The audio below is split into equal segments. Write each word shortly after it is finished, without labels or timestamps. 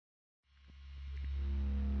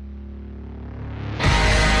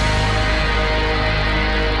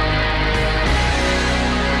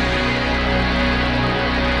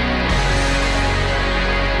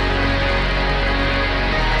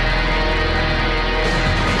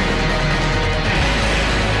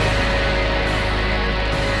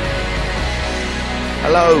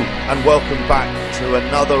Hello and welcome back to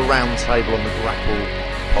another Roundtable on the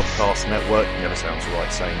GRAPPL podcast network. Never sounds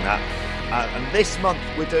right saying that. And this month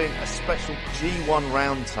we're doing a special G1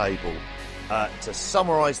 Roundtable to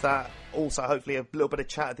summarise that. Also, hopefully, a little bit of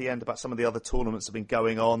chat at the end about some of the other tournaments that have been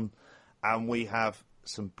going on. And we have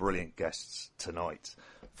some brilliant guests tonight.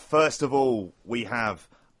 First of all, we have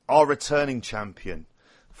our returning champion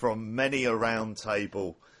from many a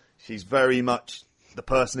roundtable. She's very much the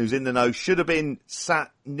person who's in the know, should have been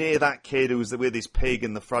sat near that kid who was with his pig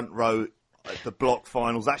in the front row at the block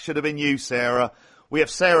finals. That should have been you, Sarah. We have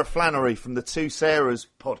Sarah Flannery from the Two Sarahs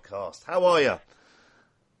podcast. How are you?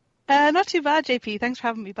 Not too bad, JP. Thanks for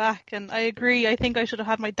having me back. And I agree. I think I should have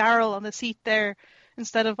had my Daryl on the seat there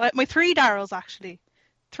instead of my three Daryls, actually.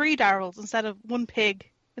 3 Daryls instead of one pig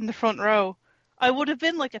in the front row. I would have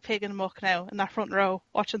been like a pig in a muck now in that front row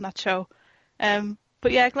watching that show.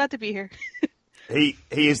 But yeah, glad to be here. He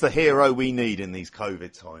is the hero we need in these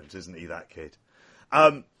COVID times, isn't he, that kid?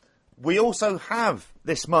 We also have,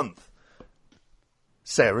 this month,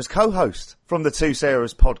 Sarah's co-host from the Two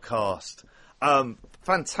Sarahs podcast.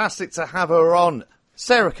 Fantastic to have her on.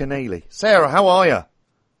 Sarah Keneally. Sarah, how are you?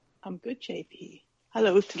 I'm good, JP.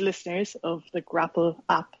 Hello to the listeners of the GRAPPL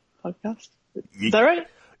app podcast. Is that right?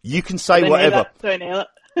 You can say whatever. Do I nail it?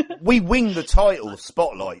 We wing the title of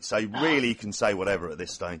Spotlight, so really you can say whatever at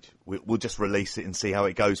this stage. We'll just release it and see how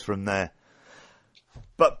it goes from there.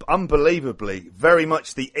 But unbelievably, very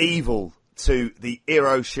much the evil to the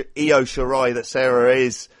Io Shirai that Sarah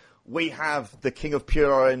is, we have the King of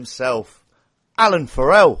Pure himself, Alan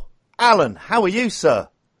Farrell. Alan, how are you, sir?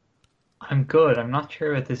 I'm good. I'm not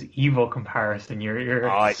sure about this evil comparison.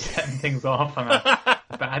 You're setting things off on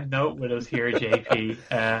a bad note with us here,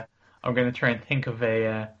 JP. I'm going to try and think of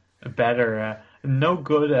a better. No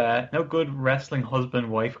good wrestling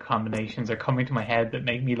husband-wife combinations are coming to my head that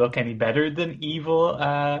make me look any better than evil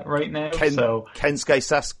right now. Kensuke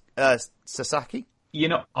Sasaki? You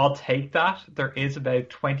know, I'll take that. There is about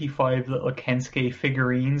 25 little Kensuke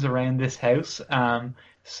figurines around this house. I'll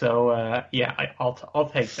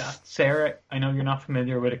take that. Sarah, I know you're not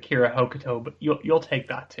familiar with Akira Hokuto, but you'll take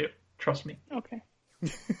that too. Trust me. Okay.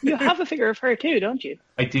 You have a figure of her too, don't you?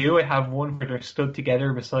 I do. I have one where they're stood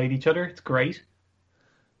together beside each other. It's great.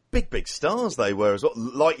 Big stars they were as well,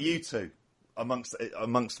 like you two,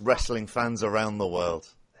 amongst wrestling fans around the world.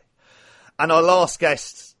 And our last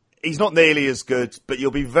guest, he's not nearly as good, but you'll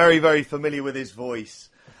be very, very familiar with his voice.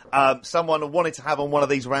 Someone I wanted to have on one of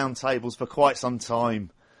these roundtables for quite some time,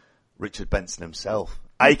 Richard Benson himself,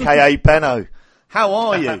 a.k.a. Benno. How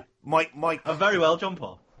are you? I'm very well, John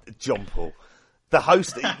Paul. The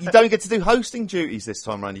host. You don't get to do hosting duties this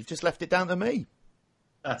time round. You've just left it down to me.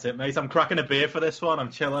 That's it, mate. I'm cracking a beer for this one.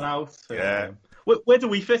 I'm chilling out. Yeah. Where do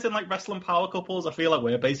we fit in, like, wrestling power couples? I feel like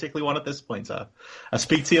we're basically one at this point. I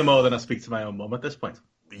speak to you more than I speak to my own mum at this point.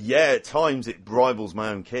 Yeah, at times it rivals my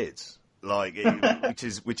own kids,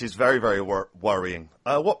 which is very, very worrying.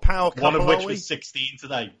 What power couple one of which are we? was 16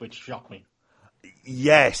 today, which shocked me.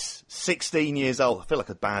 Yes, 16 years old. I feel like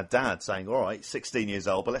a bad dad saying, all right, 16 years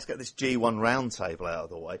old, but let's get this G1 roundtable out of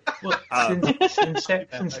the way. Well, since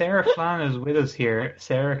Sarah Flann is with us here,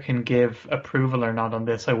 Sarah can give approval or not on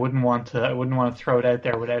this. I wouldn't want to throw it out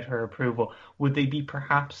there without her approval. Would they be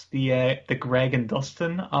perhaps the Greg and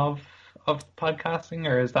Dustin of podcasting,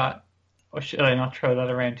 or is that, or should I not throw that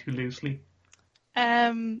around too loosely?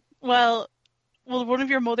 Well, will one of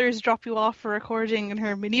your mothers drop you off for recording in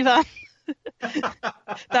her minivan?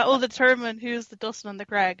 That will determine who's the Dustin and the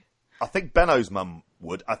Greg. I think Benno's mum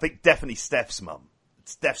would. I think definitely Steph's mum.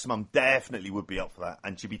 Steph's mum definitely would be up for that.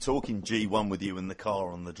 And she'd be talking G1 with you in the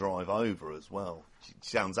car on the drive over as well. She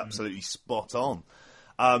sounds absolutely spot on.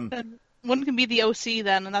 One can be the OC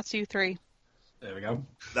then, and that's you three. There we go.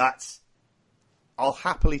 I'll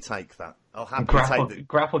happily take that.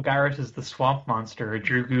 GRAPPL Garrett is the swamp monster, or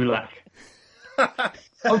Drew Gulak.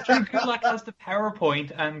 Drew Gulak has the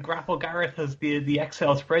PowerPoint and GRAPPL Garrett has the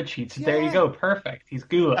Excel spreadsheet. So there you go, perfect. He's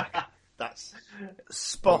Gulak. That's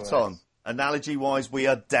spot on. Analogy-wise, we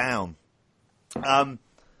are down.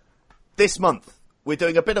 This month, we're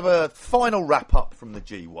doing a bit of a final wrap-up from the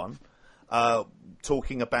G1,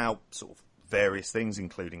 talking about sort of various things,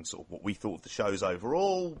 including sort of what we thought of the shows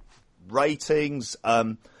overall, ratings,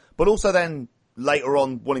 but also then later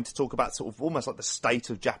on wanting to talk about sort of almost like the state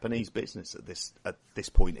of Japanese business at this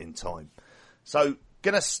point in time. So,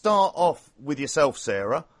 going to start off with yourself,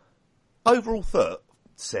 Sarah. Overall thought,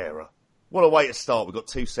 Sarah. What a way to start. We've got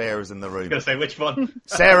two Sarahs in the room. I was going to say, which one?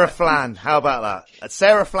 Sarah Flann. How about that?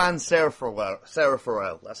 Sarah Flann, Sarah Farrell.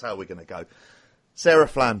 That's how we're going to go. Sarah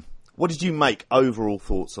Flann, what did you make overall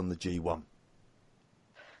thoughts on the G1?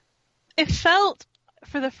 It felt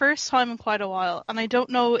for the first time in quite a while, and I don't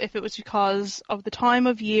know if it was because of the time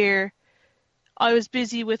of year. I was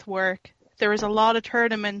busy with work. There was a lot of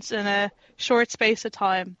tournaments in a short space of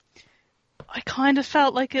time. I kind of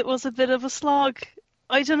felt like it was a bit of a slog.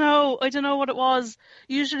 I don't know what it was.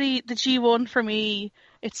 Usually the G1 for me,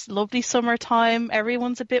 it's lovely summertime.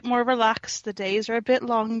 Everyone's a bit more relaxed. The days are a bit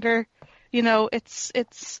longer. You know, it's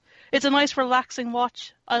a nice relaxing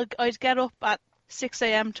watch. I'd get up at 6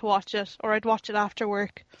 a.m. to watch it, or I'd watch it after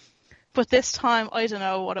work. But this time, I don't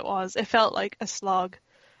know what it was. It felt like a slog.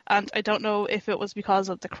 And I don't know if it was because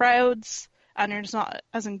of the crowds and you're just not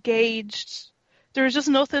as engaged. There was just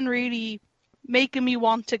nothing really making me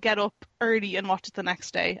want to get up early and watch it the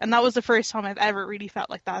next day. And that was the first time I've ever really felt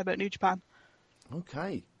like that about New Japan.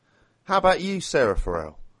 Okay. How about you, Sarah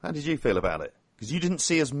Farrell? How did you feel about it? Because you didn't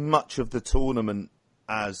see as much of the tournament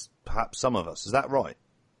as perhaps some of us. Is that right?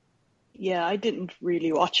 Yeah, I didn't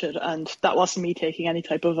really watch it, and that wasn't me taking any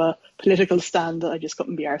type of a political stand. I just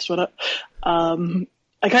couldn't be arsed with it.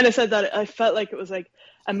 I kind of said that I felt like it was like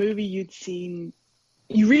a movie you'd seen,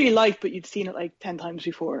 you really liked, but you'd seen it like 10 times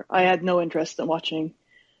before. I had no interest in watching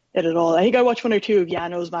it at all. I think I watched one or two of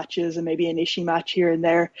Yano's matches and maybe an Ishii match here and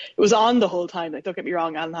there. It was on the whole time. Like, don't get me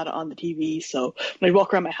wrong, Alan had it on the TV, so when I'd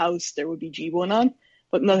walk around my house, there would be G1 on,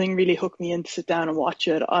 but nothing really hooked me in to sit down and watch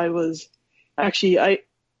it. I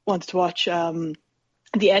wanted to watch the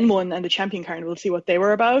N1 and the Champion Carnival, see what they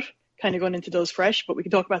were about, kind of going into those fresh, but we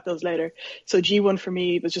can talk about those later. So G1 for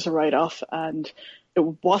me was just a write-off, and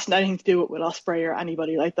it wasn't anything to do with Ospreay or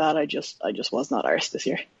anybody like that. I just was not arsed this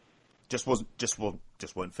year. Just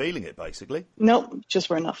weren't feeling it, basically. No,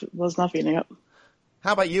 was not feeling it.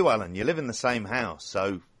 How about you, Alan? You live in the same house,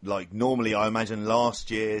 so like normally I imagine last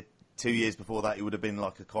year, 2 years before that, it would have been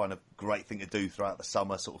like a kind of great thing to do throughout the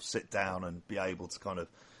summer, sort of sit down and be able to kind of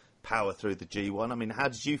power through the G1. I mean, how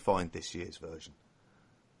did you find this year's version?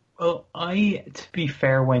 Well, I, to be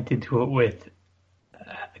fair, went into it with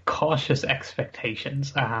cautious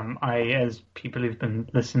expectations. As people who've been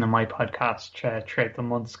listening to my podcast throughout the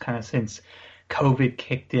months, kind of since COVID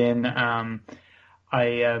kicked in, I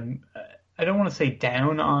don't want to say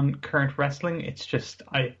down on current wrestling. It's just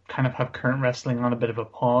I kind of have current wrestling on a bit of a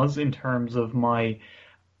pause in terms of my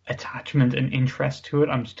attachment and interest to it.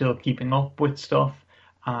 I'm still keeping up with stuff,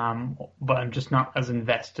 but I'm just not as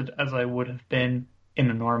invested as I would have been in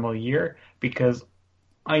a normal year, because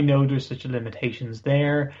I know there's such limitations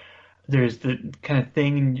there. There's the kind of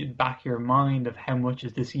thing in the back of your mind of how much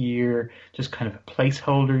is this year just kind of a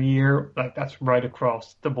placeholder year. Like, that's right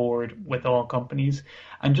across the board with all companies,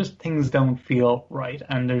 and just things don't feel right.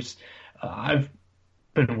 And I've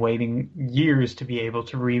been waiting years to be able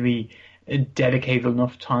to really dedicate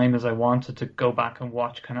enough time as I wanted to go back and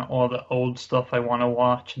watch kind of all the old stuff I want to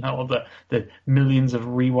watch and all the millions of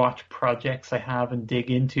rewatch projects I have and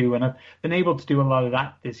dig into. And I've been able to do a lot of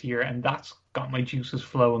that this year, and that's got my juices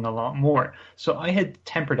flowing a lot more. So I had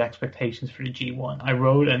tempered expectations for the G1. I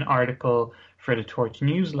wrote an article for the Torch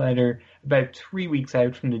newsletter about 3 weeks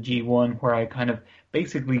out from the G1 where I kind of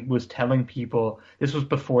basically was telling people, this was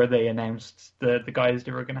before they announced the guys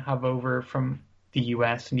they were going to have over from the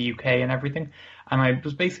US and the UK and everything. And I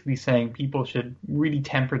was basically saying people should really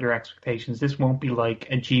temper their expectations. This won't be like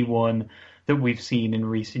a G1 that we've seen in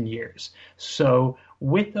recent years. So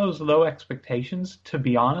with those low expectations, to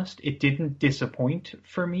be honest, it didn't disappoint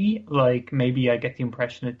for me. Like maybe I get the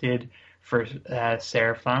impression it did for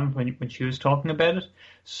Sarah Flann when she was talking about it.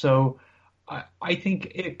 So I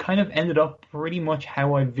think it kind of ended up pretty much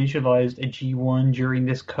how I visualized a G1 during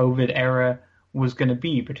this COVID era was going to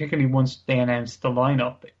be, particularly once they announced the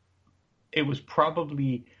lineup. It was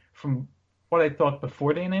probably, from what I thought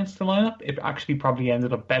before they announced the lineup, it actually probably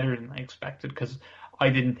ended up better than I expected, because I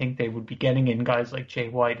didn't think they would be getting in guys like Jay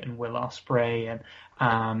White and Will Ospreay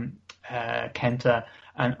and Kenta.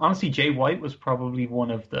 And honestly, Jay White was probably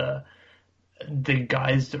one of the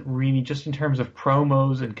guys that really, just in terms of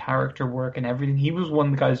promos and character work and everything, he was one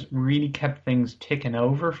of the guys that really kept things ticking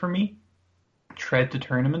over for me throughout the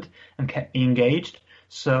tournament and kept me engaged.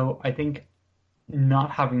 So I think not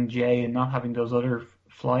having Jay and not having those other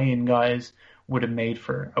fly-in guys would have made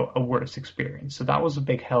for a worse experience. So that was a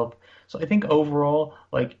big help. So I think overall,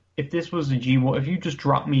 like, if this was a G1, if you just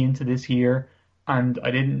dropped me into this year and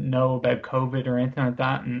I didn't know about COVID or anything like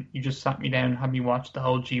that, and you just sat me down and had me watch the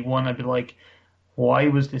whole G1, I'd be like, why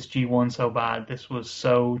was this G1 so bad? This was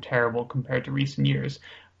so terrible compared to recent years.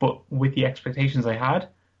 But with the expectations I had,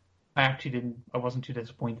 I wasn't too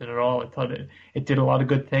disappointed at all. I thought it did a lot of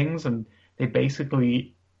good things, and they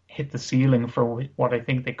basically hit the ceiling for what I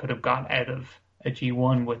think they could have got out of a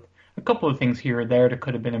G1, with a couple of things here or there that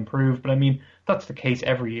could have been improved. But I mean, that's the case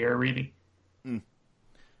every year, really.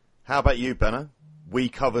 How about you, Benno? We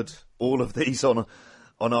covered all of these on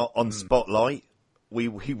Spotlight. We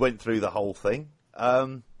went through the whole thing.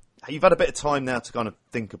 You've had a bit of time now to kind of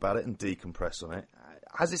think about it and decompress on it.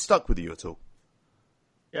 Has it stuck with you at all?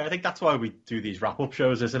 Yeah, I think that's why we do these wrap-up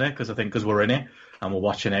shows, isn't it? Because we're in it and we're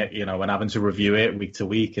watching it, you know, and having to review it week to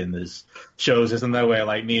week. And there's shows, isn't there, where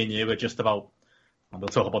like me and you are just about, and we'll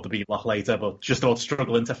talk about the B block later, but just about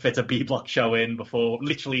struggling to fit a B block show in before,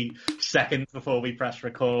 literally seconds before we press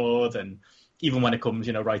record. And even when it comes,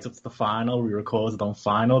 you know, right up to the final, we record it on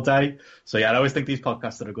final day. So yeah, I always think these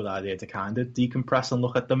podcasts are a good idea to kind of decompress and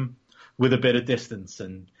look at them with a bit of distance.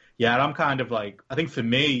 And yeah, I'm kind of like, I think for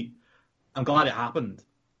me, I'm glad it happened.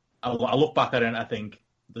 I look back at it and I think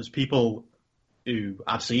there's people who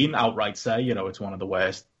I've seen outright say, you know, it's one of the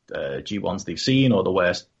worst G1s they've seen, or the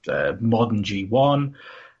worst modern G1.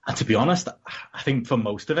 And to be honest, I think for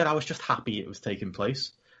most of it, I was just happy it was taking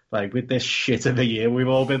place. Like, with this shit of a year we've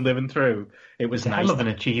all been living through, it was nice. It's a hell of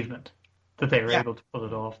an achievement that they were able to pull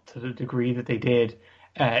it off to the degree that they did.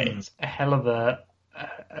 It's a hell of a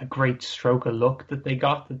great stroke of luck that they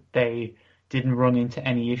got, that they didn't run into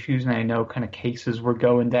any issues. And I know kind of cases were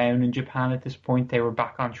going down in Japan at this point. They were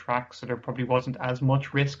back on track, so there probably wasn't as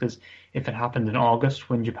much risk as if it happened in August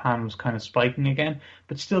when Japan was kind of spiking again.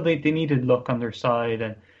 But still, they needed luck on their side.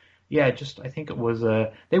 And yeah, I think it was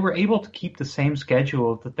they were able to keep the same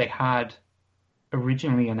schedule that they had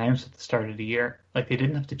originally announced at the start of the year. Like, they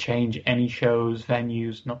didn't have to change any shows,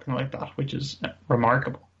 venues, nothing like that, which is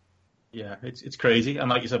remarkable. Yeah, it's crazy. And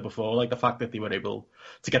like you said before, like the fact that they were able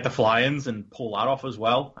to get the fly-ins and pull that off as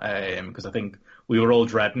well. Because I think we were all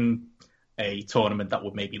dreading a tournament that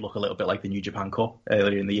would maybe look a little bit like the New Japan Cup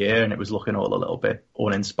earlier in the year, and it was looking all a little bit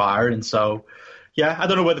uninspiring. So, yeah, I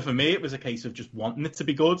don't know whether for me it was a case of just wanting it to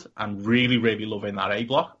be good and really, really loving that A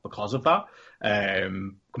block because of that.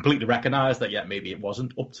 Completely recognised that, yeah, maybe it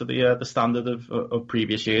wasn't up to the standard of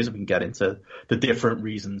previous years. We can get into the different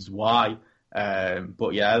reasons why.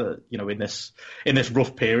 But yeah, you know, in this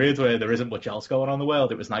rough period where there isn't much else going on in the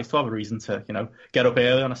world, it was nice to have a reason to, you know, get up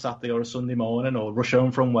early on a Saturday or a Sunday morning, or rush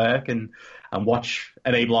home from work and watch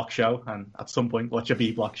an A block show, and at some point watch a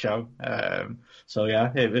B block show. So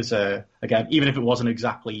yeah, it was again, even if it wasn't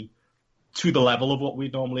exactly to the level of what we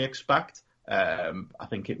normally expect, I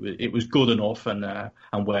think it was good enough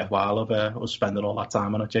and worthwhile of us spending all that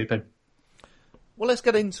time on it, JP. Well, let's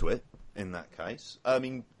get into it. In that case, I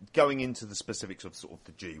mean, going into the specifics of sort of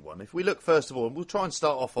the G1, if we look first of all, and we'll try and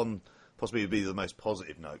start off on possibly be the most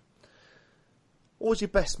positive note. What was your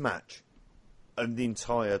best match in the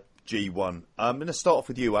entire G1? I'm going to start off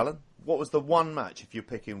with you, Alan. What was the one match, if you're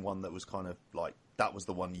picking one that was kind of like, that was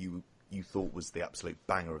the one you thought was the absolute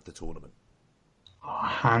banger of the tournament? Oh,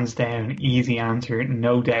 hands down, easy answer,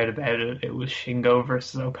 no doubt about it. It was Shingo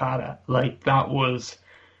versus Okada. Like, that was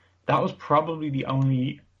probably the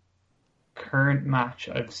only current match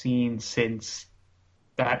I've seen since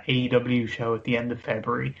that AEW show at the end of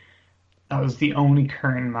February. That was the only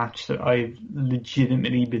current match that I've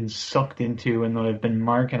legitimately been sucked into, and that I've been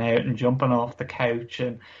marking out and jumping off the couch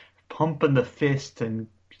and pumping the fist and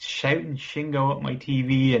shouting Shingo at my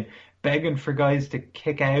TV and begging for guys to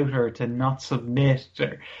kick out or to not submit,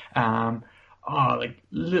 or like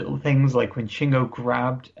little things like when Shingo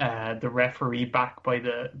grabbed the referee back by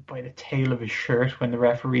the tail of his shirt when the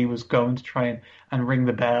referee was going to try and ring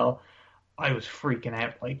the bell. I was freaking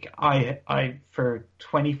out. Like, I for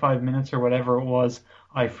 25 minutes or whatever it was,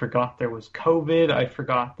 I forgot there was COVID. I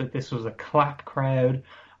forgot that this was a clap crowd.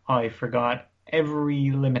 I forgot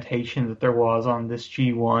every limitation that there was on this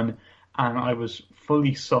G1, and I was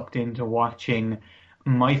fully sucked into watching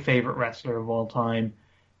my favorite wrestler of all time,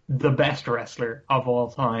 the best wrestler of all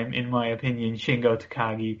time, in my opinion, Shingo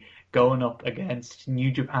Takagi, going up against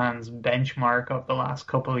New Japan's benchmark of the last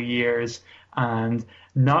couple of years, and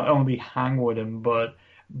not only hang with him, but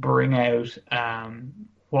bring out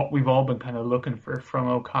what we've all been kind of looking for from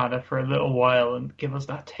Okada for a little while, and give us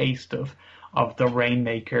that taste of the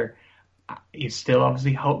Rainmaker. He's still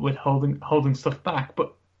obviously holding stuff back,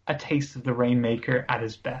 but a taste of the Rainmaker at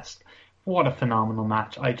his best. What a phenomenal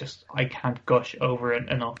match. I can't gush over it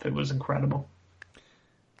enough. It was incredible.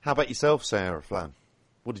 How about yourself, Sarah Flan?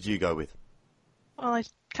 What did you go with? Well, I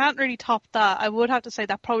can't really top that. I would have to say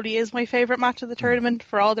that probably is my favourite match of the tournament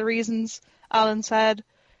for all the reasons Alan said.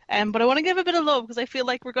 But I want to give a bit of love because I feel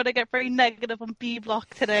like we're going to get very negative on B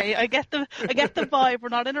Block today. I get the vibe. We're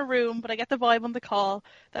not in a room, but I get the vibe on the call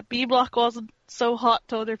that B Block wasn't so hot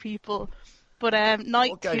to other people. But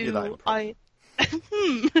night two,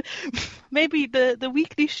 maybe the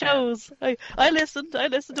weekly shows. I listened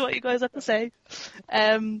to what you guys had to say.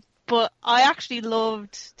 But I actually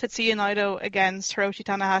loved Tetsuya Naito against Hiroshi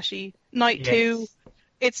Tanahashi. Night 2,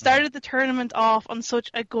 it started the tournament off on such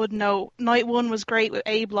a good note. Night 1 was great with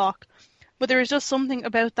A Block, but there was just something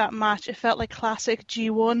about that match. It felt like classic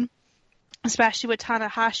G1, especially with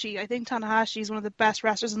Tanahashi. I think Tanahashi is one of the best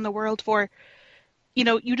wrestlers in the world for,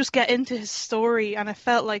 you just get into his story, and it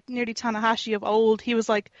felt like nearly Tanahashi of old. He was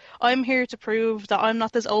like, I'm here to prove that I'm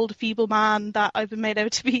not this old, feeble man that I've been made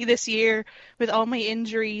out to be this year with all my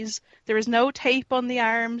injuries. There was no tape on the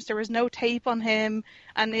arms, there was no tape on him,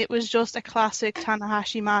 and it was just a classic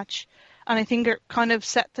Tanahashi match. And I think it kind of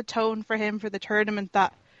set the tone for him for the tournament,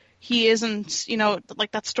 that he isn't,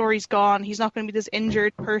 like, that story's gone. He's not going to be this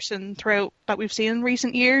injured person throughout that we've seen in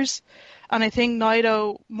recent years. And I think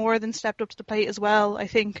Naito more than stepped up to the plate as well. I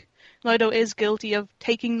think Naito is guilty of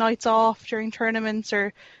taking nights off during tournaments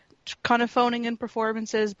or kind of phoning in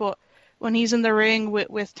performances, but when he's in the ring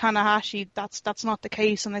with Tanahashi, that's not the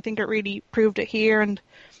case, and I think it really proved it here. And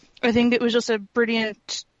I think it was just a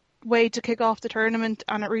brilliant way to kick off the tournament,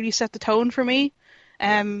 and it really set the tone for me.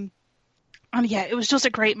 And yeah, it was just a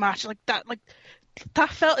great match. It kind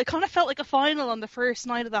of felt like a final on the first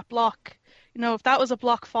night of that block. If that was a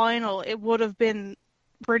block final, it would have been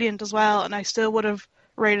brilliant as well, and I still would have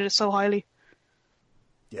rated it so highly.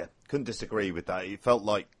 Yeah, couldn't disagree with that. It felt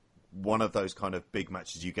like one of those kind of big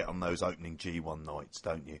matches you get on those opening G1 nights,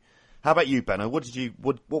 don't you? How about you, Benno? What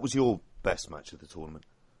was your best match of the tournament?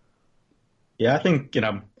 Yeah, I think,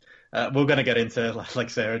 we're going to get into, like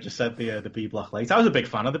Sarah just said, the B block later. I was a big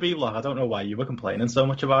fan of the B block. I don't know why you were complaining so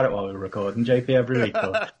much about it while we were recording, JP, every week.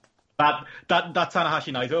 But that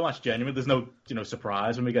Tanahashi Naito match, genuinely, there's no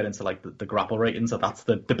surprise when we get into like the GRAPPL ratings that that's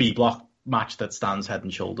the B block match that stands head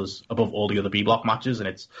and shoulders above all the other B block matches, and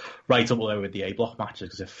it's right up there with the A block matches,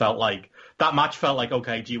 because it felt like that match felt like,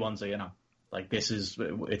 okay, G1's here now. Like, it's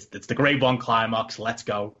the Grade 1 Climax, let's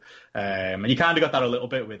go. And you kind of got that a little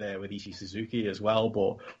bit with Ishii Suzuki as well,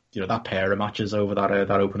 but that pair of matches over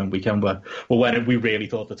that opening weekend were when we really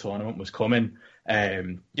thought the tournament was coming.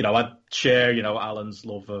 I'd share Alan's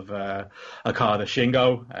love of Okada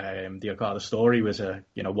Shingo. The Okada story was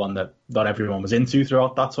one that not everyone was into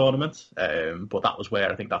throughout that tournament, but that was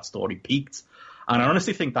where I think that story peaked. And I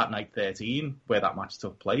honestly think that night 13, where that match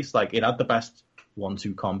took place, like, it had the best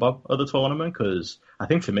 1-2 combo of the tournament, because I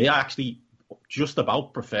think for me, I actually just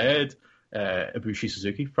about preferred Ibushi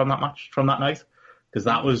Suzuki from that night, because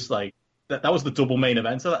that was like that was the double main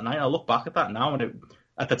event of that night. I look back at that now, and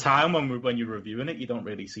at the time when you're reviewing it, you don't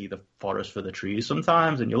really see the forest for the trees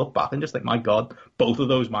sometimes, and you look back and just think, my God, both of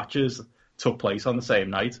those matches took place on the same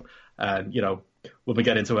night. And when we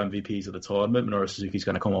get into MVPs of the tournament, Minoru Suzuki's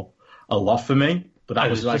going to come up a lot for me. But I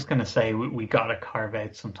was just going to say, we got to carve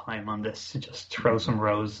out some time on this to just throw some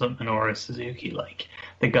roses at Minoru Suzuki. Like,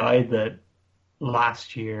 the guy that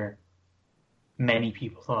last year many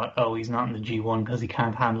people thought, oh, he's not in the G1 because he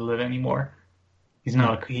can't handle it anymore. He's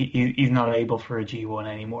not able for a G1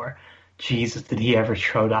 anymore. Jesus, did he ever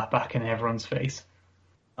throw that back in everyone's face?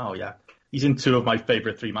 Oh, yeah. He's in 2 of my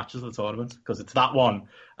favourite 3 matches of the tournament, because it's that one,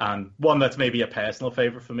 and one that's maybe a personal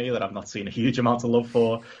favourite for me that I've not seen a huge amount of love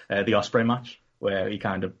for, the Ospreay match, where he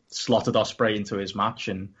kind of slotted Ospreay into his match,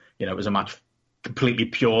 and it was a match completely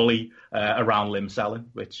purely around limb selling,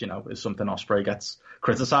 which is something Ospreay gets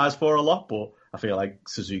criticised for a lot. But I feel like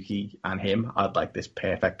Suzuki and him had like this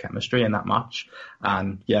perfect chemistry in that match.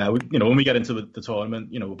 And yeah, when we get into the tournament,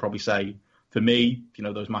 we'll probably say, for me,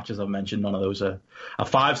 those matches I've mentioned, none of those are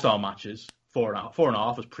 5-star matches.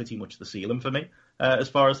 4.5 was pretty much the ceiling for me as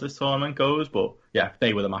far as this tournament goes. But yeah,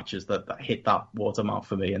 they were the matches that hit that watermark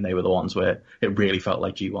for me, and they were the ones where it really felt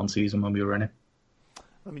like G1 season when we were in it.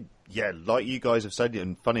 I mean, yeah, like you guys have said,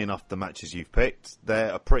 and funny enough, the matches you've picked,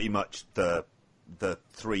 they're pretty much the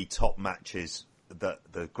 3 top matches that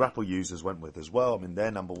the GRAPPL users went with as well. I mean,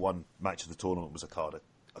 their number 1 match of the tournament was Okada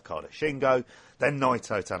Shingo, then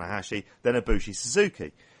Naito Tanahashi, then Ibushi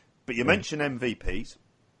Suzuki. But you mentioned MVPs.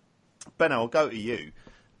 Benno, I'll go to you.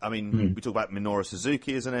 I mean, we talk about Minoru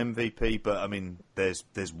Suzuki as an MVP, but I mean, there's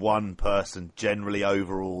one person generally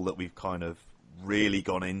overall that we've kind of really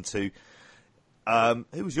gone into.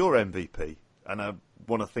 Who was your MVP? And I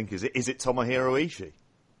want to think, is it Tomohiro Ishii?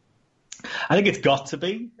 I think it's got to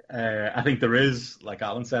be. I think there is, like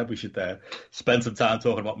Alan said, we should spend some time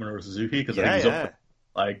talking about Minoru Suzuki, because I think he's up for,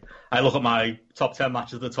 like, I look at my top 10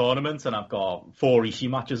 matches of the tournament, and I've got 4 Ishii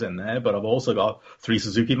matches in there, but I've also got 3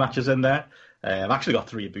 Suzuki matches in there. I've actually got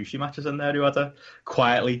 3 Ibushi matches in there who had a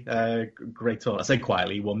quietly great tournament. I say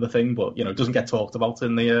quietly, he won the thing, but it doesn't get talked about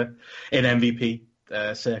in the in MVP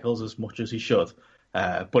circles as much as he should.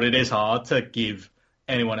 But it is hard to give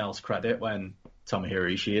anyone else credit when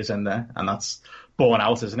Tomohiro Ishii is in there, and that's borne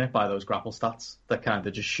out, isn't it, by those GRAPPL stats that kind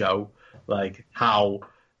of just show like how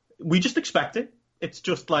we just expect it. It's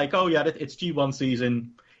just like, oh yeah, it's G1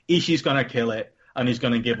 season. Ishii's gonna kill it, and he's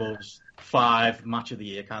gonna give us 5 match of the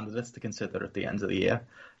year candidates to consider at the end of the year,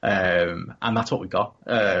 and that's what we got.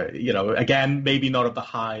 Again, maybe not at the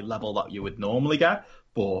high level that you would normally get,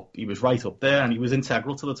 but he was right up there, and he was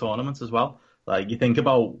integral to the tournament as well. Like, you think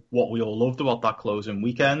about what we all loved about that closing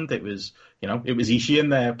weekend. It was Ishii in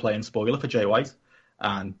there playing spoiler for Jay White,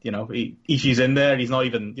 and Ishii's in there. He's not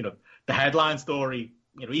even the headline story.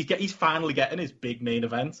 He's finally getting his big main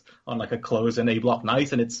event on like a closing A block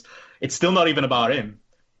night, and it's still not even about him.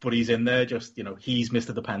 But he's in there just, he's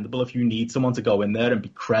Mr. Dependable. If you need someone to go in there and be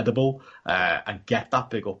credible and get that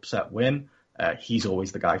big upset win, he's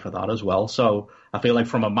always the guy for that as well. So I feel like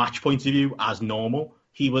from a match point of view, as normal,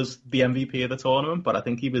 he was the MVP of the tournament. But I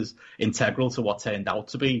think he was integral to what turned out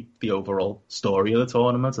to be the overall story of the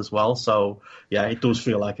tournament as well. So, yeah, it does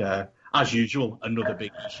feel like, as usual, another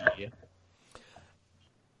big issue here.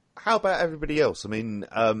 How about everybody else? I mean,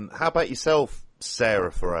 how about yourself,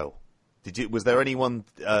 Sarah Farrell? Was there anyone?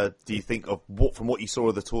 Do you think from what you saw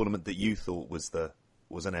of the tournament that you thought was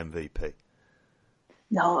an MVP?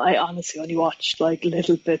 No, I honestly only watched like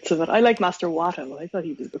little bits of it. I like Master Watto. I thought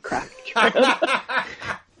he did the crack.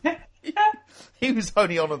 He was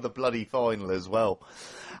only on at the bloody final as well.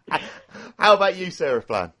 How about you, Sarah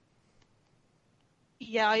Flan?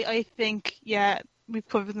 Yeah, I think we've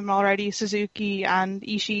covered them already, Suzuki and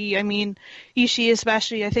Ishii. I mean, Ishii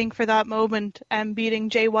especially, I think for that moment, beating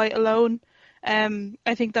Jay White alone,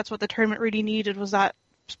 I think that's what the tournament really needed, was that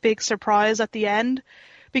big surprise at the end.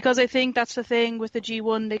 Because I think that's the thing with the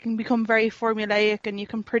G1, they can become very formulaic, and you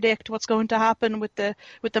can predict what's going to happen with the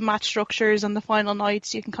match structures and the final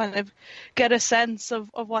nights. You can kind of get a sense of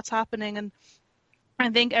what's happening, and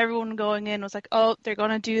I think everyone going in was like, oh, they're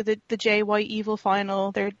going to do the Jay White Evil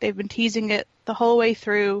final. They've been teasing it the whole way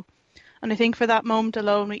through. And I think for that moment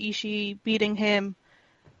alone with Ishii beating him,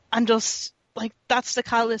 and just, like, that's the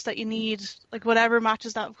catalyst that you need. Like, whatever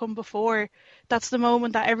matches that have come before, that's the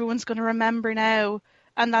moment that everyone's going to remember now.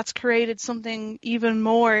 And that's created something even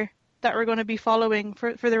more that we're going to be following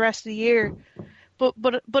for the rest of the year.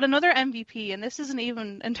 But another MVP, and this isn't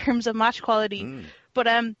even in terms of match quality, but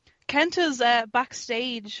Kenta's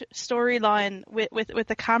backstage storyline with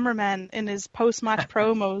the cameraman in his post-match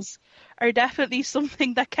promos are definitely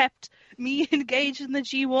something that kept me engaged in the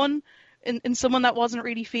G1 in someone that wasn't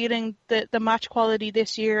really feeling the match quality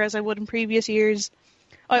this year as I would in previous years.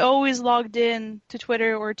 I always logged in to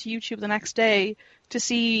Twitter or to YouTube the next day to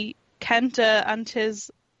see Kenta and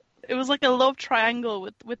it was like a love triangle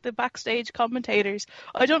with the backstage commentators.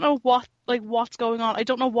 I don't know what's going on. I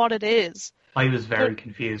don't know what it is. I was very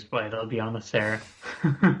confused by it, I'll be honest, Sarah.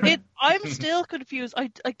 I'm still confused.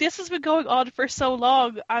 This has been going on for so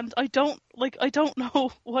long, and I don't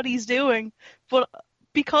know what he's doing. But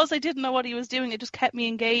because I didn't know what he was doing, it just kept me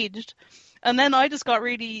engaged. And then I just got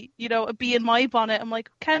really, a bee in my bonnet. I'm like,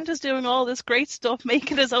 Kenta's doing all this great stuff,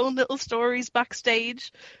 making his own little stories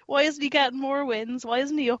backstage. Why isn't he getting more wins? Why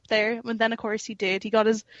isn't he up there? And then, of course, he did. He got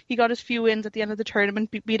his few wins at the end of the tournament,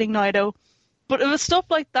 beating Naito. But it was stuff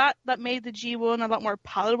like that made the G1 a lot more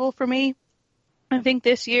palatable for me, I think,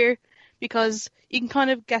 this year, because you can kind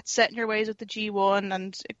of get set in your ways with the G1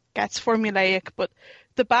 and it gets formulaic, but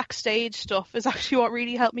the backstage stuff is actually what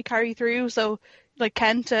really helped me carry through. So, like,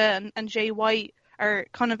 Kenta and Jay White are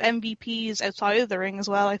kind of MVPs outside of the ring as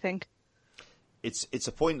well, I think. It's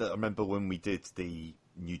a point that I remember when we did the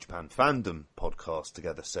New Japan Fandom podcast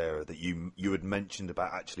together, Sarah, that you had mentioned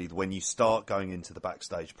about actually when you start going into the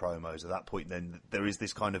backstage promos, at that point then there is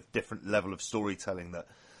this kind of different level of storytelling that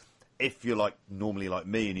if you're like normally like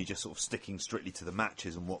me and you're just sort of sticking strictly to the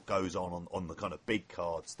matches and what goes on the kind of big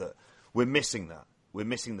cards, that we're missing that. We're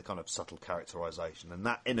missing the kind of subtle characterization, and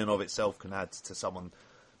that in and of itself can add to someone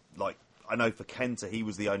like, I know for Kenta, he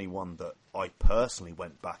was the only one that I personally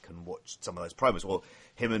went back and watched some of those promos. Well,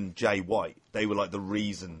 him and Jay White, they were like the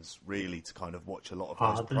reasons really to kind of watch a lot of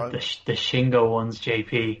those promos. The Shingo ones,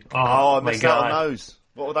 JP. I missed out on those.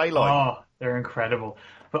 What were they like? Oh, they're incredible.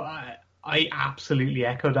 But I absolutely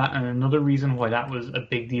echo that, and another reason why that was a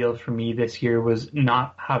big deal for me this year was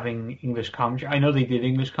not having English commentary. I know they did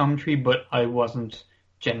English commentary, but I wasn't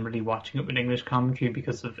generally watching it with English commentary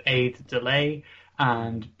because of A, the delay,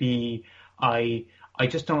 and B, I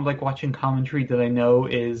just don't like watching commentary that I know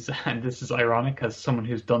is, and this is ironic as someone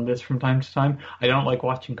who's done this from time to time, I don't like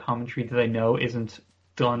watching commentary that I know isn't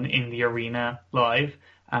done in the arena live.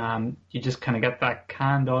 You just kind of get that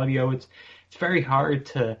canned audio. It's very hard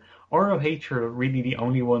to ROH are really the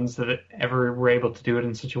only ones that ever were able to do it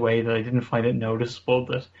in such a way that I didn't find it noticeable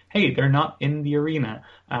that, hey, they're not in the arena.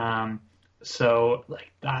 So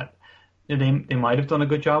like that, they might have done a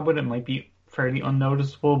good job with it. It might be fairly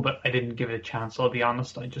unnoticeable, but I didn't give it a chance. I'll be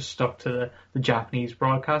honest. I just stuck to the Japanese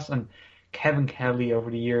broadcast, and Kevin Kelly over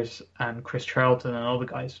the years and Chris Charlton and all the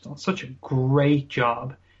guys have done such a great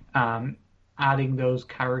job adding those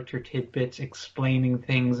character tidbits, explaining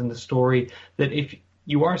things in the story, that if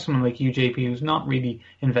you are someone like you, JP, who's not really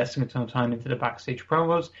investing a ton of time into the backstage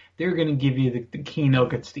promos, they're going to give you the key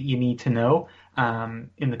nuggets that you need to know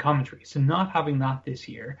in the commentary. So not having that this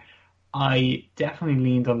year, I definitely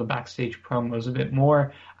leaned on the backstage promos a bit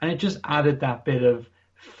more, and it just added that bit of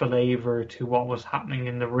flavor to what was happening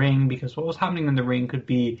in the ring, because what was happening in the ring could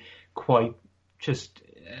be quite just...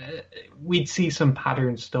 we'd see some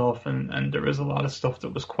pattern stuff, and there was a lot of stuff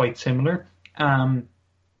that was quite similar. And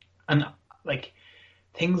like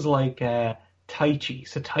things like Taichi.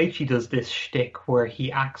 So Taichi does this shtick where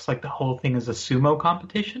he acts like the whole thing is a sumo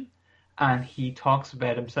competition. And he talks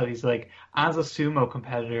about himself, he's like, as a sumo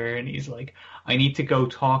competitor, and he's like, I need to go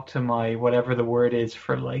talk to my, whatever the word is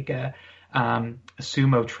for like a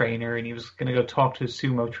sumo trainer, and he was going to go talk to his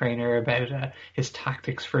sumo trainer about his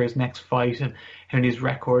tactics for his next fight, and when his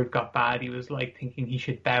record got bad, he was like thinking he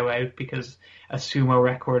should bow out because a sumo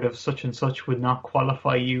record of such and such would not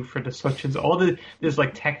qualify you for the such and all this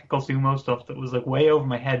like technical sumo stuff that was like way over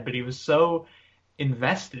my head, but he was so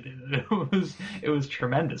invested in it. It was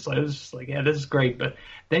tremendous. So I was just like, yeah, this is great. But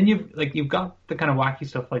then you've got the kind of wacky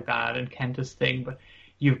stuff like that and Kenta's thing, but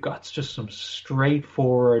you've got just some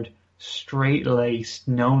straightforward, straight-laced,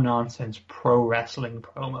 no-nonsense pro wrestling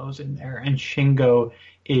promos in there, and Shingo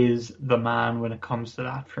is the man when it comes to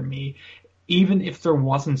that for me. Even if there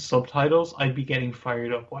wasn't subtitles, I'd be getting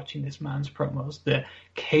fired up watching this man's promos. The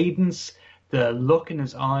cadence, the look in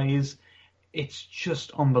his eyes, it's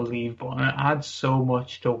just unbelievable, and it adds so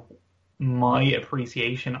much to my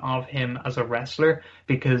appreciation of him as a wrestler,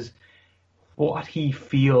 because what he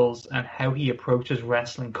feels and how he approaches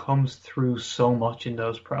wrestling comes through so much in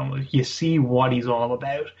those promos. You see what he's all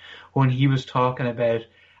about. When he was talking about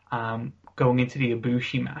going into the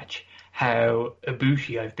Ibushi match, how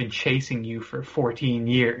Ibushi, I've been chasing you for 14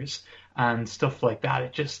 years and stuff like that.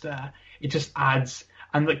 It just adds,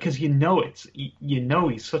 and like, because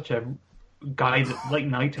he's such a guy that, like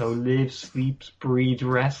Naito, lives, sleeps, breathes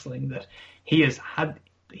wrestling, that he's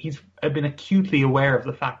been acutely aware of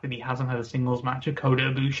the fact that he hasn't had a singles match with Kota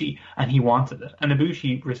Ibushi, and he wanted it. And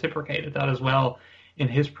Ibushi reciprocated that as well in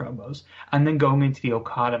his promos. And then going into the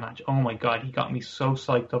Okada match, oh my God, he got me so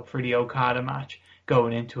psyched up for the Okada match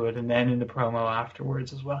going into it, and then in the promo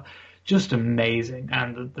afterwards as well. Just amazing.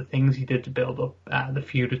 And the things he did to build up the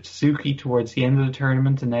feud with Suzuki towards the end of the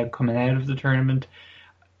tournament and now coming out of the tournament,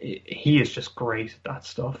 he is just great at that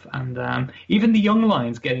stuff. And even the young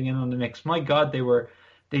lions getting in on the mix, my God,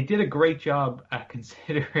 they did a great job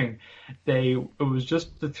considering it was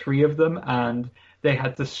just the three of them, and they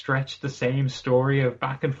had to stretch the same story of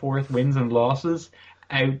back and forth wins and losses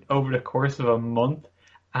out over the course of a month.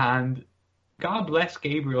 And God bless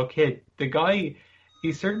Gabriel Kidd. The guy,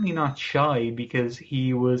 he's certainly not shy, because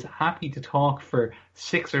he was happy to talk for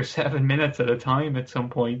 6 or 7 minutes at a time at some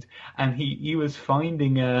point, and he was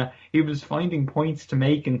finding points to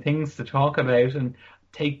make and things to talk about, and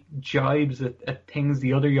take jibes at things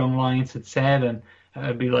the other young lions had said, and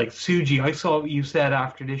be like, Suji, I saw what you said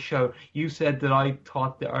after this show. You said that I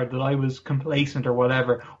thought that I was complacent or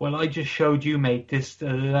whatever. Well, I just showed you, mate, this,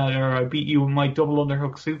 or I beat you with my double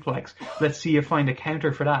underhook suplex. Let's see you find a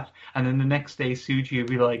counter for that. And then the next day, Suji would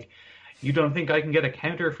be like, you don't think I can get a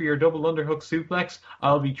counter for your double underhook suplex?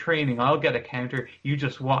 I'll be training. I'll get a counter. You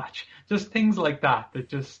just watch. Just things like that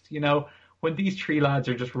just, when these three lads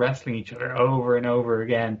are just wrestling each other over and over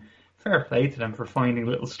again, fair play to them for finding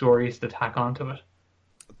little stories to tack onto it.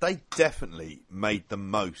 They definitely made the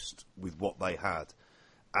most with what they had.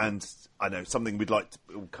 And I know something we'd like to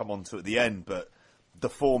come on to at the end, but the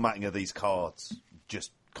formatting of these cards just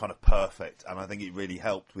kind of perfect. And I think it really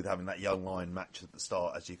helped with having that young lion match at the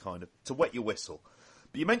start as you kind of, to wet your whistle.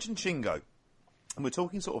 But you mentioned Shingo. And we're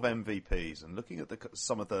talking sort of MVPs and looking at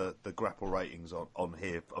some of the GRAPPL ratings on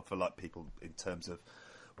here for like people in terms of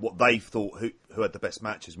what they thought who had the best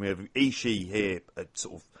matches. We have Ishii here at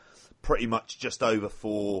sort of pretty much just over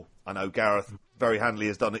 4. I know Gareth very handily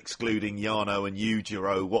has done excluding Yano and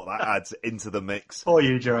Yujiro, what that adds into the mix. Poor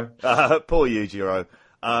Yujiro. Poor Yujiro.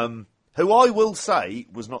 Who I will say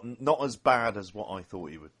was not as bad as what I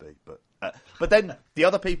thought he would be. But then the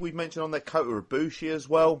other people we've mentioned on there, Kota Ibushi as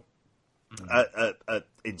well.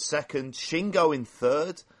 In second, Shingo in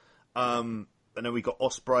third. and then we got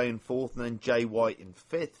Ospreay in 4th, and then Jay White in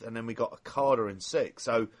 5th, and then we got Okada in 6th.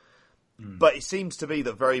 So, but it seems to be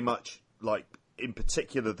that very much, like, in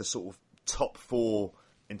particular, the sort of top 4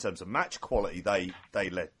 in terms of match quality, they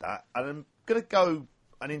led that. And I'm going to go,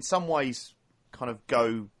 and in some ways, kind of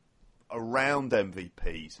go around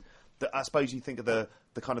MVPs. That I suppose you think of the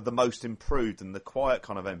kind of the most improved and the quiet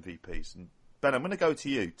kind of MVPs. And Ben, I'm going to go to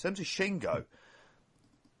you. In terms of Shingo,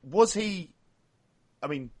 was he, I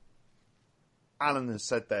mean, Alan has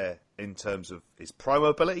said there in terms of his promo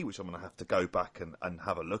ability, which I'm going to have to go back and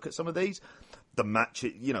have a look at some of these. The match,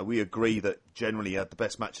 we agree that generally he had the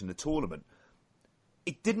best match in the tournament.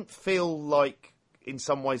 It didn't feel like, in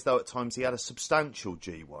some ways, though, at times he had a substantial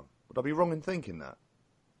G1. Would I be wrong in thinking that?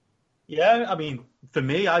 Yeah, I mean, for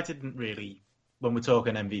me, I didn't really, when we're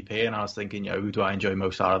talking MVP, and I was thinking, who do I enjoy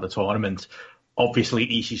most out of the tournament? Obviously,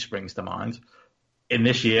 Ishii springs to mind. In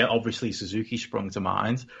this year, obviously, Suzuki sprung to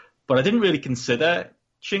mind. But I didn't really consider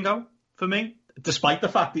Shingo for me, despite the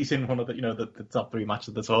fact he's in one of the top 3 matches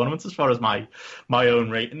of the tournament as far as my own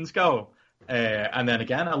ratings go. And then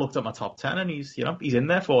again, I looked at my top 10 and he's in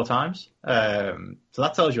there 4 times. So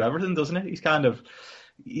that tells you everything, doesn't it? He's kind of,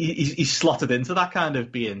 he's slotted into that kind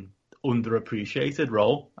of being underappreciated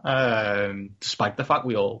role, despite the fact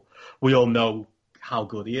we all know how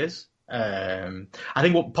good he is. I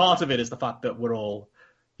think what part of it is the fact that we're all,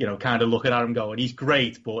 kind of looking at him going, he's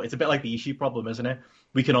great, but it's a bit like the Ishii problem, isn't it?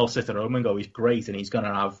 We can all sit at home and go, he's great, and he's going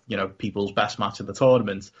to have, people's best match of the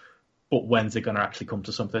tournament, but when's it going to actually come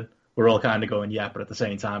to something? We're all kind of going, yeah, but at the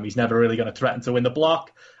same time, he's never really going to threaten to win the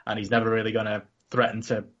block, and he's never really going to threaten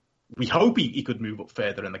to, we hope he could move up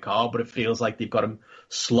further in the card, but it feels like they've got him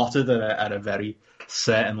slotted at a very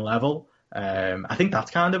certain level. I think that's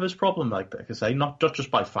kind of his problem, like I say, not just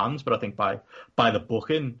by fans, but I think by the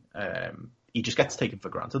booking. He just gets taken for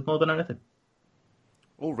granted more than anything.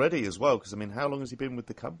 Already as well, because, I mean, how long has he been with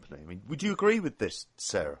the company? I mean, would you agree with this,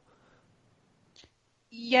 Sarah?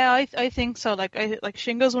 Yeah, I think so. Like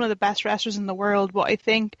Shingo's one of the best wrestlers in the world, but I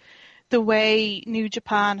think the way New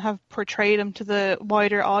Japan have portrayed him to the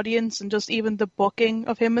wider audience and just even the booking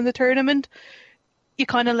of him in the tournament, you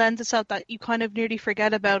kind of lends itself that you kind of nearly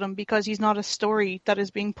forget about him because he's not a story that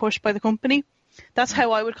is being pushed by the company. That's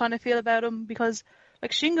how I would kind of feel about him, because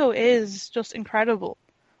like Shingo is just incredible.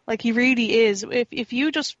 Like he really is. If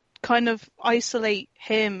you just kind of isolate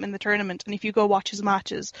him in the tournament and if you go watch his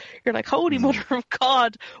matches, you're like, holy mother of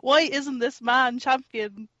God, why isn't this man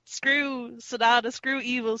champion? Screw Sonata, screw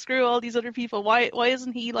Evil, screw all these other people. Why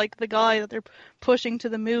isn't he like the guy that they're pushing to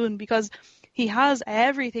the moon? Because he has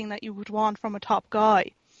everything that you would want from a top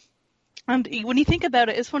guy. And when you think about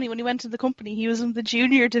it, it's funny, when he went to the company, he was in the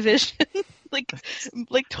junior division, like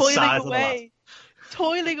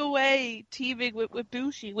toiling away, teaming with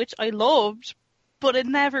Bushi, which I loved, but it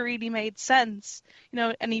never really made sense,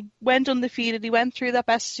 and he went undefeated, he went through that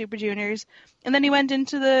best Super Juniors, and then he went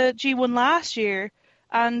into the G1 last year,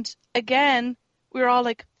 and again, we were all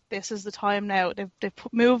like, this is the time now, they've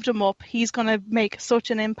moved him up, he's going to make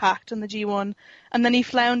such an impact in the G1, and then he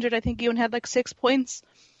floundered. I think he only had like 6 points,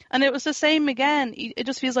 and it was the same again. It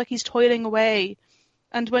just feels like he's toiling away,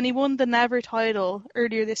 and when he won the Never title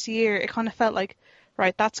earlier this year, it kind of felt like,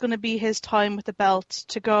 right, that's going to be his time with the belt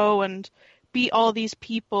to go and beat all these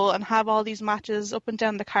people and have all these matches up and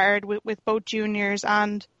down the card with both juniors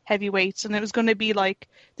and heavyweights. And it was going to be like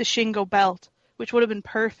the Shingo belt, which would have been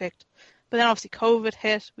perfect. But then obviously COVID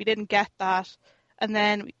hit. We didn't get that. And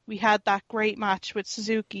then we had that great match with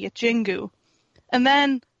Suzuki at Jingu. And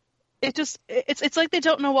then it's like they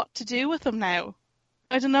don't know what to do with him now.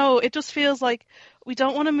 I don't know. It just feels like we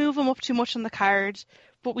don't want to move him up too much on the card,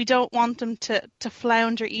 but we don't want him to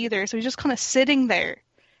flounder either. So he's just kind of sitting there.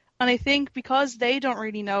 And I think because they don't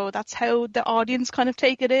really know, that's how the audience kind of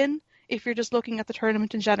take it in, if you're just looking at the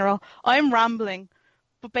tournament in general. I'm rambling,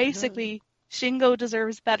 but basically, Shingo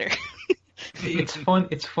deserves better. It's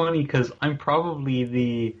funny because I'm probably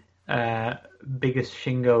the biggest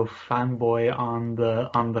Shingo fanboy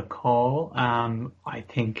on the call. I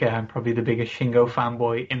think I'm probably the biggest Shingo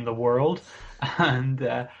fanboy in the world. And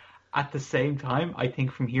at the same time, I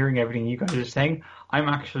think from hearing everything you guys are saying, I'm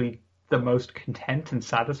actually the most content and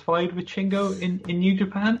satisfied with Shingo in New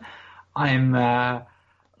Japan. I'm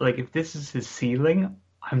like, if this is his ceiling,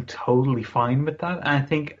 I'm totally fine with that. And I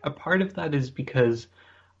think a part of that is because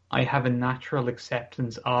I have a natural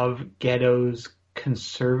acceptance of Ghetto's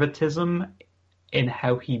conservatism in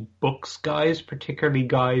how he books guys, particularly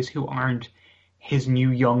guys who aren't his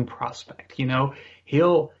new young prospect.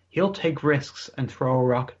 He'll take risks and throw a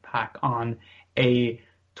rocket pack on a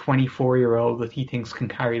 24-year-old that he thinks can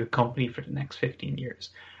carry the company for the next 15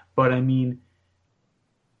 years. But I mean,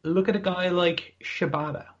 look at a guy like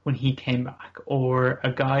Shibata when he came back, or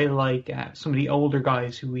a guy like some of the older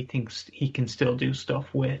guys who we think he can still do stuff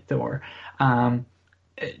with, or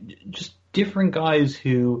just different guys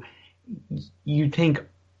who you think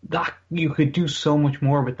that you could do so much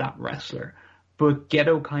more with that wrestler. But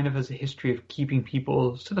Gedo kind of has a history of keeping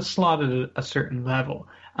people sort of slotted at a certain level,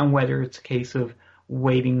 and whether it's a case of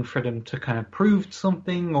waiting for them to kind of prove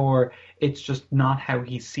something, or it's just not how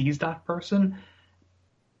he sees that person,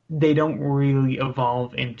 they don't really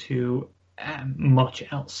evolve into much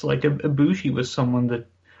else. Like Ibushi was someone that,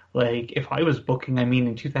 like, if I was booking, I mean,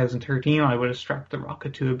 in 2013, I would have strapped the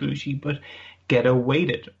rocket to Ibushi, but Gedo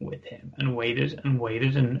waited with him and waited and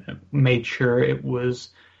waited and made sure it was.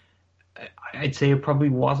 I'd say it probably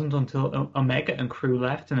wasn't until Omega and crew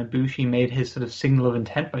left and Ibushi made his sort of signal of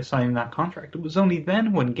intent by signing that contract. It was only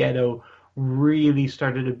then when Gedo really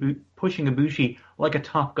started pushing Ibushi like a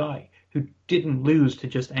top guy who didn't lose to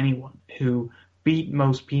just anyone, who beat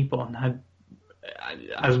most people and had,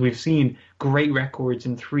 as we've seen, great records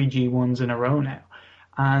in 3 G1s in a row now.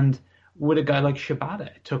 And with a guy like Shibata,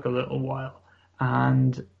 it took a little while.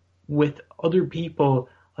 And with other people,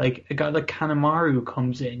 like a guy like Kanemaru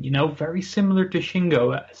comes in, very similar to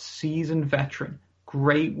Shingo, a seasoned veteran,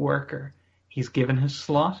 great worker. He's given his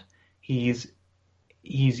slot. He's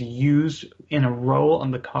used in a role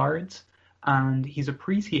on the cards, and he's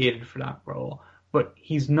appreciated for that role. But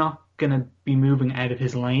he's not going to be moving out of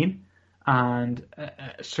his lane, and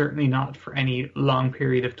certainly not for any long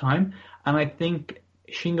period of time. And I think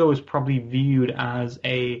Shingo is probably viewed as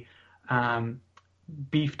a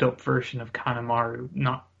beefed up version of Kanemaru,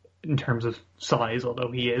 not in terms of size,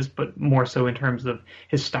 although he is, but more so in terms of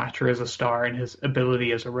his stature as a star and his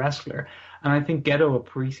ability as a wrestler. And I think Gedo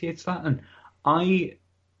appreciates that. And I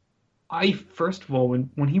first of all,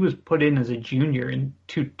 when he was put in as a junior in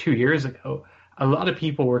two years ago, a lot of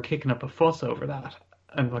people were kicking up a fuss over that.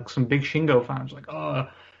 And like some big Shingo fans, like,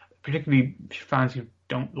 particularly fans who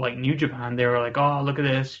don't like New Japan, they were like, oh, look at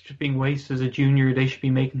this, just being wasted as a junior, they should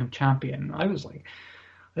be making him champion. And I was like,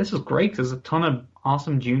 this is great. There's a ton of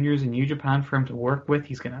awesome juniors in New Japan for him to work with.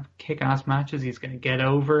 He's going to have kick-ass matches. He's going to get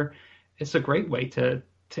over. It's a great way to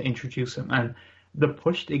introduce him. And the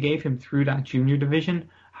push they gave him through that junior division,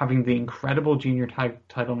 having the incredible junior tag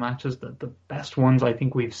title matches, the best ones I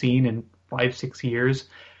think we've seen in 5-6 years,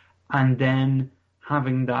 and then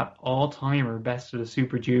having that all-timer Best of the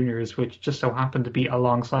Super Juniors, which just so happened to be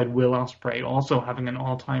alongside Will Ospreay, also having an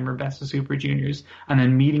all-timer Best of Super Juniors, and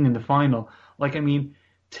then meeting in the final. Like, I mean,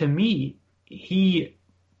 to me, he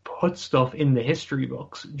put stuff in the history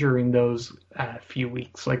books during those few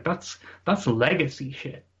weeks. Like, that's legacy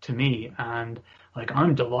shit to me, and like,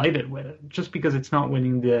 I'm delighted with it. Just because it's not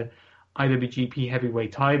winning the IWGP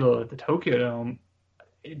Heavyweight title at the Tokyo Dome,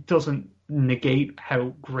 it doesn't negate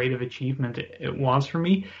how great of achievement it was for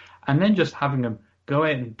me. And then just having him go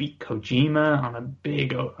out and beat Kojima on a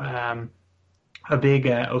big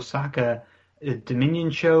Osaka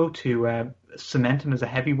Dominion show to cement him as a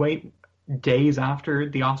heavyweight days after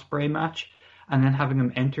the Ospreay match, and then having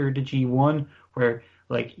him enter the G1 where,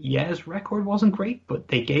 like, yeah, his record wasn't great, but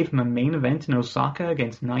they gave him a main event in Osaka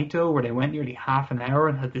against Naito where they went nearly half an hour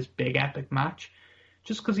and had this big epic match.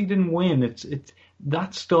 Just because he didn't win, it's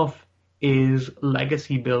that stuff is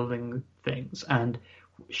legacy building things, and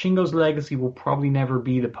Shingo's legacy will probably never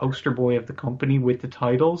be the poster boy of the company with the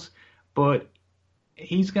titles, but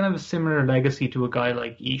he's going to have a similar legacy to a guy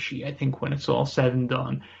like Ishii, I think, when it's all said and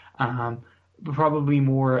done. Probably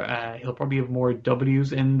more, he'll probably have more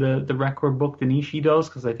W's in the record book than Ishii does,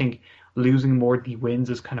 because I think losing more than he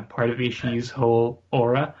wins is kind of part of Ishii's whole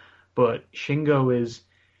aura. But Shingo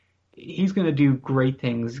he's going to do great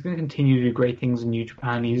things. He's going to continue to do great things in New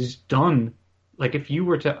Japan. He's done, like, if you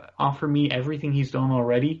were to offer me everything he's done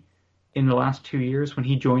already in the last 2 years when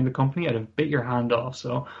he joined the company, I'd have bit your hand off.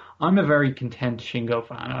 So I'm a very content Shingo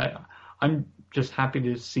fan. I'm just happy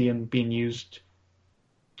to see him being used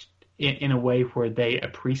in a way where they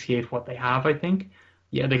appreciate what they have, I think.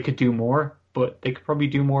 Yeah, they could do more, but they could probably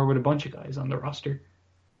do more with a bunch of guys on the roster.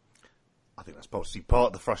 I think that's possibly part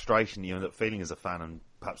of the frustration you end up feeling as a fan, and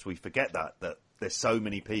perhaps we forget that there's so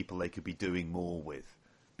many people they could be doing more with,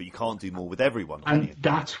 but you can't do more with everyone, can you?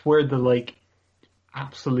 That's where the, like,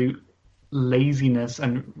 absolute laziness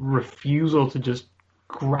and refusal to just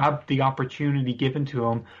grab the opportunity given to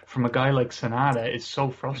him from a guy like Sanada is so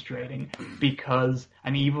frustrating, because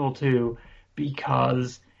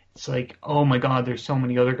it's like, oh my god, there's so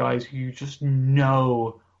many other guys who you just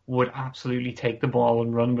know would absolutely take the ball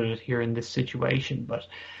and run with it here in this situation. But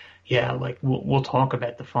yeah, like, we'll talk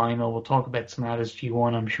about the final, we'll talk about Sanada's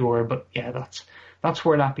G1, I'm sure, but yeah, that's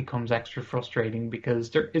where that becomes extra frustrating,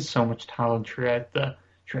 because there is so much talent throughout the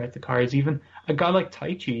cards. Even a guy like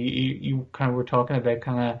Taichi, you kind of were talking about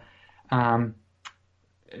kind of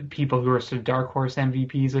people who are sort of dark horse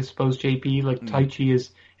MVPs, I suppose. JP, like Taichi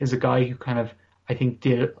is a guy who kind of, I think,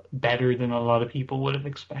 did better than a lot of people would have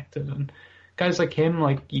expected, and guys like him,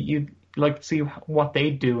 like you'd like to see what they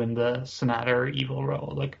do in the Sonata or Evil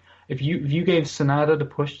role. Like if you gave Sonata the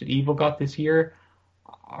push that Evil got this year,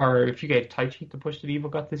 or if you gave Taichi the push that Evil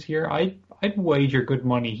got this year, I'd wager good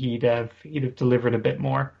money he'd have delivered a bit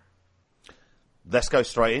more. Let's go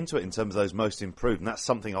straight into it in terms of those most improved, and that's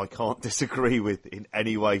something I can't disagree with in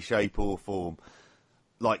any way, shape or form.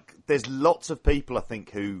 Like, there's lots of people, I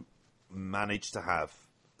think, who manage to have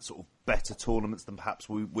sort of better tournaments than perhaps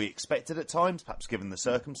we expected at times, perhaps given the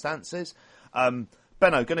circumstances.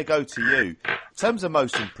 Benno, going to go to you. In terms of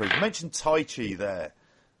most improved, you mentioned Taichi there.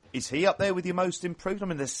 Is he up there with your most improved? I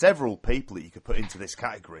mean, there's several people that you could put into this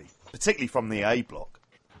category, particularly from the A block.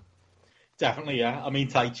 Definitely, yeah. I mean,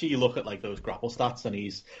 Taichi, you look at like those GRAPPL stats, and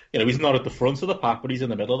he's not at the front of the pack, but he's in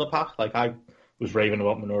the middle of the pack. Like, I was raving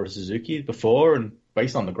about Minoru Suzuki before, and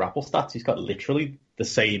based on the GRAPPL stats, he's got literally the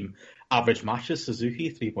same average match as Suzuki,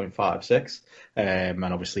 3.56, and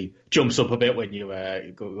obviously jumps up a bit when you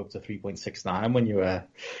go up to 3.69 when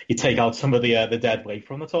you take out some of the dead weight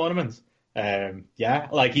from the tournament. Yeah,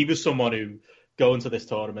 like, he was someone who, going to this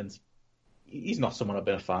tournament, he's not someone I've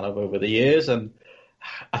been a fan of over the years, and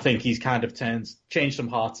I think he's kind of changed some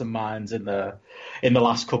hearts and minds in the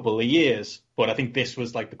last couple of years. But I think this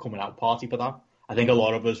was like the coming out party for that. I think a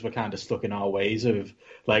lot of us were kind of stuck in our ways of,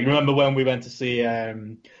 like, remember when we went to see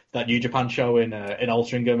that New Japan show in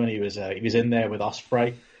Altrincham, and he was in there with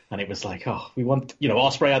Ospreay, and it was like, oh, we want,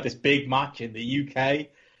 Ospreay had this big match in the UK, and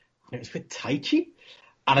it was with Taichi,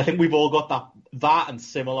 and I think we've all got that and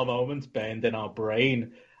similar moments burned in our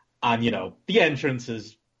brain, and the entrance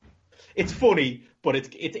is, it's funny, but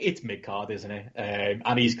it's mid card, isn't it?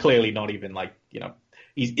 And he's clearly not even like,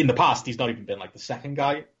 he's in the past, he's not even been like the second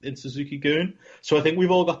guy in Suzuki-gun. So I think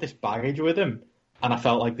we've all got this baggage with him. And I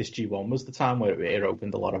felt like this G1 was the time where it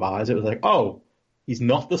opened a lot of eyes. It was like, oh, he's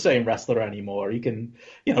not the same wrestler anymore. He can,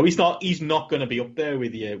 he's not going to be up there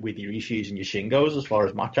with your Ishis and your Shingos as far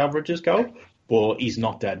as match averages go. But he's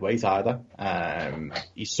not dead weight either.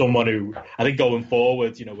 He's someone who, I think going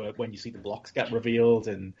forward, when you see the blocks get revealed,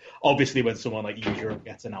 and obviously when someone like Europe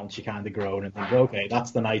gets announced, you kind of groan and think, okay,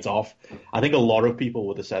 that's the night off. I think a lot of people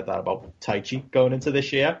would have said that about Taichi going into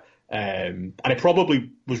this year. And it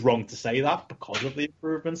probably was wrong to say that because of the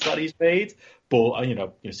improvements that he's made. But,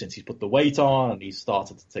 since he's put the weight on and he's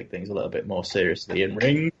started to take things a little bit more seriously in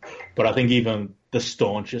ring. But I think even the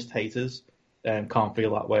staunchest haters can't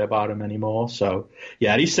feel that way about him anymore. So,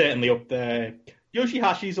 yeah, he's certainly up there.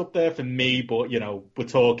 Yoshihashi's up there for me, but, we're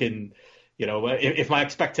talking, if my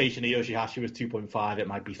expectation of Yoshihashi was 2.5, it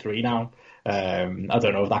might be 3 now. I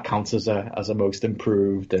don't know if that counts as a most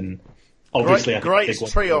improved. And obviously,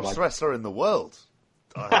 greatest trios wrestler in the world,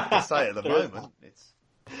 I have to say at the moment.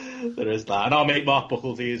 There is that. And our mate Mark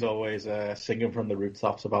Bucklesy is always singing from the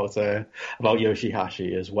rooftops about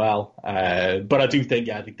Yoshihashi as well. But I do think,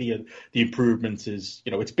 I think the improvements is,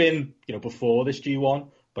 it's been, before this G1,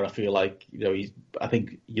 but I feel like, I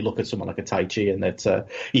think you look at someone like a Taichi and that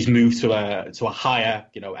he's moved to a higher,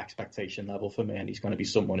 expectation level for me, and he's going to be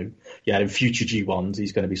someone who, in future G1s,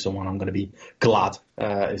 he's going to be someone I'm going to be glad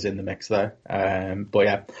is in the mix there. But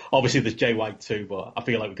yeah, obviously there's Jay White too, but I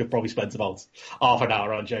feel like we could probably spend about half an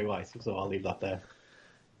hour on Jay White, so I'll leave that there.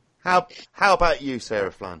 How about you,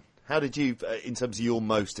 Sarah Flann? How did you, in terms of your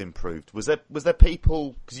most improved? Was there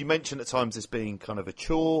people, because you mentioned at times this being kind of a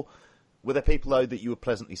chore, were there people, though, that you were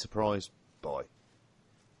pleasantly surprised by?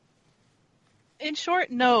 In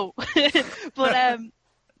short, no. But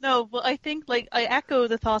I think, like, I echo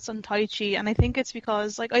the thoughts on Taichi, and I think it's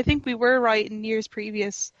because, like, I think we were right in years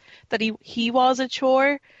previous that he was a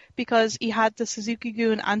chore because he had the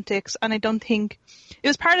Suzuki-gun antics, and I don't think it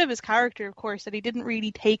was part of his character, of course, that he didn't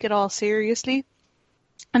really take it all seriously.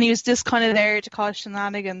 And he was just kind of there to cause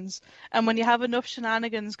shenanigans. And when you have enough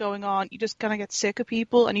shenanigans going on, you just kind of get sick of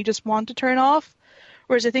people and you just want to turn off.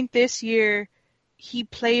 Whereas I think this year, he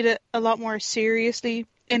played it a lot more seriously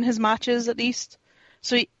in his matches, at least.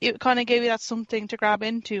 So it kind of gave you that something to grab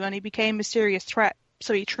into, and he became a serious threat.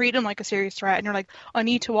 So you treat him like a serious threat, and you're like, I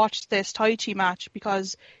need to watch this Taichi match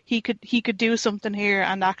because he could do something here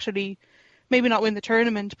and actually maybe not win the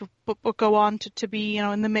tournament, but go on to be,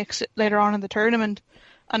 in the mix later on in the tournament.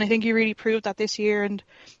 And I think he really proved that this year. And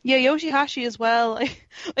yeah, Yoshihashi as well.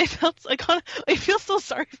 I feel so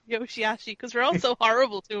sorry for Yoshihashi because we're all so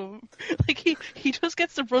horrible to him. Like he just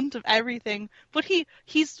gets the brunt of everything. But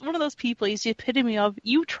he's one of those people. He's the epitome of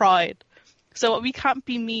you tried. So we can't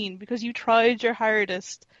be mean because you tried your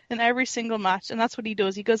hardest in every single match, and that's what he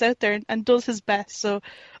does. He goes out there and does his best. So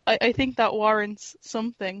I think that warrants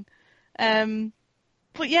something.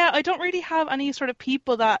 But yeah, I don't really have any sort of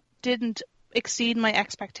people that didn't exceed my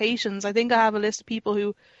expectations. I think I have a list of people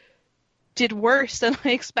who did worse than I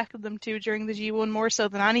expected them to during the G1, more so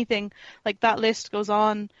than anything. Like, that list goes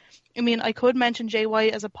on. I mean, I could mention Jay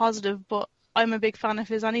White as a positive, but I'm a big fan of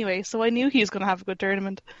his anyway, so I knew he was going to have a good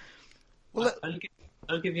tournament. Well,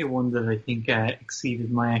 I'll give you one that I think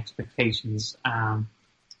exceeded my expectations.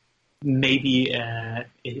 Maybe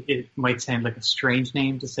it might sound like a strange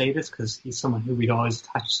name to say this because he's someone who we'd always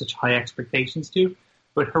attach such high expectations to,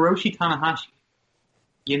 but Hiroshi Tanahashi,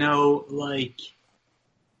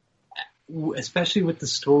 especially with the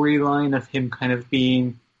storyline of him kind of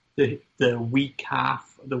being the weak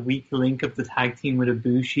link of the tag team with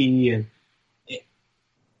Ibushi, and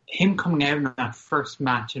him coming out in that first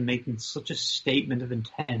match and making such a statement of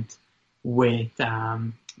intent with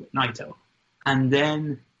Naito. And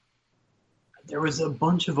then there was a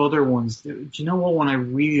bunch of other ones. Do you know what one I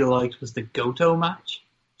really liked was the Goto match?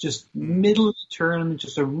 Just middle of the tournament,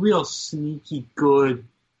 just a real sneaky good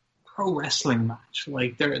pro wrestling match.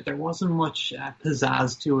 Like there wasn't much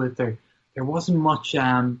pizzazz to it. There wasn't much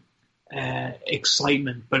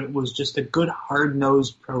excitement, but it was just a good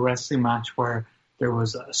hard-nosed pro wrestling match where there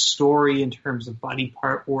was a story in terms of body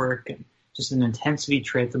part work and just an intensity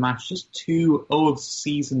throughout the match. Just two old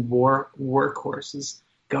seasoned workhorses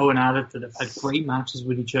going at it that have had great matches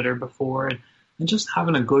with each other before and just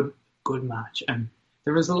having a good match. And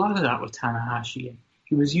there was a lot of that with Tanahashi. And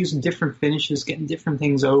he was using different finishes, getting different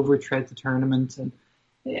things over throughout the tournament. And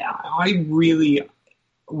yeah, I really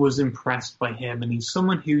was impressed by him. And he's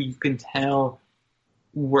someone who you can tell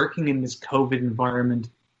working in this COVID environment,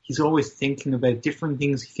 he's always thinking about different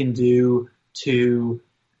things he can do to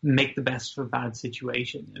make the best of a bad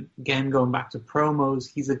situation. And again, going back to promos,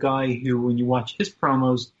 he's a guy who, when you watch his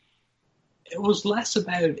promos, it was less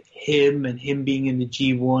about him and him being in the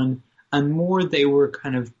G1 and more they were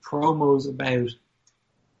kind of promos about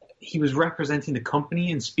he was representing the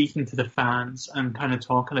company and speaking to the fans and kind of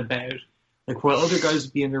talking about, like, while other guys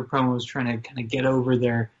would be in their promos trying to kind of get over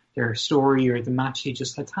their story or the match he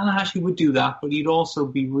just had, Tanahashi would do that, but he'd also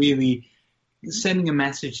be really sending a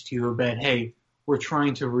message to you about, hey, we're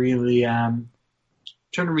trying to really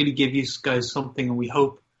give you guys something, and we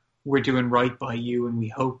hope we're doing right by you, and we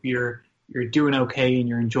hope you're doing okay and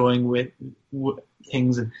you're enjoying with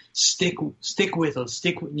things, and stick with us,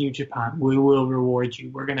 stick with New Japan. We will reward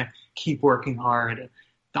you. We're gonna keep working hard. And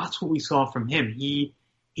that's what we saw from him. He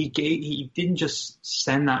didn't just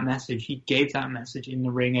send that message. He gave that message in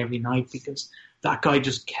the ring every night because that guy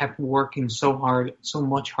just kept working so hard, so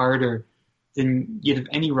much harder than you'd have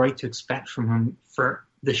any right to expect from him for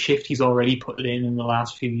the shift he's already put in the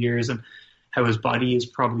last few years, and how his body is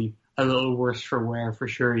probably a little worse for wear for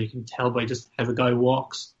sure. You can tell by just how the guy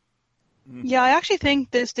walks. Yeah, I actually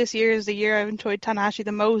think this year is the year I've enjoyed Tanahashi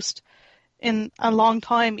the most in a long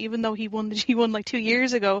time, even though he won the G1 like 2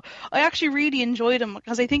 years ago. I actually really enjoyed him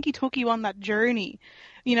because I think he took you on that journey,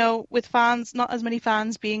 with fans, not as many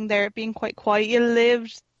fans being there, being quite quiet. You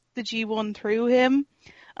lived the G1 through him,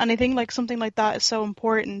 and I think like something like that is so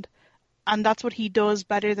important, and that's what he does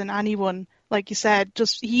better than anyone. Like you said,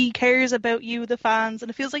 just he cares about you, the fans, and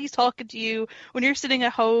it feels like he's talking to you when you're sitting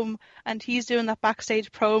at home and he's doing that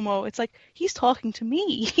backstage promo. It's like he's talking to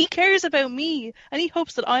me. He cares about me, and he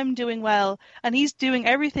hopes that I'm doing well, and he's doing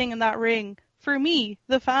everything in that ring for me,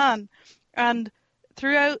 the fan. And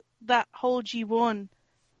throughout that whole G1,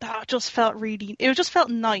 that just felt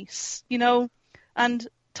nice, And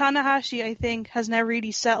Tanahashi, I think, has now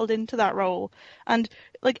really settled into that role. And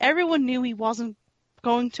like everyone knew he wasn't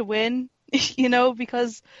going to win,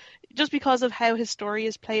 because of how his story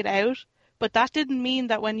is played out. But that didn't mean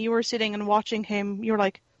that when you were sitting and watching him, you were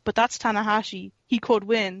like, but that's Tanahashi. He could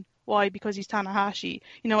win. Why? Because he's Tanahashi.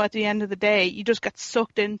 At the end of the day, you just get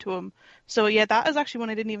sucked into him. So yeah, that is actually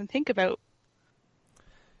one I didn't even think about.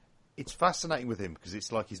 It's fascinating with him because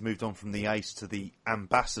it's like he's moved on from the ace to the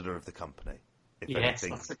ambassador of the company. Yes,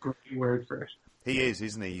 that's a great word for it. He is,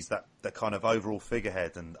 isn't he? He's the kind of overall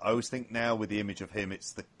figurehead, and I always think now with the image of him,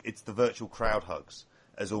 it's the virtual crowd hugs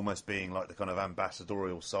as almost being like the kind of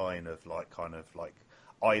ambassadorial sign of like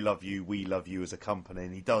I love you, we love you as a company,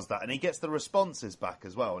 and he does that, and he gets the responses back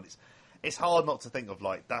as well, and it's hard not to think of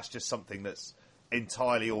like that's just something that's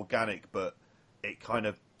entirely organic, but it kind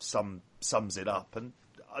of sums it up. And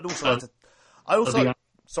I'd also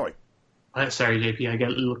sorry. Sorry, JP, I get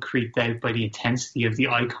a little creeped out by the intensity of the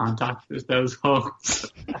eye contact with those hugs.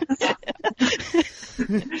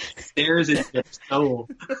 Stares into their soul.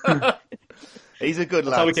 He's a good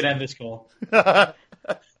lad. That's how we can end this call.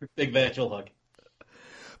 Big virtual hug.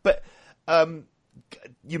 But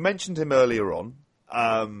you mentioned him earlier on.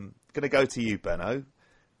 Going to go to you, Benno.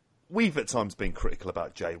 We've at times been critical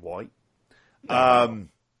about Jay White. I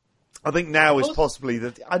think now is possibly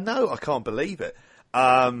I know, I can't believe it.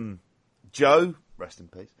 Joe, rest in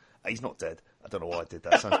peace. He's not dead. I don't know why I did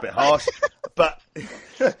that. Sounds a bit harsh. But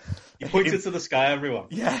he pointed to the sky, everyone.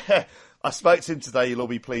 Yeah. I spoke to him today. You'll all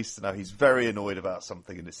be pleased to know he's very annoyed about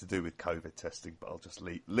something, and it's to do with COVID testing, but I'll just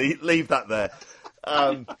leave that there.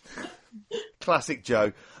 Classic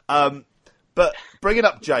Joe. But bringing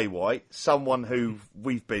up Jay White, someone who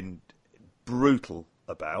we've been brutal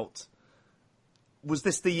about, was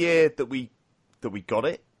this the year that we got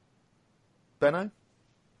it, Benno?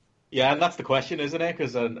 Yeah, and that's the question, isn't it?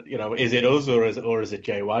 Because is it us or is it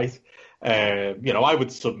Jay White? I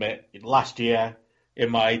would submit last year in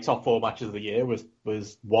my top 4 matches of the year was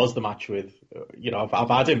the match with I've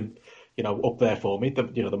had him up there for me,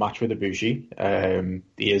 the match with Ibushi.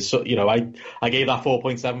 He is I gave that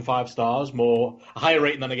 4.75 stars, a higher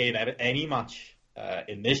rating than I gave any match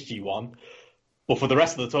in this G1. But for the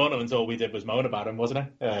rest of the tournament, all we did was moan about him, wasn't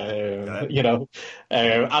it?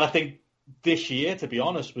 And I think this year, to be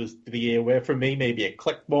honest, was the year where for me maybe it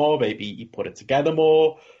clicked more, maybe he put it together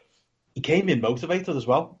more. He came in motivated as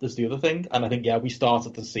well. There's the other thing, and I think we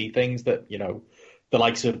started to see things that the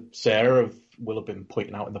likes of Sarah will have been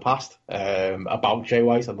pointing out in the past about Jay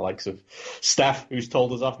White, and the likes of Steph, who's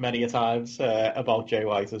told us off many a times about Jay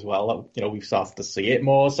White as well. We've started to see it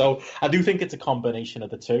more. So I do think it's a combination of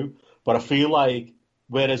the two. But I feel like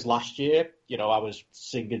whereas last year, I was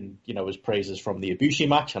singing, his praises from the Ibushi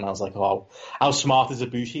match, and I was like, oh, how smart is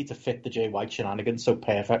Ibushi to fit the Jay White shenanigans so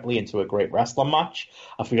perfectly into a great wrestling match?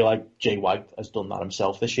 I feel like Jay White has done that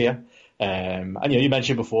himself this year. And you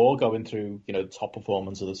mentioned before going through, the top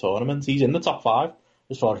performance of the tournament. He's in the top 5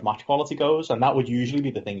 as far as match quality goes, and that would usually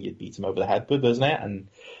be the thing you'd beat him over the head with, isn't it? And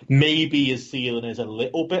maybe his ceiling is a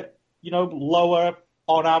little bit, lower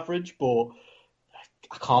on average, but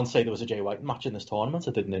I can't say there was a Jay White match in this tournament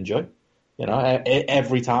I didn't enjoy.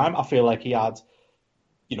 Every time I feel like he had,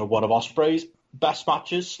 one of Ospreay's best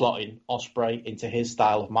matches, slotting Ospreay into his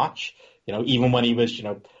style of match. Even when he was,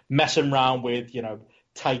 messing around with,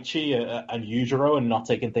 Taichi and Yujiro and not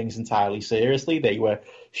taking things entirely seriously. They were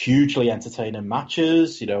hugely entertaining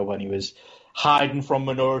matches, when he was hiding from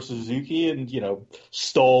Minoru Suzuki and,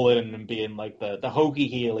 stalling and being like the hokey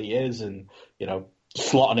heel he is and,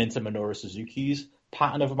 slotting into Minoru Suzuki's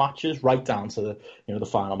pattern of matches right down to the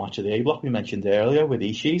final match of the A block we mentioned earlier with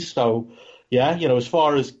Ishii. So as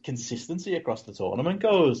far as consistency across the tournament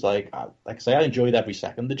goes, like I say, I enjoyed every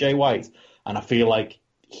second of Jay White, and I feel like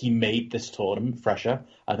he made this tournament fresher.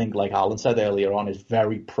 I think, like Alan said earlier on, his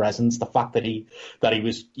very presence, the fact that he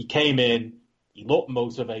came in, he looked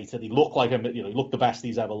motivated, he looked like him, he looked the best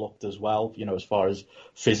he's ever looked as well, as far as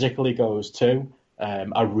physically goes too.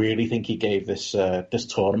 I really think he gave this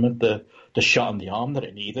tournament the shot in the arm that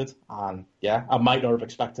it needed. And I might not have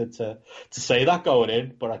expected to say that going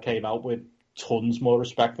in, but I came out with tons more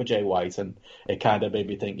respect for Jay White, and it kind of made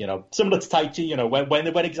me think, similar to Taichi,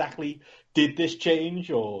 when exactly did this change,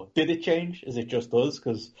 or did it change? Is it just us?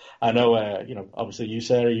 Because I know, obviously you,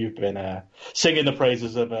 Sarah, you've been singing the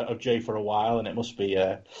praises of Jay for a while, and it must be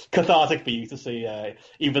cathartic for you to see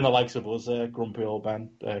even the likes of us, grumpy old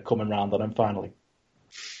Ben, coming round on him finally.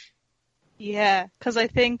 Yeah, because I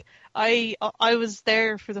think I was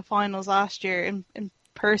there for the finals last year in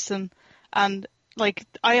person, and like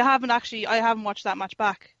I haven't watched that match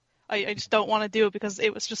back. I just don't want to do it because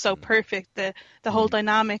it was just so perfect. The whole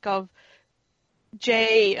dynamic of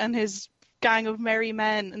Jay and his gang of merry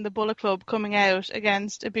men in the Bullet Club coming out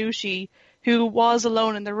against Ibushi, who was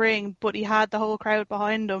alone in the ring, but he had the whole crowd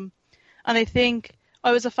behind him. And I think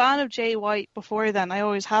I was a fan of Jay White before then. I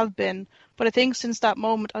always have been. But I think since that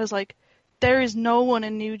moment, I was like, there is no one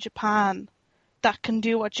in New Japan that can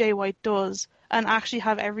do what Jay White does and actually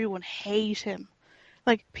have everyone hate him.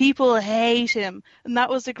 Like, people hate him. And that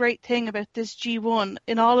was the great thing about this G1.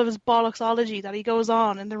 In all of his bollocksology that he goes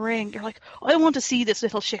on in the ring, you're like, I want to see this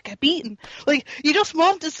little shit get beaten. Like, you just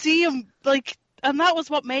want to see him, like, and that was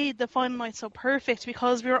what made the final night so perfect,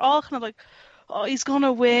 because we were all kind of like, oh, he's going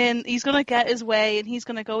to win, he's going to get his way, and he's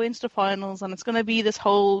going to go into the finals, and it's going to be this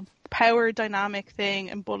whole power dynamic thing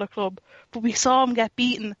in Bullet Club. But we saw him get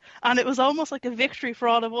beaten, and it was almost like a victory for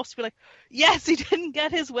all of us to be like, yes, he didn't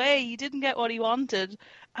get his way, he didn't get what he wanted.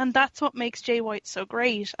 And that's what makes Jay White so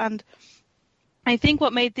great. And I think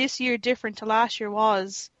what made this year different to last year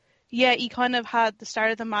was, yeah, he kind of had the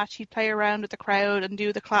start of the match, he'd play around with the crowd and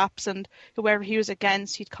do the claps, and whoever he was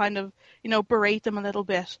against, he'd kind of, berate them a little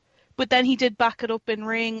bit. But then he did back it up in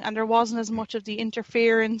ring, and there wasn't as much of the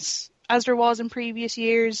interference as there was in previous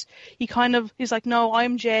years. He's like, no,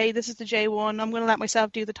 I'm Jay, this is the J1, I'm going to let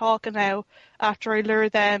myself do the talking now after I lure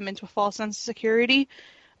them into a false sense of security.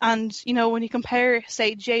 And, when you compare,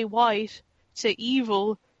 say, Jay White to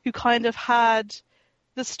Evil, who kind of had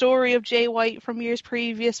the story of Jay White from years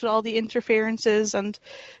previous with all the interferences and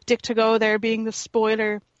Dick to Go there being the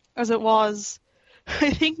spoiler as it was,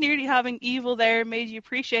 I think nearly having Evil there made you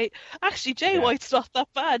appreciate, actually, Jay White's not that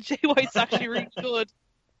bad. Jay White's actually really good.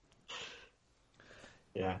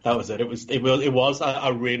 Yeah, that was it. It was. I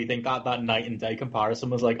really think that night and day comparison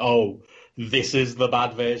was like, oh, this is the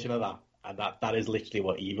bad version of that. And that is literally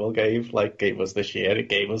what Evil gave us this year. It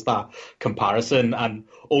gave us that comparison. And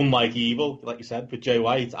unlike Evil, like you said, with Jay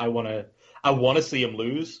White, I wanna see him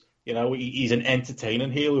lose. He's an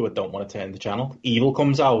entertaining heel who I don't want to turn the channel. Evil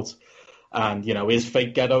comes out, and his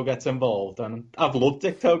fake ghetto gets involved. And I've loved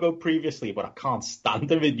Dick Togo previously, but I can't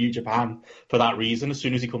stand him in New Japan for that reason. As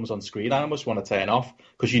soon as he comes on screen, I almost want to turn off,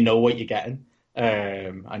 because you know what you're getting.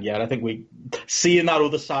 And yeah, I think we seeing that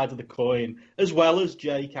other side of the coin, as well as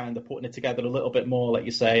Jay kind of putting it together a little bit more, like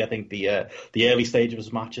you say. I think the early stage of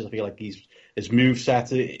his matches, I feel like his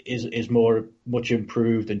moveset is much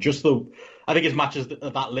improved, and I think his matches are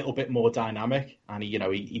that little bit more dynamic, and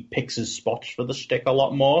he picks his spots for the stick a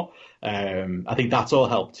lot more. I think that's all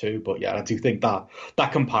helped too. But yeah, I do think that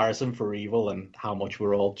comparison for Evil, and how much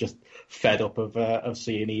we're all just fed up of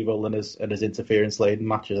seeing Evil and his interference laden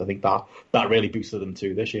matches, I think that really boosted them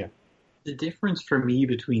too this year. The difference for me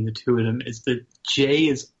between the two of them is that Jay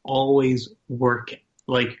is always working.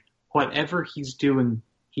 Like, whatever he's doing,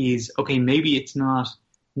 he's okay. Maybe it's not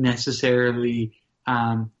necessarily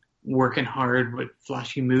working hard with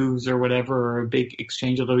flashy moves or whatever, or a big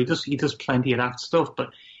exchange, although he does plenty of that stuff. But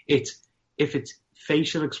if it's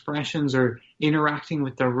facial expressions, or interacting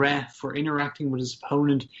with the ref, or interacting with his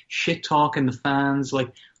opponent, shit talking the fans,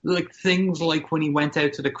 like things like when he went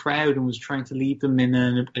out to the crowd and was trying to lead them in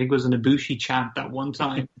I think it was an Ibushi chant that one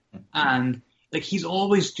time, and he's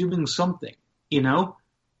always doing something.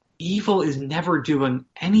 Evil is never doing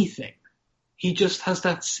anything. He just has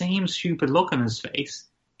that same stupid look on his face.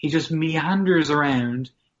 He just meanders around.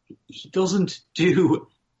 He doesn't do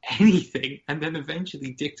anything. And then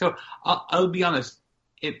eventually I'll be honest,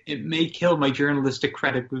 it may kill my journalistic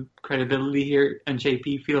credibility here, and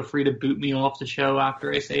JP, feel free to boot me off the show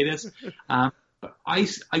after I say this. But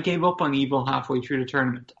I gave up on Evil halfway through the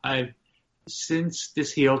tournament. Since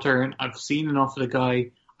this heel turn, I've seen enough of the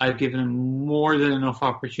guy. I've given him more than enough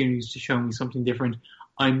opportunities to show me something different.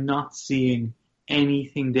 I'm not seeing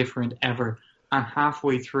anything different ever. And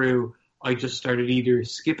halfway through, I just started either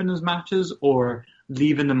skipping his matches or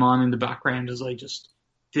leaving them on in the background as I just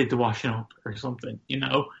did the washing up or something.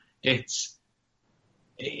 It's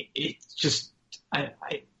just,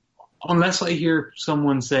 unless I hear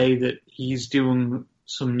someone say that he's doing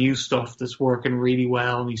some new stuff that's working really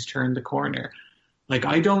well and he's turned the corner,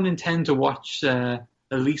 I don't intend to watch, at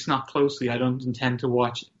least not closely, I don't intend to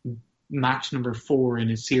watch match number 4 in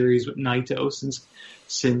a series with Naito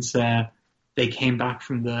since they came back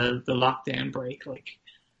from the lockdown break.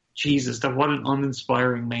 Jesus, what an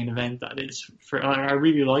uninspiring main event that is. I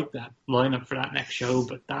really like that lineup for that next show,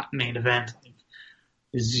 but that main event,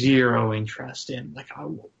 zero interest in.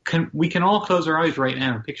 We can all close our eyes right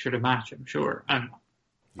now and picture the match, I'm sure, and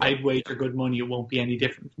I'd wager good money it won't be any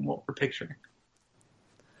different from what we're picturing.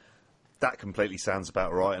 That completely sounds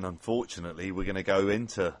about right, and unfortunately, we're going to go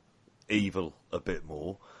into Evil a bit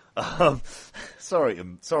more. Sorry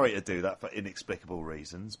to do that for inexplicable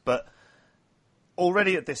reasons, but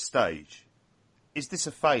already at this stage, is this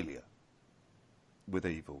a failure with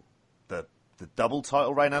Evil? The double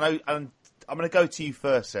title reign? I know, and I'm going to go to you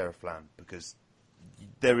first, Sarah Flan, because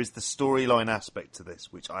there is the storyline aspect to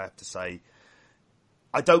this, which I have to say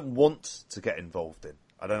I don't want to get involved in.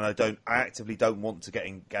 I actively don't want to get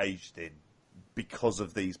engaged in because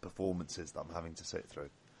of these performances that I'm having to sit through.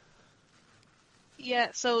 Yeah,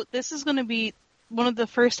 so this is going to be one of the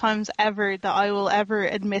first times ever that I will ever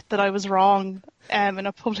admit that I was wrong in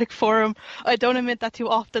a public forum. I don't admit that too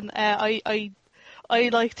often. I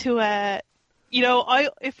like to you know,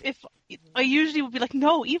 if I usually would be like,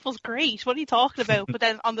 no, evil's great. What are you talking about? But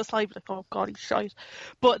then on the side, I'd be like, oh god, he's shite.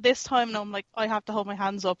 But this time, no, I'm like, I have to hold my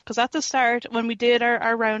hands up, because at the start, when we did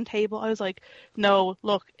our round table, I was like, no,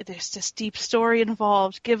 look, there's this deep story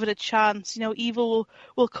involved. Give it a chance. You know, evil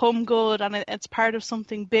will come good, and it's part of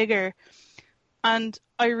something bigger. And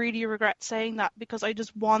I really regret saying that, because I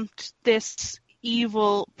just want this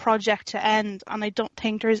evil project to end, and I don't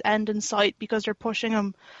think there's end in sight, because they're pushing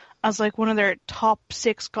him as like one of their top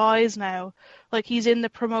 6 guys now. Like, he's in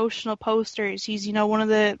the promotional posters, he's, you know, one of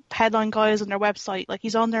the headline guys on their website, like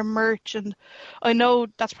he's on their merch. And I know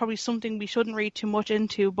that's probably something we shouldn't read too much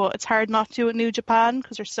into, but it's hard not to at New Japan,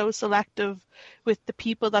 because they're so selective with the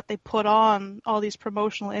people that they put on all these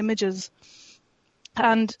promotional images.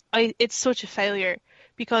 And it's such a failure,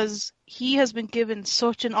 because he has been given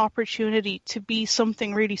such an opportunity to be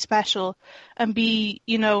something really special and be,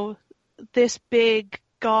 you know, this big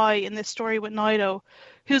guy in this story with Naito,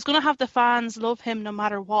 who's going to have the fans love him no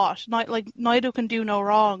matter what. Like, Naito can do no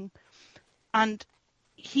wrong. And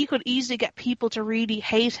he could easily get people to really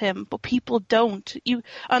hate him, but people don't. You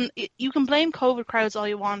can blame COVID crowds all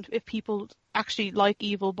you want if people actually like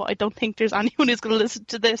evil, but I don't think there's anyone who's going to listen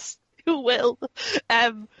to this who will.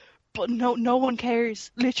 But no one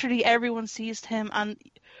cares. Literally everyone sees him, and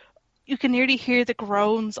you can nearly hear the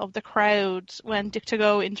groans of the crowd when Dick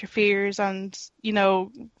Togo interferes, and, you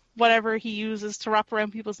know, whatever he uses to wrap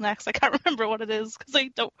around people's necks. I can't remember what it is, because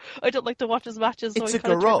I don't like to watch his matches. So It's I a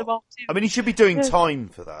kind of turn them off garrote. too. I mean, he should be doing time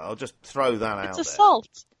for that. I'll just throw that out It's there.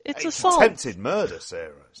 assault. It's assault. Attempted murder,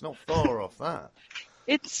 Sarah. It's not far off that.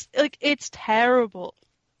 It's terrible.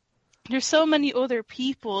 There's so many other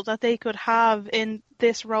people that they could have in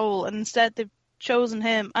this role, and instead they've chosen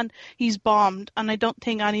him, and he's bombed, and I don't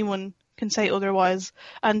think anyone can say otherwise.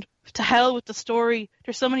 And to hell with the story.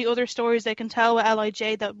 There's so many other stories they can tell with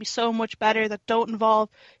LIJ that would be so much better, that don't involve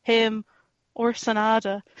him or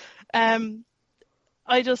Sanada.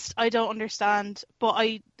 I don't understand.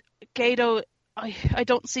 But Gato, I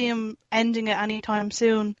don't see him ending it anytime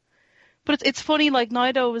soon. But it's funny, like,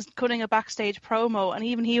 Naito was cutting a backstage promo, and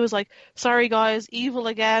even he was like, sorry guys, evil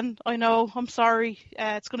again, I know, I'm sorry,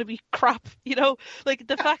 it's going to be crap, you know? Like,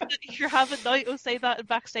 the fact that you're having Naito say that in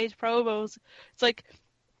backstage promos, it's like,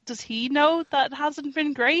 does he know that it hasn't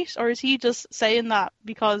been great, or is he just saying that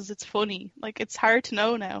because it's funny? Like, it's hard to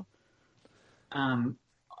know now.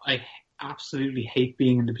 I absolutely hate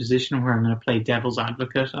being in the position where I'm going to play devil's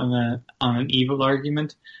advocate on an evil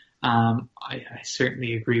argument. I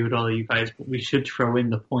certainly agree with all of you guys, but we should throw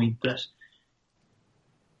in the point that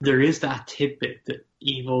there is that tidbit that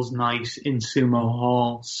Evil's night in Sumo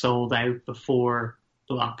Hall sold out before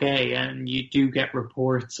Block A, and you do get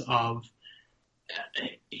reports of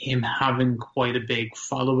him having quite a big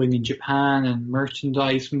following in Japan and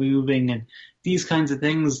merchandise moving and these kinds of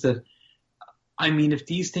things that, I mean, if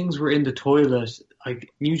these things were in the toilet,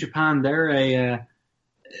 like New Japan, they're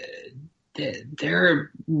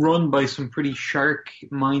run by some pretty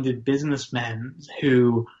shark-minded businessmen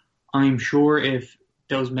who, I'm sure if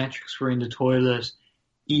those metrics were in the toilet,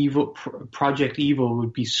 Project Evil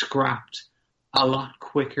would be scrapped a lot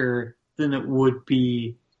quicker than it would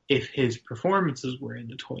be if his performances were in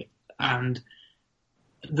the toilet. And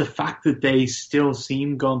the fact that they still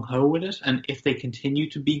seem gung-ho with it, and if they continue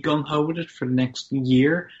to be gung-ho with it for the next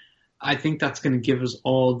year, I think that's going to give us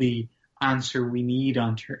all the answer we need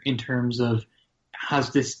in terms of,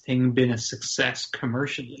 has this thing been a success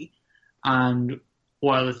commercially? And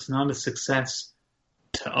while it's not a success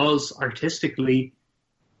to us artistically,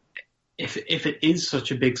 if it is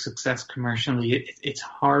such a big success commercially, it's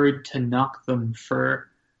hard to knock them for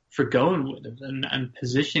going with it and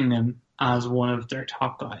positioning them as one of their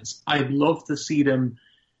top guys. I'd love to see them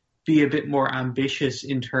be a bit more ambitious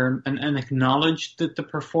in term and acknowledge that the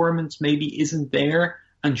performance maybe isn't there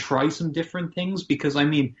and try some different things, because I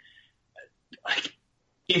mean, like,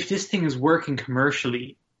 if this thing is working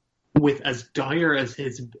commercially with as dire as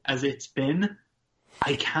it's been,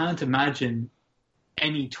 I can't imagine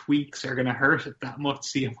any tweaks are going to hurt it that much.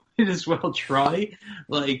 So you might as well try.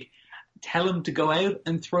 Like, tell him to go out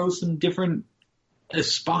and throw some different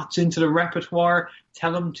spots into the repertoire.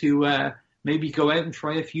 Tell him to maybe go out and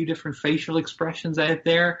try a few different facial expressions out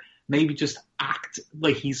there. Maybe just act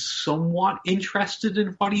like he's somewhat interested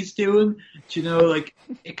in what he's doing. You know, like,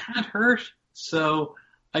 it can't hurt. So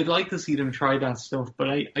I'd like to see them try that stuff, but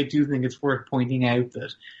I do think it's worth pointing out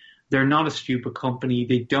that they're not a stupid company.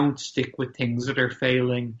 They don't stick with things that are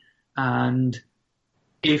failing. And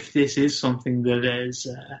if this is something that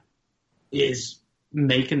is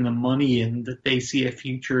making them money and that they see a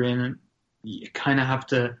future in, you kind of have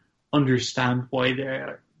to understand why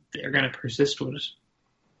they're going to persist with it.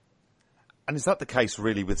 And is that the case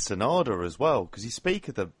really with Sonada as well? Because you speak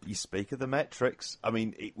of the metrics. I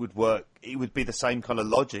mean, it would work. It would be the same kind of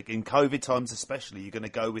logic in COVID times, especially. You're going to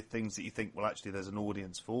go with things that you think, well, actually, there's an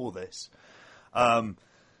audience for this.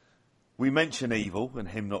 We mention Evil and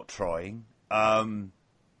him not trying.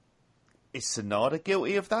 Is Sonada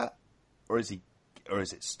guilty of that, or is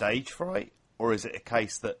it stage fright, or is it a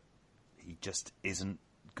case that he just isn't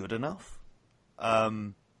good enough?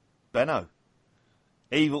 Benno.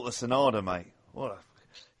 Evil to Sonada, mate. What a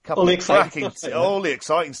couple of cracking... All the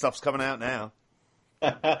exciting stuff's coming out now.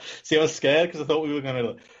 See, I was scared because I thought we were going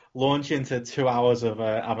to launch into 2 hours of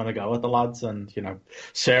having a go at the lads, and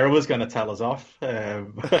Sarah was going to tell us off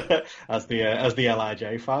as the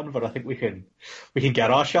LIJ fan. But I think we can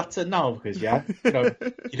get our shots in now because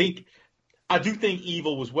I do think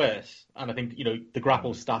Evil was worse, and I think the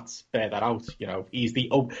GRAPPL stats bear that out. He's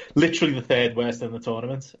literally the third worst in the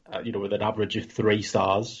tournament. With an average of 3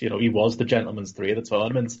 stars. He was the gentleman's 3 of the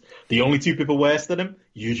tournament. The only 2 people worse than him,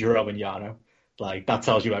 Yujiro and Yano. Like, that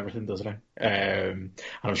tells you everything, doesn't it? And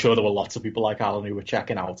I'm sure there were lots of people like Alan who were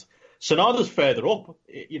checking out. Sonada's further up,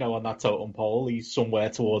 on that totem pole. He's somewhere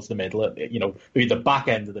towards the middle, maybe the back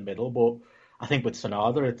end of the middle. But I think with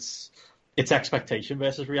Sonada, it's expectation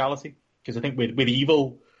versus reality. Because I think with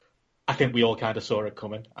Evil, I think we all kind of saw it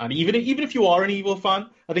coming. And even if you are an Evil fan,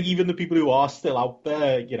 I think even the people who are still out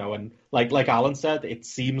there, and like Alan said, it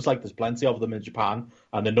seems like there's plenty of them in Japan,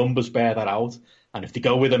 and the numbers bear that out. And if they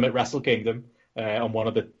go with them at Wrestle Kingdom on one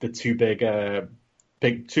of the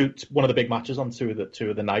one of the big matches on two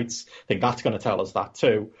of the nights, I think that's going to tell us that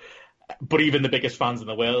too. But even the biggest fans in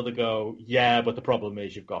the world will go, yeah, but the problem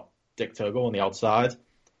is you've got Dick Togo on the outside.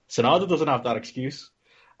 Sonada doesn't have that excuse.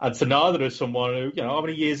 And Sonada is someone who, how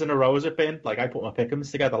many years in a row has it been? Like, I put my pick'ems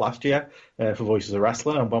together last year for Voices of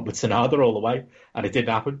Wrestling and went with Sonada all the way, and it didn't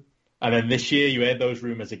happen. And then this year you heard those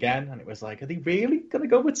rumours again, and it was like, are they really going to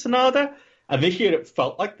go with Sonada? And this year it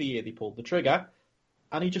felt like the year they pulled the trigger,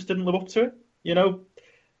 and he just didn't live up to it.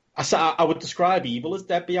 I would describe Evil as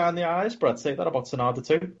dead behind the eyes, but I'd say that about Sonada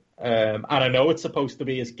too. And I know it's supposed to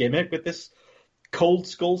be his gimmick with this cold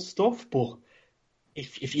skull stuff, but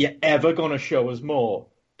if you're ever going to show us more,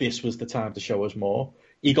 this was the time to show us more.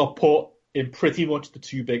 He got put in pretty much the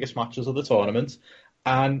 2 biggest matches of the tournament,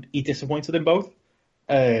 and he disappointed in both.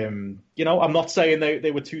 I'm not saying they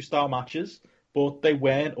were 2-star matches, but they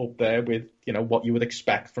weren't up there with what you would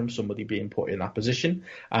expect from somebody being put in that position.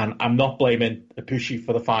 And I'm not blaming Ibushi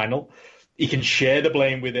for the final. He can share the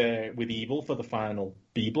blame with Evil for the final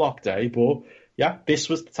B block day, but yeah, this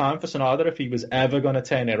was the time for Sonada if he was ever going to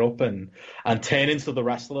turn it up and turn into the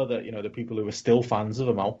wrestler that the people who were still fans of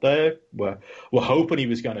him out there were hoping he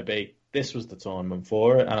was going to be. This was the tournament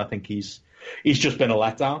for it, and I think he's just been a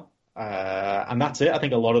letdown. And that's it. I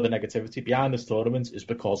think a lot of the negativity behind this tournament is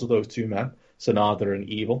because of those 2 men, Sonada and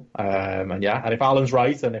Evil. And if Alan's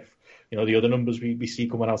right, and if the other numbers we see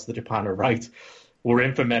coming out of the Japan are right, we're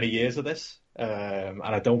in for many years of this. And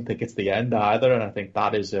I don't think it's the end either. And I think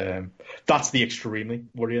that's the extremely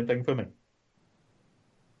worrying thing for me.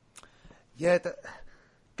 Yeah.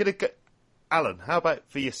 Alan, how about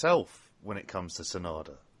for yourself when it comes to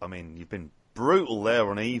Sonada? I mean, you've been brutal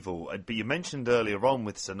there on Evil, but you mentioned earlier on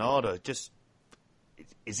with Sonada,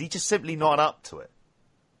 is he just simply not up to it?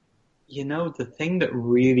 The thing that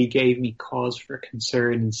really gave me cause for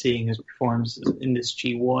concern in seeing his performances in this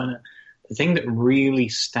G1, the thing that really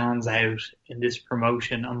stands out in this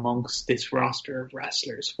promotion amongst this roster of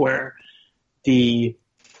wrestlers, where the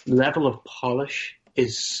level of polish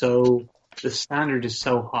the standard is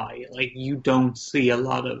so high, like you don't see a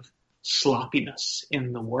lot of sloppiness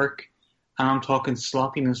in the work. And I'm talking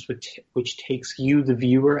sloppiness which takes you, the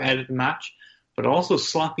viewer, out of the match, but also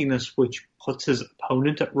sloppiness which puts his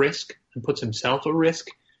opponent at risk and puts himself at risk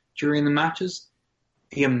during the matches.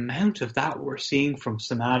 The amount of that we're seeing from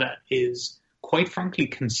Sonada is quite frankly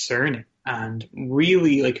concerning. And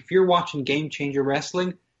really, if you're watching Game Changer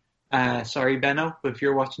Wrestling, sorry, Benno, but if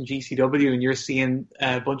you're watching GCW and you're seeing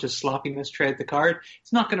a bunch of sloppiness throughout the card,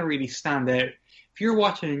 it's not going to really stand out. If you're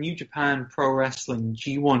watching a New Japan Pro Wrestling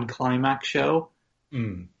G1 Climax show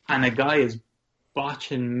and a guy is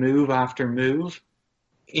botching move after move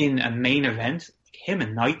in a main event, him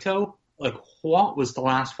and Naito, what was the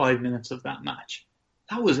last 5 minutes of that match?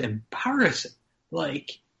 That was embarrassing.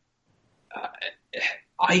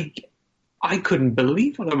 I couldn't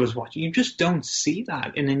believe what I was watching. You just don't see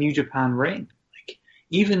that in a New Japan ring.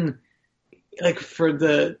 Even for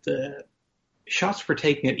the shots for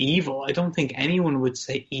taking at Evil, I don't think anyone would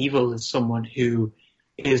say Evil is someone who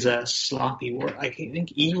is a sloppy work. I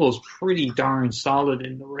think Evil's pretty darn solid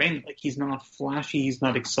in the ring. Like, he's not flashy, he's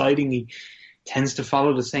not exciting, he tends to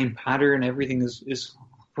follow the same pattern. Everything is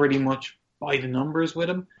pretty much by the numbers with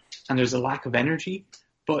him, and there's a lack of energy.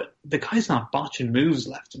 But the guy's not botching moves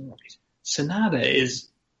left and right. Sonata is,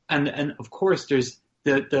 and of course there's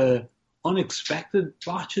the unexpected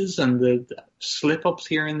botches and the slip-ups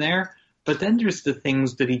here and there, but then there's the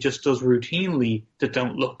things that he just does routinely that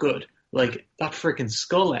don't look good, like that frickin'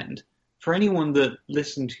 skull end. For anyone that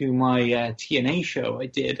listened to my TNA show I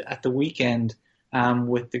did at the weekend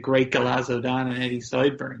with the great Galazzo Dan and Eddie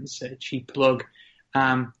Sideburns, cheap plug,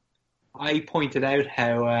 I pointed out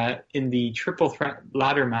how in the triple threat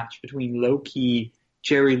ladder match between Low-Ki,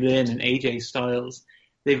 Jerry Lynn, and AJ Styles,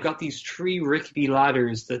 they've got these 3 rickety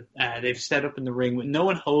ladders that they've set up in the ring with no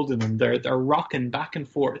one holding them. They're rocking back and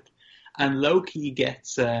forth. And Low-Ki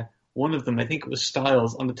gets one of them, I think it was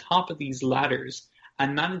Styles, on the top of these ladders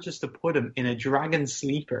and manages to put him in a dragon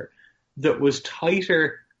sleeper that was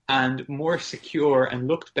tighter and more secure and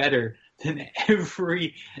looked better than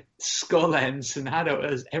every skull end Sonata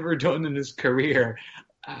has ever done in his career,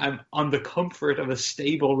 on the comfort of a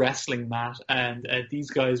stable wrestling mat. And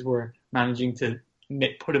these guys were managing to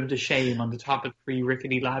put him to shame on the top of 3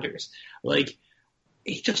 rickety ladders. Like,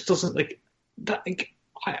 he just doesn't, like, that. Like,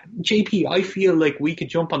 JP, I feel like we could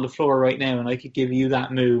jump on the floor right now and I could give you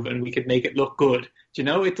that move and we could make it look good. Do you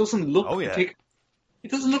know? It doesn't look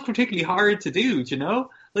it doesn't look particularly hard to do, do you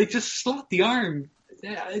know? Like, just slot the arm.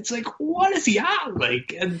 It's like, what is he at?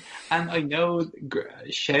 Like, and I know,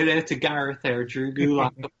 shout out to Gareth there, Drew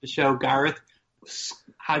Gulak of the show. Gareth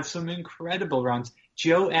had some incredible rants,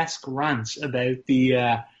 Joe-esque rants about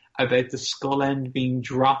the skull end being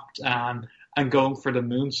dropped and going for the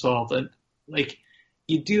moonsault. And like,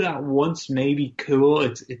 you do that once, maybe cool.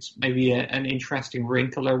 It's maybe an interesting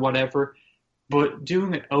wrinkle or whatever, but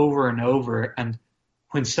doing it over and over, and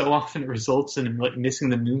when so often it results in him like missing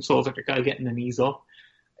the moonsault or the guy getting the knees up,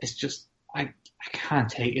 it's just, I can't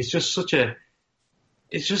take. It's just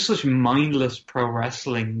such mindless pro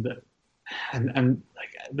wrestling that, and like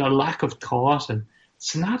the lack of thought. And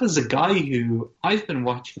Sonata's a guy who I've been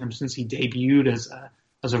watching him since he debuted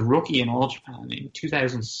as a rookie in All Japan in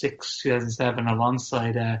 2006, 2007,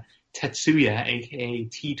 alongside Tetsuya, aka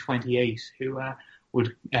T28, who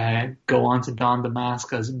would go on to don the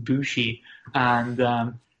mask as Bushi.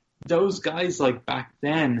 And those guys, like, back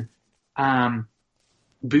then,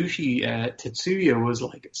 Bushi, Tetsuya was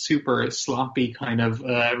like a super sloppy kind of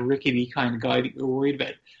rickety kind of guy that you were worried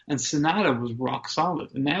about. And Sonata was rock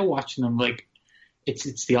solid. And now watching him, like,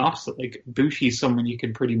 it's the opposite. Like, Bushi's someone you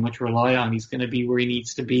can pretty much rely on. He's going to be where he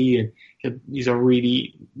needs to be, and he's a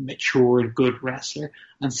really matured, good wrestler.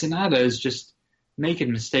 And Sonata is just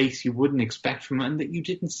making mistakes you wouldn't expect from him and that you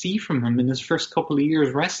didn't see from him in his first couple of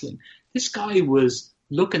years wrestling. This guy was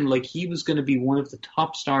looking like he was going to be one of the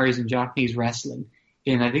top stars in Japanese wrestling.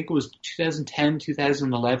 In, I think it was 2010,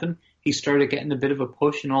 2011, he started getting a bit of a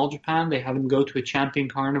push in All Japan. They had him go to a Champion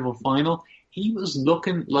Carnival final. He was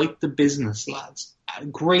looking like the business, lads.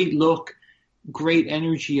 Great look, great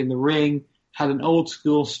energy in the ring, had an old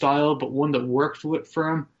school style, but one that worked for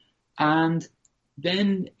him. And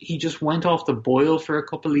then he just went off the boil for a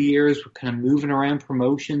couple of years, kind of moving around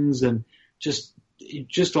promotions, and it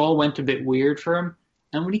just all went a bit weird for him.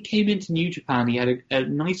 And when he came into New Japan, he had a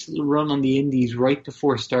nice little run on the indies right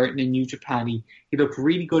before starting in New Japan. He looked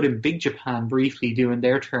really good in Big Japan briefly doing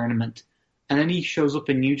their tournament. And then he shows up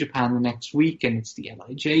in New Japan the next week, and it's the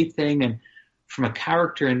LIJ thing. And from a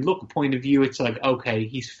character and look point of view, it's like, okay,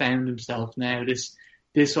 he's found himself now.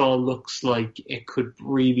 This all looks like it could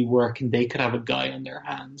really work, and they could have a guy on their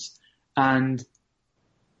hands. And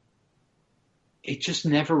it just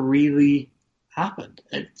never really happened.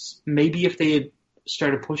 It's maybe if they had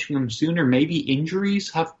started pushing him sooner, maybe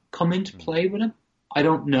injuries have come into play with him. I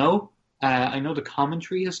don't know. I know the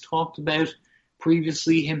commentary has talked about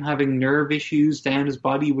previously him having nerve issues down his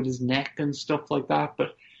body with his neck and stuff like that,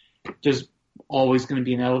 but there's always going to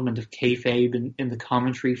be an element of kayfabe in the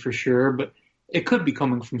commentary for sure. But it could be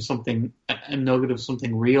coming from something, a nugget of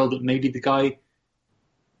something real, that maybe the guy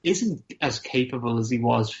isn't as capable as he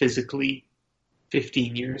was physically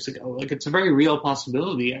 15 years ago. Like, it's a very real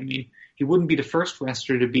possibility. I mean, he wouldn't be the first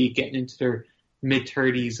wrestler to be getting into their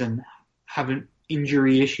mid-30s and having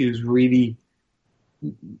injury issues really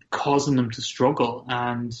causing them to struggle.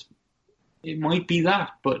 And it might be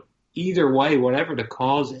that, but either way, whatever the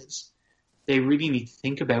cause is, they really need to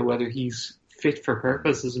think about whether he's fit for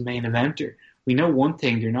purpose as a main eventer. We know one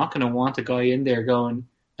thing, they're not going to want a guy in there going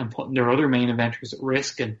and putting their other main eventers at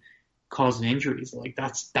risk and causing injuries. Like,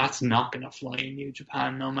 that's not going to fly in New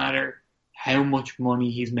Japan, no matter how much money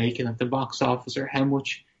he's making at the box office or how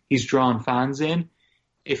much he's drawing fans in.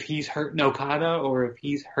 If he's hurting Okada or if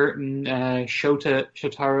he's hurting Shotaro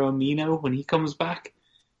Umino when he comes back,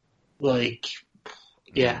 that's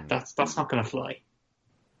not going to fly.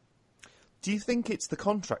 Do you think it's the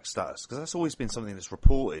contract status? Because that's always been something that's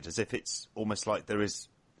reported, as if it's almost like there is.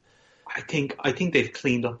 I think they've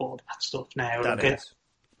cleaned up all that stuff now. That is.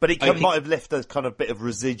 But it might have left a kind of bit of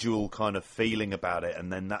residual kind of feeling about it,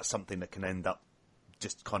 and then that's something that can end up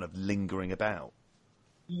just kind of lingering about.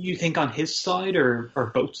 You think on his side or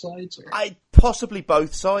both sides? Or? Possibly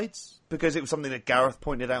both sides, because it was something that Gareth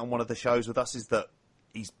pointed out on one of the shows with us, is that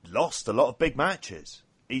he's lost a lot of big matches.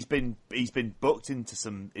 He's been booked into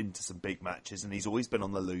some big matches, and he's always been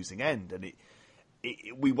on the losing end. And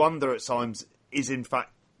we wonder at times, is in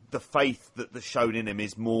fact the faith that that's shown in him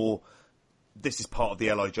is more, this is part of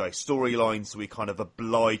the LIJ storyline, so we're kind of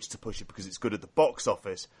obliged to push it because it's good at the box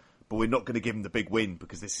office, but we're not going to give him the big win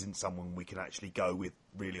because this isn't someone we can actually go with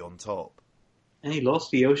really on top. And he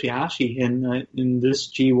lost to Yoshihashi in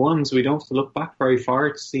this G1, so we don't have to look back very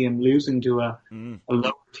far to see him losing to a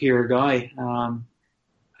lower tier guy.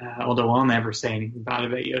 Although I'll never say anything bad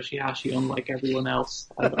about Yoshihashi, unlike everyone else.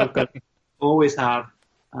 I've got always have.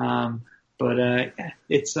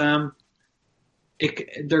 It's there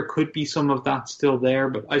could be some of that still there,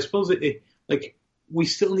 but I suppose we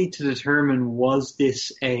still need to determine, was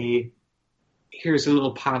this here's a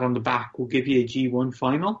little pat on the back, we'll give you a G1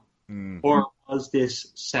 final, or was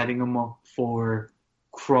this setting him up for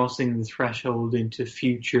crossing the threshold into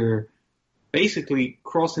future, basically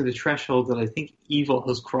crossing the threshold that I think Evil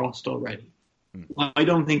has crossed already. I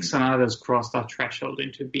don't think Sanada's crossed that threshold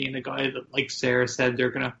into being a guy that, like Sarah said,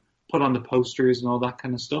 they're going to put on the posters and all that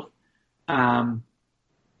kind of stuff. I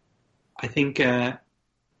think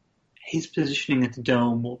his positioning at the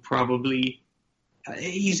Dome will probably...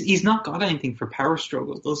 he's not got anything for Power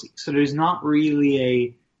Struggle, does he? So there's not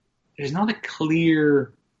a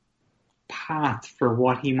clear path for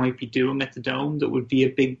what he might be doing at the Dome that would be a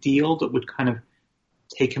big deal, that would kind of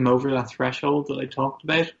take him over that threshold that I talked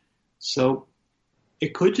about. So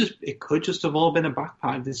it could just have all been a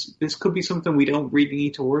backpack. This could be something we don't really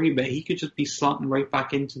need to worry about. He could just be slotting right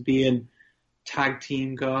back into being tag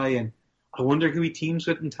team guy, and I wonder who he teams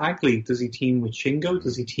with in Tag League. Does he team with Shingo?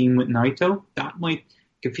 Does he team with Naito? That might,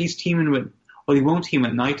 if he's teaming with, well, he won't team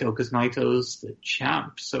with Naito because Naito's the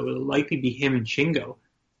champ, so it'll likely be him and Shingo.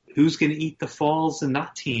 Who's going to eat the falls in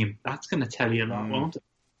that team? That's going to tell you a lot, won't it?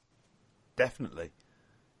 Definitely.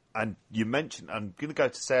 And you mentioned, I'm going to go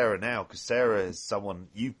to Sarah now, because Sarah is someone,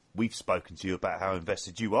 we've spoken to you about how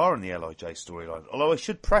invested you are in the LIJ storyline. Although I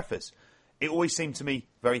should preface, it always seemed to me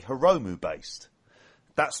very Hiromu based.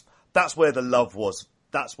 That's where the love was.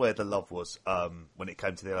 That's where the love was when it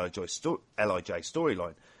came to the LIJ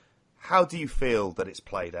storyline. How do you feel that it's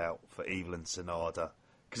played out for Evil and Sanada?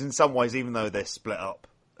 Because in some ways, even though they're split up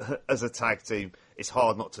as a tag team, it's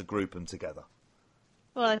hard not to group them together.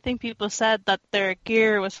 Well, I think people said that their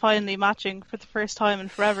gear was finally matching for the first time in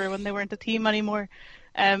forever when they weren't a team anymore,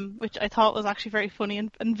 which I thought was actually very funny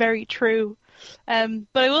and very true. But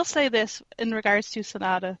I will say this in regards to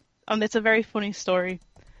Sanada, and it's a very funny story.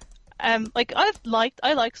 I like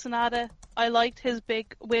Sanada. I liked his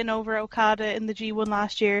big win over Okada in the G1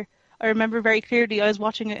 last year. I remember very clearly I was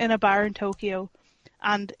watching it in a bar in Tokyo,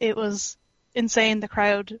 and it was insane, the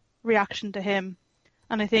crowd reaction to him.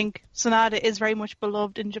 And I think Sanada is very much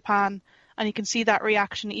beloved in Japan, and you can see that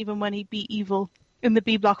reaction even when he beat Evil in the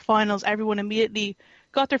B Block finals. Everyone immediately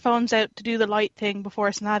got their phones out to do the light thing before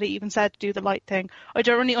Sanada even said to do the light thing. I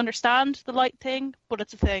don't really understand the light thing, but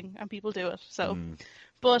it's a thing and people do it. So,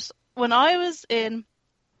 But when I was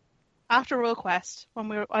after Royal Quest,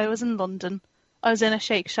 I was in London, I was in a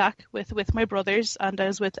Shake Shack with my brothers, and I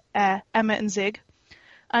was with Emma and Zig,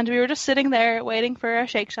 and we were just sitting there waiting for our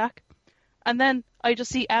Shake Shack, and then I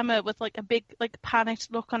just see Emma with like a big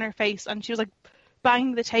panicked look on her face, and she was like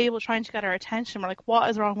banging the table trying to get our attention. We're like, what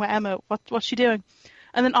is wrong with Emma? What's she doing?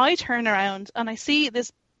 And then I turn around and I see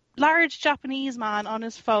this large Japanese man on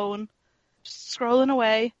his phone just scrolling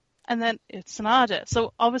away, and then it's Sanada.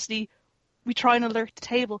 So obviously we try and alert the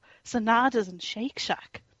table. Sanada's in Shake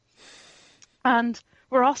Shack. And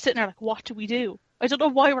we're all sitting there like, what do we do? I don't know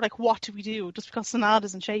why we're like, what do we do? Just because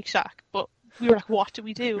Sanada's in Shake Shack. But we were like, what do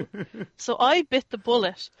we do? So I bit the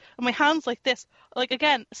bullet. And my hand's like this. Like,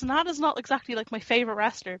 again, Sanada's not exactly like my favourite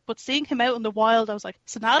wrestler. But seeing him out in the wild, I was like,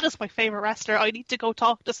 Sanada's my favourite wrestler. I need to go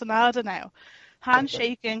talk to Sanada now. Hand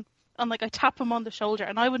shaking. And like, I tap him on the shoulder.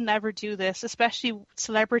 And I would never do this, especially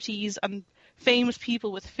celebrities and famous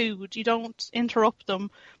people with food. You don't interrupt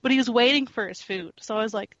them. But he was waiting for his food. So I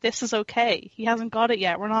was like, this is okay. He hasn't got it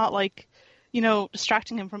yet. We're not like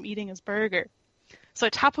distracting him from eating his burger. So I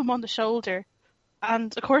tap him on the shoulder,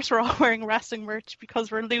 and of course we're all wearing wrestling merch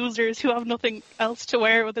because we're losers who have nothing else to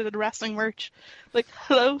wear other than wrestling merch. Like,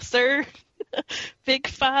 hello, sir. Big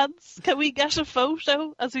fans. Can we get a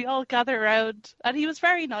photo? As we all gather around. And he was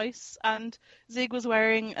very nice. And Zig was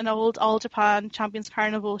wearing an old All Japan Champions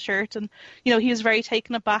Carnival shirt. And, he was very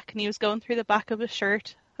taken aback, and he was going through the back of his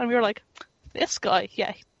shirt. And we were like, this guy,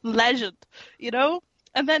 yeah, legend,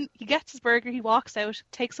 And then he gets his burger, he walks out,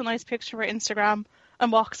 takes a nice picture for Instagram,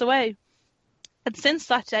 and walks away. And since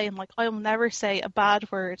that day, I'm like, I will never say a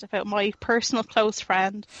bad word about my personal close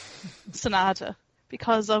friend, Sanada,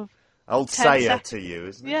 because of I'll say it to you,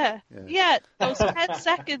 isn't it? Yeah. Those 10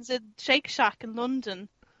 seconds in Shake Shack in London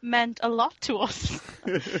meant a lot to us.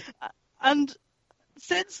 And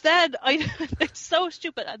since then, it's so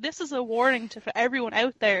stupid. And this is a warning for everyone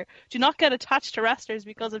out there. Do not get attached to wrestlers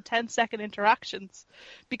because of 10-second interactions,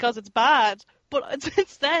 because it's bad. But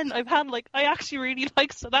since then, I've had, I actually really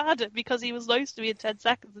like Sanada because he was nice to me in 10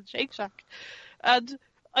 seconds in Shake Shack. And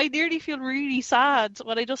I nearly feel really sad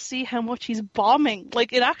when I just see how much he's bombing. I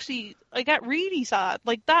get really sad.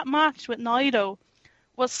 That match with Naito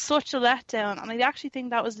was such a letdown, and I actually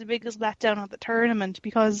think that was the biggest letdown of the tournament,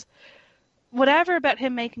 because whatever about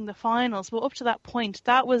him making the finals, but up to that point,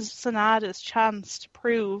 that was Sanada's chance to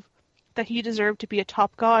prove that he deserved to be a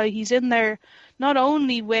top guy. He's in there not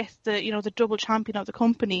only with the double champion of the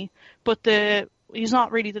company, but he's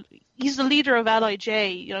not really he's the leader of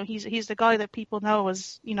LIJ. He's the guy that people know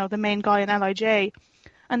as, the main guy in LIJ.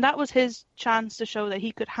 And that was his chance to show that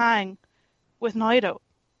he could hang with Naito.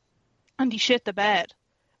 And he shit the bed.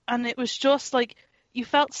 And it was just you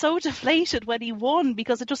felt so deflated when he won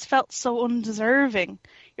because it just felt so undeserving.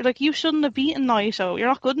 You're like, you shouldn't have beaten Naito. You're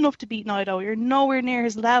not good enough to beat Naito. You're nowhere near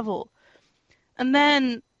his level. And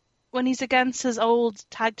then when he's against his old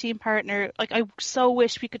tag team partner, I so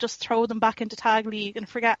wish we could just throw them back into Tag League and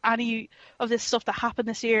forget any of this stuff that happened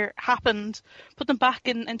this year happened. Put them back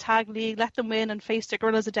in Tag League, let them win and face the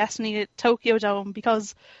Gorillas of Destiny at Tokyo Dome,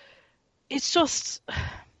 because it's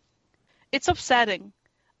upsetting.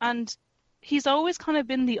 And he's always kind of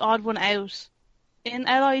been the odd one out in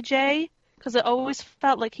LIJ, because it always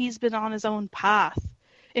felt like he's been on his own path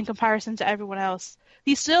in comparison to everyone else.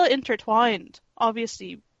 He's still intertwined,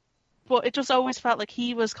 obviously, but it just always felt like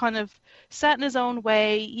he was kind of set in his own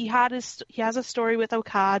way. He has a story with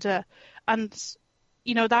Okada, and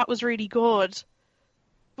that was really good.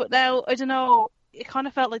 But now, I don't know, it kind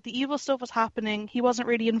of felt like the evil stuff was happening. He wasn't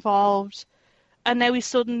really involved, and now he's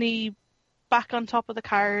suddenly back on top of the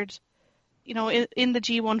card, in the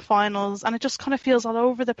G1 finals, and it just kind of feels all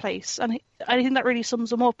over the place. And I think that really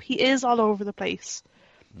sums him up. He is all over the place.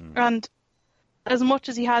 And as much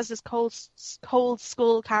as he has this cold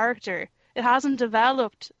skull character, it hasn't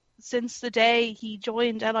developed since the day he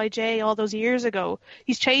joined LIJ all those years ago.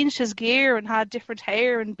 He's changed his gear and had different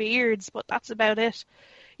hair and beards, but that's about it.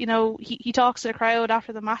 He talks to the crowd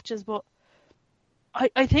after the matches, but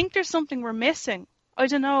I think there's something we're missing. I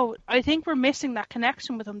don't know. I think we're missing that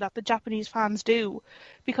connection with him that the Japanese fans do,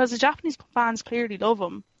 because the Japanese fans clearly love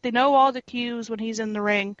him. They know all the cues when he's in the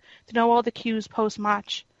ring. They know all the cues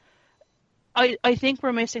post-match. I think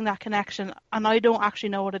we're missing that connection, and I don't actually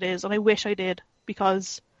know what it is, and I wish I did,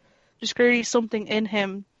 because there's clearly something in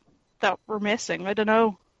him that we're missing. I don't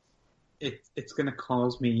know. It's going to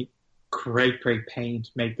cause me great pain to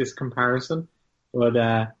make this comparison,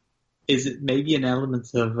 but is it maybe an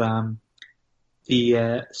element of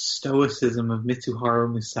the stoicism of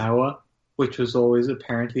Mitsuharu Misawa, which was always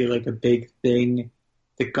apparently a big thing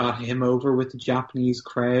that got him over with the Japanese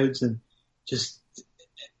crowds, and just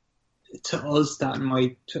to us that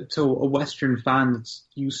might, to a Western fan that's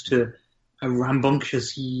used to a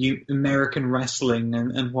rambunctious American wrestling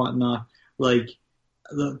and whatnot,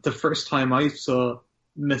 the first time I saw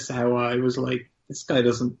Misawa, I was like, this guy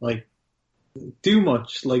doesn't do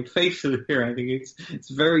much facially or anything. It's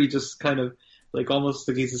very just kind of almost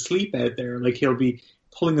like he's asleep out there. He'll be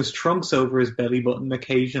pulling his trunks over his belly button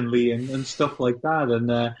occasionally and stuff like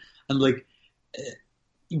that.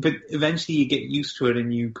 But eventually you get used to it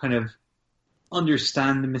and you kind of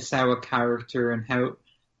understand the Misawa character and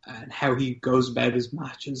how he goes about his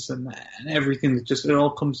matches and everything. That just, it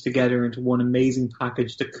all comes together into one amazing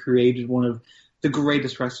package that created one of the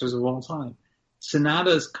greatest wrestlers of all time.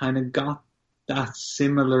 Sanada's kind of got that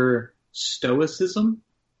similar stoicism,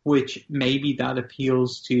 which maybe that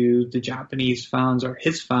appeals to the Japanese fans or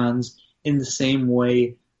his fans in the same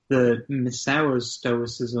way that Misawa's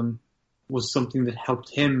stoicism was something that helped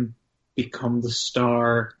him become the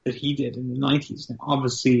star that he did in the 90s. Now,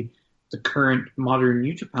 obviously, the current modern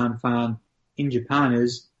New Japan fan in Japan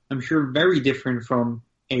is I'm sure very different from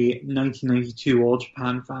a 1992 All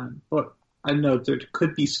Japan fan, but I don't know, there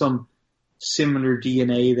could be some similar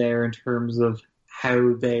DNA there in terms of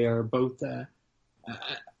how they are both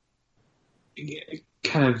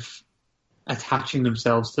kind of attaching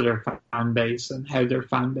themselves to their fan base and how their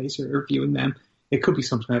fan base are viewing them. It could be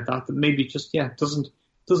something like that maybe just doesn't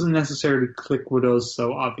necessarily click with us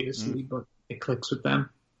so obviously, but it clicks with them.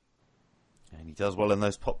 And he does well in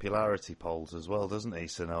those popularity polls as well, doesn't he,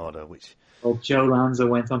 Sonada? Which Joe Lanza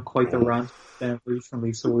went on quite the rant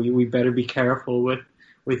recently, so we better be careful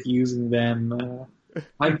with using them.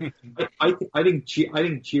 I think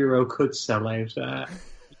Jiro could sell out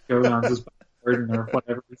Joe Lanza's burden or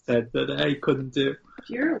whatever he said that he couldn't do.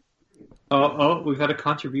 Jiro. Oh, we've had a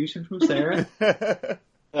contribution from Sarah.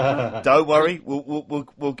 Don't worry,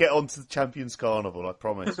 we'll get on to the Champions Carnival, I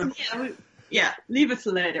promise. Yeah, leave it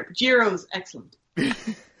till later. But Jiro's excellent.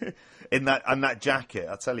 In that jacket,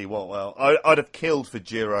 I tell you what. Well, I'd have killed for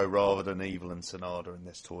Jiro rather than Evil and Sonada in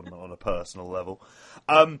this tournament on a personal level.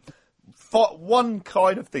 One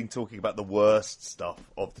kind of thing, talking about the worst stuff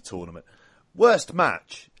of the tournament, worst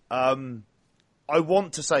match. I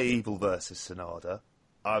want to say Evil versus Sonada.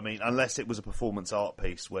 I mean, unless it was a performance art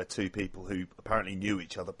piece where two people who apparently knew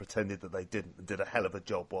each other pretended that they didn't and did a hell of a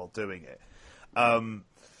job while doing it.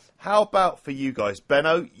 How about for you guys?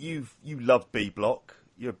 Benno, you love B Block.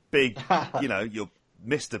 You're big, you're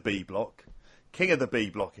Mr. B Block. King of the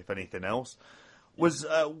B Block, if anything else.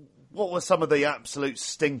 What were some of the absolute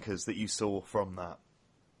stinkers that you saw from that?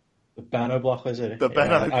 The Benno block, was it? The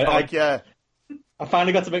Benno block, yeah. I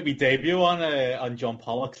finally got to make my debut on John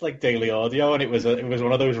Pollock's Daily Audio, and it was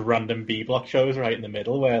one of those random B block shows right in the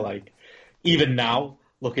middle where even now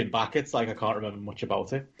looking back, it's I can't remember much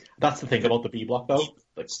about it. That's the thing about the B block though.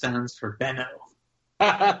 It stands for Benno.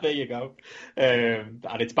 There you go. And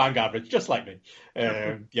it's bang average, just like me.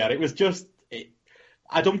 It was just.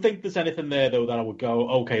 I don't think there's anything there though that I would go,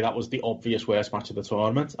 okay, that was the obvious worst match of the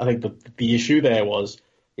tournament. I think the issue there was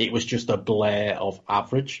it was just a blare of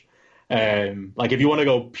average. If you want to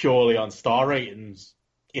go purely on star ratings,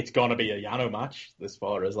 it's gonna be a Yano match as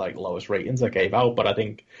far as lowest ratings I gave out. But I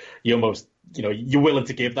think you're willing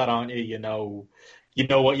to give that, aren't you? You know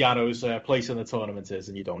what Yano's place in the tournament is,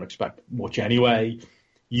 and you don't expect much anyway.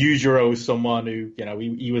 Yujiro's someone who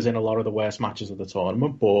he was in a lot of the worst matches of the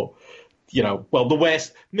tournament, but the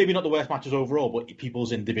worst, maybe not the worst matches overall, but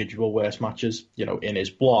people's individual worst matches, in his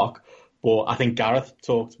block. But I think Gareth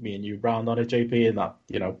talked me and you round on it, JP, and that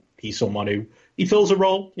he's someone who he fills a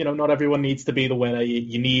role. Not everyone needs to be the winner.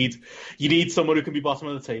 You need someone who can be bottom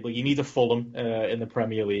of the table. You need a Fulham in the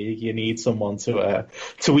Premier League. You need someone to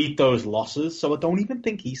eat those losses. So I don't even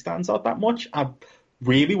think he stands out that much.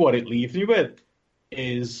 Really, what it leaves me with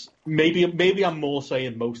is maybe I'm more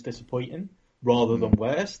saying most disappointing rather than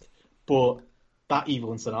worst. But that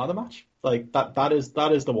Evil and Sonada match, that is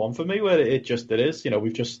the one for me where it is.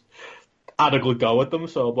 We've just had a good go at them,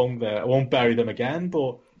 so I won't bury them again.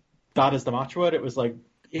 But that is the match where it was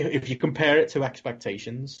if you compare it to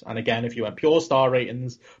expectations, and again, if you went pure star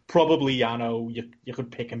ratings, probably Yano, you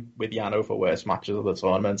could pick him with Yano for worst matches of the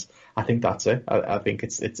tournament. I think that's it. I think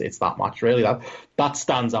it's that match really that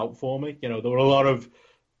stands out for me. There were a lot of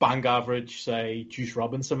bang average, say, Juice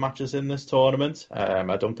Robinson matches in this tournament.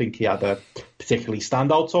 I don't think he had a particularly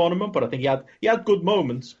standout tournament, but I think he had good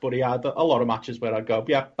moments, but he had a lot of matches where I'd go,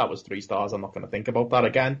 yeah, that was 3 stars. I'm not going to think about that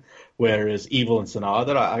again. Whereas Evil and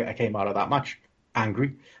Sonada, I came out of that match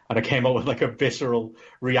angry, and I came out with a visceral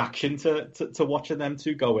reaction to watching them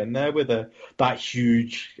two go in there with that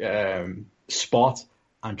huge spot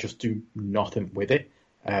and just do nothing with it.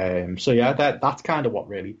 That's kind of what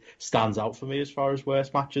really stands out for me as far as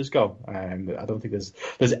worst matches go. I don't think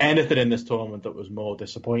there's anything in this tournament that was more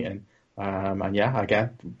disappointing. Again,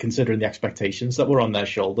 considering the expectations that were on their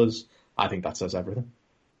shoulders, I think that says everything.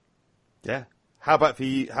 Yeah. How about for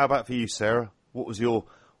you, Sarah? What was your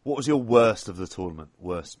worst of the tournament?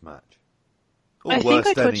 Worst match? Or I think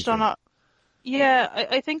I touched anything? on it. Yeah,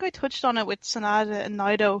 I think I touched on it with Sonada and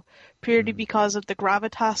Naito purely because of the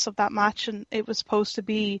gravitas of that match, and it was supposed to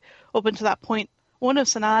be, up until that point, one of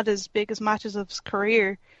Sonada's biggest matches of his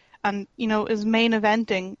career, and his main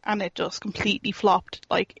eventing, and it just completely flopped.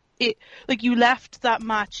 You left that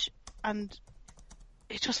match, and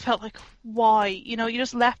it just felt like, why? You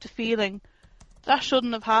just left a feeling that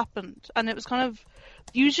shouldn't have happened, and it was kind of.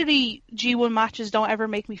 Usually G1 matches don't ever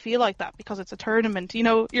make me feel like that because it's a tournament.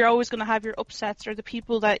 You're always going to have your upsets or the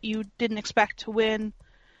people that you didn't expect to win,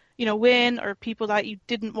 or people that you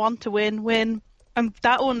didn't want to win. And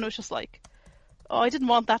that one was just I didn't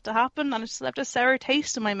want that to happen, and it just left a sour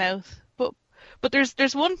taste in my mouth. But But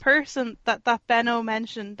there's one person that Benno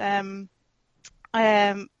mentioned, and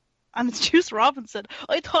it's Juice Robinson.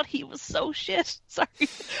 I thought he was so shit. Sorry,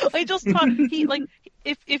 I just thought he like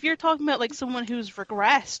if you're talking about like someone who's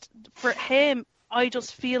regressed, for him, I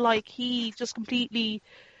just feel like he just completely,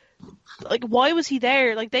 like, why was he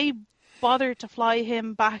there? Like, they bothered to fly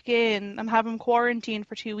him back in and have him quarantined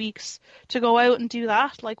for 2 weeks to go out and do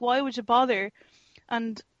that. Like, why would you bother?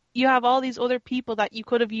 And you have all these other people that you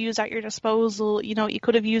could have used at your disposal. You know, you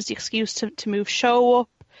could have used the excuse to move Show up.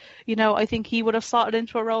 You know, I think he would have slotted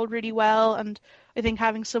into a role really well, and I think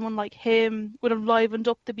having someone like him would have livened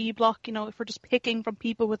up the B block. You know, if we're just picking from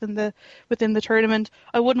people within the tournament,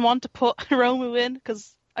 I wouldn't want to put Hiromu in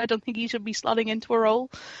because I don't think he should be slotting into a role.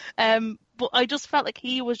 But I just felt like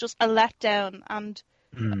he was just a letdown, and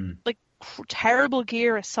like, terrible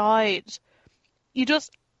gear aside,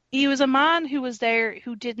 he was a man who was there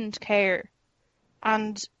who didn't care.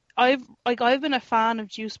 And I've been a fan of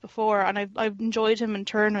Juice before, and I've enjoyed him in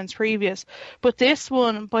tournaments previous. But this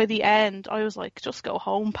one, by the end, I was like, just go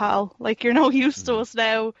home, pal. Like, you're no use to us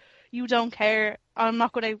now. You don't care. I'm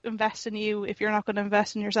not going to invest in you if you're not going to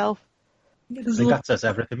invest in yourself. I think that says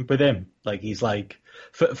everything with him. Like, he's like,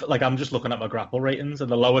 like, I'm just looking at my grapple ratings,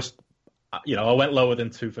 and the lowest, you know, I went lower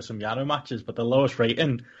than 2 for some Yano matches, but the lowest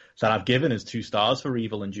rating that I've given is 2 stars for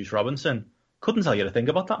Evil and Juice Robinson. Couldn't tell you to think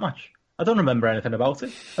about that match. I don't remember anything about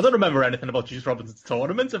it. I don't remember anything about Juice Robinson's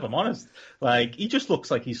tournament, if I'm honest. Like, he just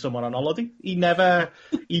looks like he's someone on holiday. He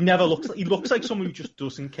looks like someone who just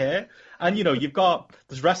doesn't care. And, you know,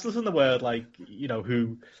 there's wrestlers in the world, like, you know,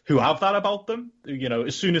 who have that about them. You know,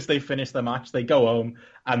 as soon as they finish their match, they go home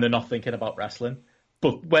and they're not thinking about wrestling.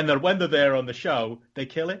 But when they're there on the show, they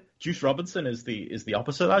kill it. Juice Robinson is the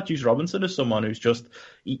opposite of that. Juice Robinson is someone who's just,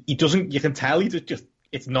 he doesn't, you can tell he's just,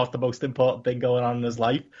 it's not the most important thing going on in his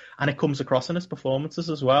life, and it comes across in his performances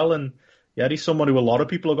as well. And yeah, he's someone who a lot of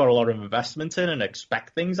people have got a lot of investment in and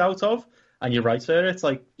expect things out of. And you're right, sir. It's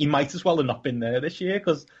like, he might as well have not been there this year,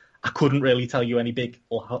 because I couldn't really tell you any big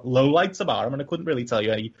lowlights about him, and I couldn't really tell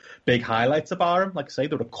you any big highlights about him. Like I say,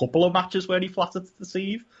 there were a couple of matches where he flattered to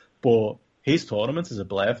deceive, but his tournament is a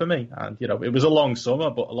blur for me. And, you know, it was a long summer,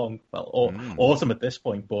 but autumn at this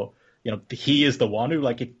point. But, you know, he is the one who,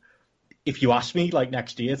 like, if you ask me, like,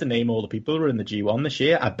 next year to name all the people who are in the G1 this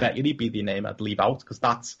year, I bet you he'd be the name I'd leave out, because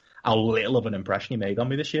that's how little of an impression he made on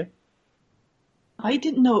me this year. I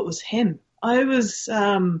didn't know it was him. I was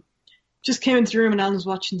just came into the room and Alan was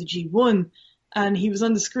watching the G1, and he was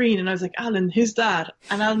on the screen, and I was like, Alan, who's that?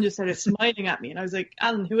 And Alan just started smiling at me, and I was like,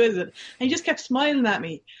 Alan, who is it? And he just kept smiling at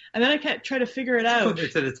me, and then I kept trying to figure it out. Put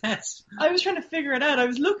it to the test. I was trying to figure it out. I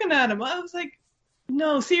was looking at him. I was like,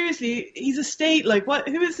 no, seriously, he's a state. Like, what?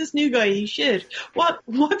 Who is this new guy? He's shit.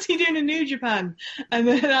 What's he doing in New Japan? And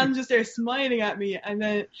then I'm just there smiling at me. And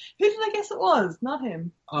then, who did I guess it was? Not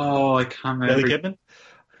him. Oh, I can't remember. Billy Kidman?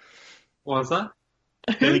 What was that?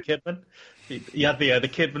 Billy Kidman? He had the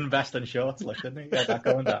Kidman vest and shorts, like, didn't he? He had that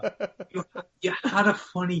going down. You had a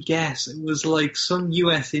funny guess. It was like some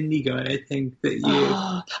US indie guy, I think, that you...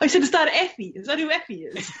 Oh, I said, is that Effie? Is that who Effie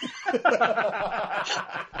is?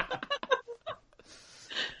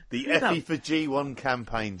 The Effie for G1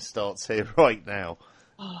 campaign starts here right now.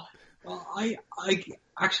 Oh, well, I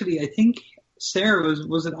think, Sarah,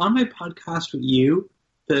 was it on my podcast with you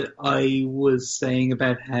that I was saying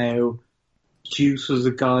about how Juice was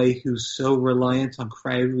a guy who's so reliant on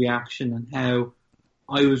crowd reaction, and how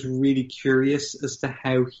I was really curious as to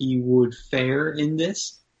how he would fare in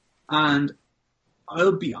this. And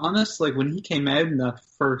I'll be honest, like, when he came out in that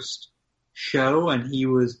first show and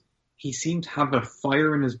he seemed to have a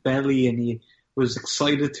fire in his belly, and he was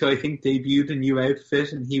excited to, I think, debut the new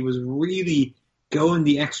outfit, and he was really going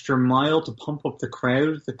the extra mile to pump up the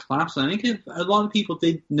crowd, the claps. And I think a lot of people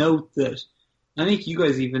did note that. I think you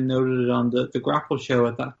guys even noted it on the GRAPPL show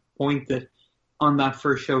at that point, that on that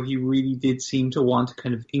first show he really did seem to want to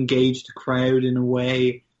kind of engage the crowd in a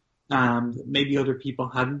way that maybe other people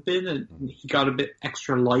hadn't been, and he got a bit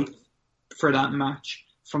extra life for that match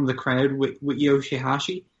from the crowd with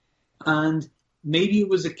Yoshihashi. And maybe it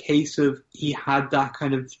was a case of he had that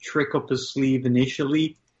kind of trick up his sleeve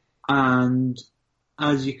initially, and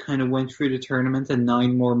as you kind of went through the tournament and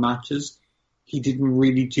 9 more matches, he didn't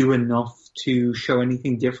really do enough to show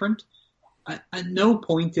anything different. At no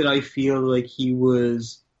point did I feel like he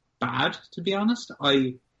was bad, to be honest.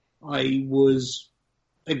 I was,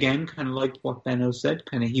 again, kind of like what Benno said,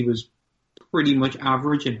 kind of he was pretty much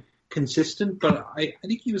average and consistent, but I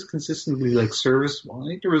think he was consistently, like, serviceable. I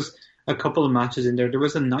think there was a couple of matches in there. There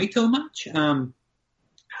was a Naito match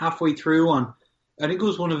halfway through on, I think it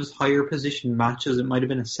was one of his higher position matches. It might have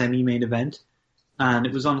been a semi-main event. and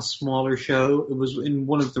it was on a smaller show. It was in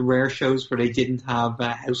one of the rare shows where they didn't have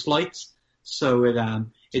house lights, so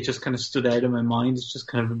it just kind of stood out in my mind. It's just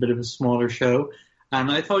kind of a bit of a smaller show,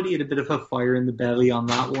 and I thought he had a bit of a fire in the belly on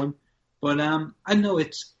that one. But I know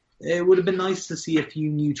it would have been nice to see a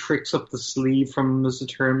few new tricks up the sleeve from him as the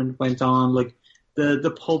tournament went on, like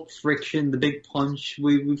the pulp friction, the big punch.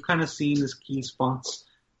 We've kind of seen his key spots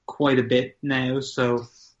quite a bit now, so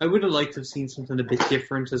I would have liked to have seen something a bit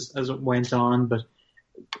different as it went on. But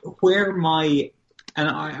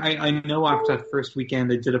I know after that first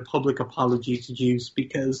weekend I did a public apology to Juice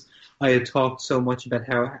because I had talked so much about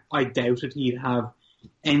how I doubted he'd have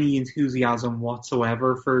any enthusiasm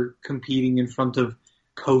whatsoever for competing in front of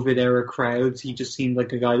COVID-era crowds. He just seemed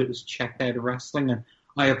like a guy that was checked out of wrestling, and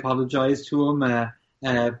I apologized to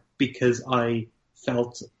him because I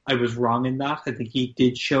felt I was wrong in that. I think he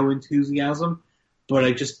did show enthusiasm, but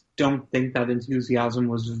I just don't think that enthusiasm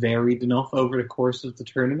was varied enough over the course of the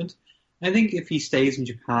tournament. I think if he stays in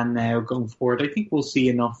Japan now going forward, I think we'll see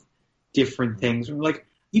enough different things. Like,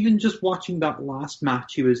 even just watching that last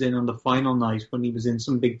match he was in on the final night when he was in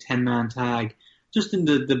some big 10-man tag, just in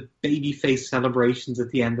the babyface celebrations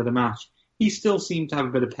at the end of the match, he still seemed to have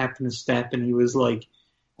a bit of pep in his step, and he was like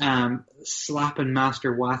slapping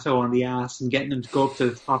Master Wato on the ass and getting him to go up to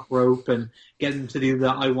the top rope and getting him to do the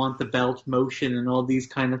I want the belt motion and all these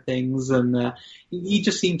kind of things. And he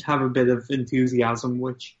just seemed to have a bit of enthusiasm,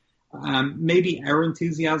 which maybe our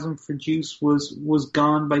enthusiasm for Juice was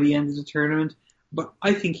gone by the end of the tournament. But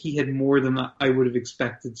I think he had more than I would have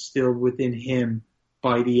expected still within him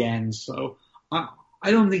by the end. So I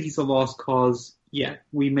don't think he's a lost cause yet.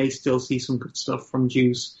 We may still see some good stuff from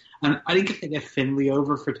Juice. And I think if they get Finlay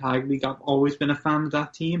over for Tag League, I've always been a fan of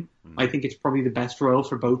that team. I think it's probably the best role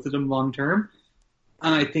for both of them long term.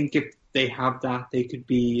 And I think if they have that, they could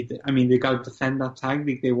be, I mean, they got to defend that Tag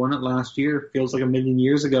League. They won it last year. It feels like a million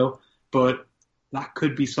years ago. But that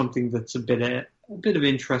could be something that's a bit of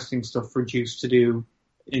interesting stuff for Juice to do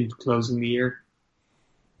in closing the year.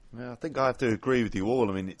 Yeah, I think I have to agree with you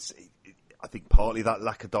all. I mean, I think partly that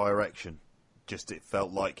lack of direction. Just it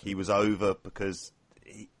felt like he was over because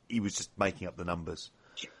he was just making up the numbers.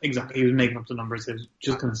 Exactly, he was making up the numbers. I was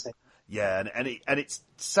just going to say. Yeah, and it's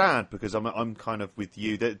sad because I'm kind of with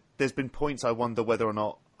you. There's been points I wonder whether or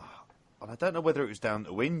not, and I don't know whether it was down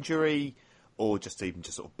to injury or just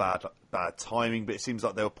sort of bad timing, but it seems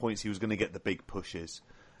like there were points he was going to get the big pushes,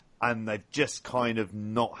 and they've just kind of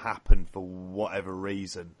not happened for whatever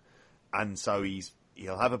reason. And so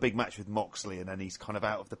he'll have a big match with Moxley, and then he's kind of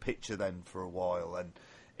out of the picture then for a while, and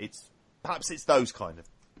perhaps it's those kind of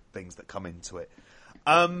things that come into it.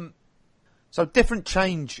 So different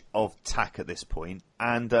change of tack at this point,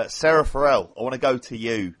 and Sarah Farrell, I want to go to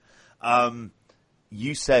you.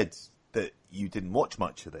 You said that you didn't watch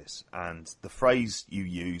much of this, and the phrase you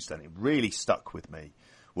used, and it really stuck with me,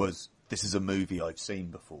 was, "This is a movie I've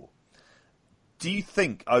seen before." Do you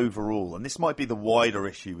think overall, and this might be the wider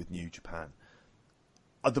issue with New Japan,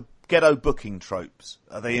 are the ghetto booking tropes,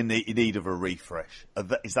 are they in need of a refresh?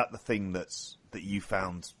 Is that the thing that you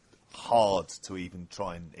found hard to even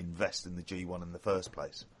try and invest in the G1 in the first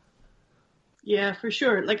place? Yeah, for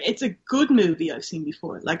sure. Like, it's a good movie I've seen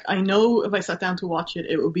before. Like, I know if I sat down to watch it,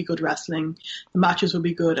 it would be good wrestling. The matches would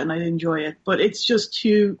be good and I'd enjoy it. But it's just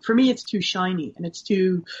for me, it's too shiny and it's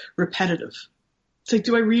too repetitive. It's like,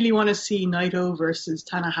 do I really want to see Naito versus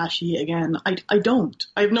Tanahashi again? I don't.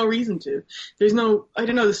 I have no reason to. I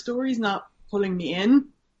don't know, the story's not pulling me in.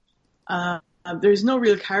 There's no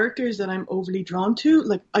real characters that I'm overly drawn to.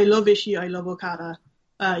 Like, I love Ishii, I love Okada,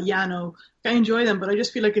 Yano. I enjoy them, but I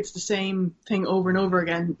just feel like it's the same thing over and over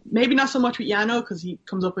again. Maybe not so much with Yano, because he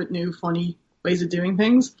comes up with new, funny ways of doing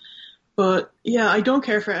things. But, yeah, I don't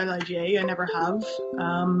care for LIJ. I never have.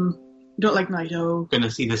 Don't like Naito. Going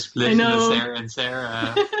to see the split in the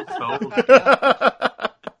Sarah fold.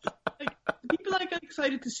 People I got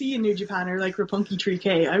excited to see in New Japan are like Roppongi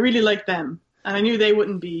 3K. I really like them. And I knew they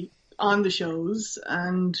wouldn't be on the shows.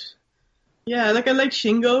 And, yeah, like, I like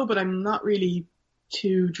Shingo, but I'm not really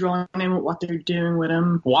too drawn in with what they're doing with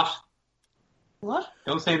him. What?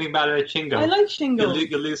 Don't say anything bad about Shingo. I like Shingo.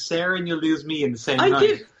 You'll lose Sarah and you'll lose me in the same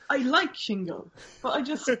night. I like Shingo, but I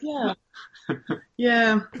just, yeah.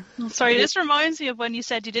 Yeah. Sorry, this reminds me of when you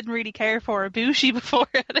said you didn't really care for Ibushi before,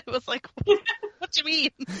 and it was like, what do you mean?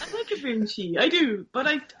 I like Ibushi, I do, but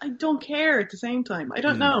I don't care at the same time. I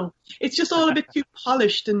don't know. It's just all a bit too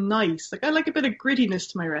polished and nice. Like, I like a bit of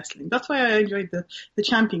grittiness to my wrestling. That's why I enjoyed the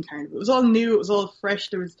Champion Carnival. It was all new, it was all fresh,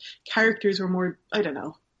 there was characters were more, I don't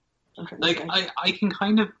know. Like, I can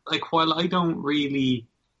kind of, like, while I don't really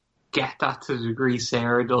get that to the degree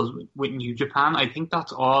Sarah does with New Japan, I think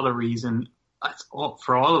that's all a reason that's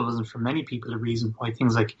for all of us and for many people the reason why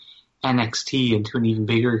things like NXT and to an even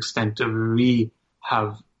bigger extent WWE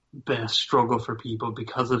have been a struggle for people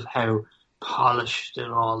because of how polished it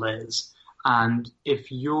all is. And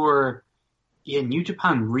if New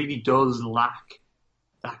Japan really does lack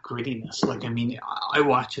that grittiness. Like, I mean, I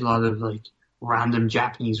watch a lot of like random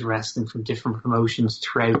Japanese wrestling from different promotions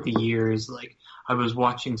throughout the years. Like, I was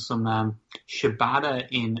watching some Shibata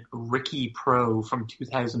in Ricky Pro from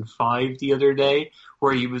 2005 the other day,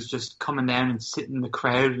 where he was just coming down and sitting in the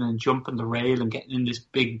crowd and then jumping the rail and getting in this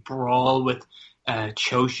big brawl with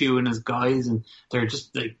Choshu and his guys, and they're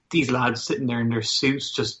just like these lads sitting there in their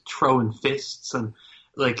suits just throwing fists, and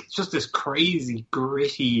like just this crazy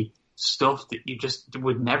gritty stuff that you just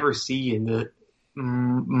would never see in the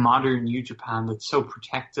modern New Japan that's so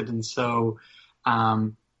protected and so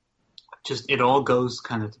just it all goes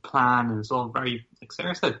kind of to plan, and it's all very, like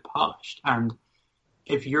Sarah said, polished. And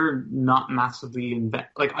if you're not massively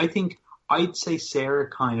like I think I'd say Sarah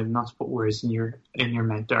kind of, not to put words in your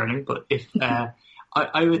mouth, darling, but if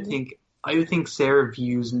I would think Sarah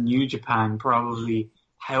views New Japan probably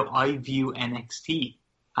how I view NXT,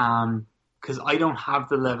 because I don't have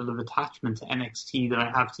the level of attachment to NXT that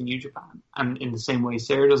I have to New Japan, and in the same way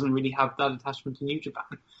Sarah doesn't really have that attachment to New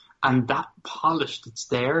Japan, and that polish that's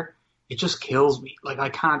there, it just kills me. Like I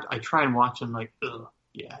try and watch and like, ugh,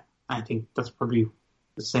 yeah. I think that's probably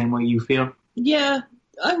the same way you feel. Yeah,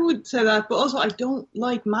 I would say that, but also I don't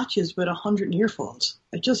like matches with 100 near falls.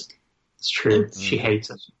 It's true. She hates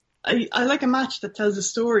it. I like a match that tells a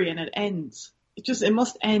story and it ends. It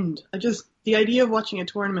must end. The idea of watching a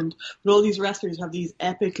tournament with all these wrestlers have these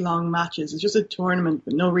epic long matches, it's just a tournament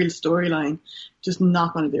with no real storyline. Just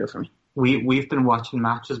not going to do it for me. We've been watching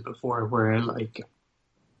matches before where like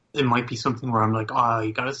it might be something where I'm like, oh,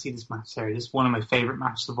 you got to see this match, Sarah. This is one of my favorite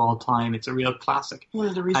matches of all time. It's a real classic. One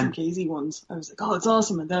of the recent KZ ones. I was like, oh, it's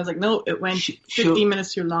awesome. And then I was like, no, it went 15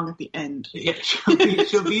 minutes too long at the end. Yeah,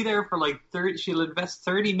 she'll be there for like 30. She'll invest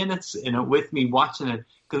 30 minutes in it with me, watching it,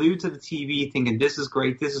 glued to the TV, thinking this is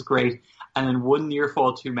great, and then one near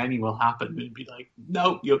fall too many will happen. And it'd be like,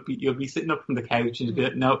 no, you'll be sitting up from the couch and you'll be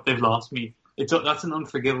like, no, they've lost me. That's an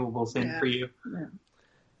unforgivable sin for you. Yeah.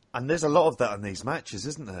 And there's a lot of that in these matches,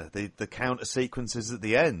 isn't there? The counter sequences at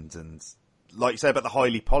the end, and like you say about the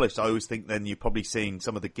highly polished, I always think then you're probably seeing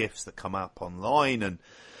some of the GIFs that come up online, and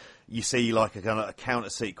you see like a kind of a counter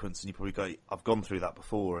sequence, and you probably go, "I've gone through that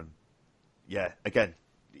before." And yeah, again,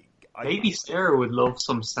 maybe Sarah would love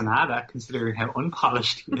some Sonata, considering how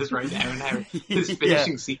unpolished he is right now and how his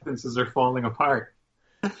finishing sequences are falling apart.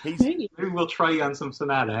 Maybe we'll try on some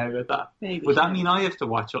Sonata. How about that? Maybe. Would that mean I have to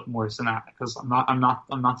watch up more Sonata? Because I'm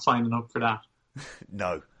not signing up for that.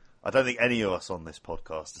 No, I don't think any of us on this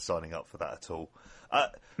podcast are signing up for that at all.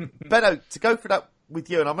 Benno, to go for that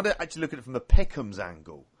with you, and I'm going to actually look at it from the Pick'ems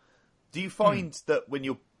angle. Do you find that when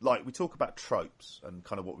you're like, we talk about tropes and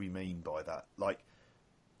kind of what we mean by that? Like,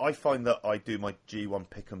 I find that I do my G1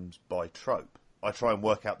 Pick'ems by trope. I try and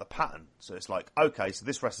work out the pattern. So it's like, okay, so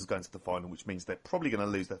this wrestler's going to the final, which means they're probably going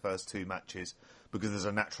to lose their first two matches because there's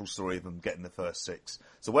a natural story of them getting the first six.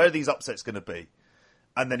 So where are these upsets going to be?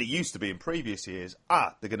 And then it used to be in previous years,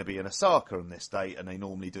 they're going to be in Osaka on this date, and they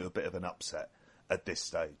normally do a bit of an upset at this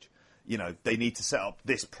stage. You know, they need to set up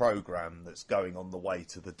this program that's going on the way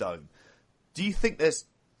to the Dome. Do you think there's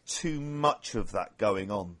too much of that going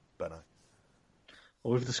on, Benno?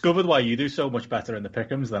 Well, we've discovered why you do so much better in the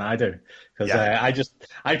Pick'ems than I do. Because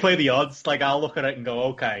I play the odds. Like, I'll look at it and go,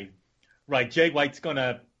 okay, right, Jay White's going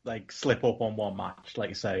to, like, slip up on one match, like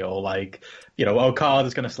you say. Or, like, you know,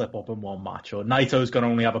 Okada's going to slip up in one match. Or Naito's going to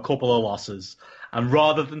only have a couple of losses. And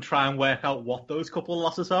rather than try and work out what those couple of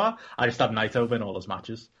losses are, I just have Naito win all his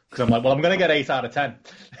matches. Because I'm like, well, I'm going to get 8 out of 10.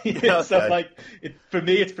 Okay. So, like, for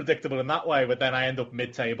me, it's predictable in that way. But then I end up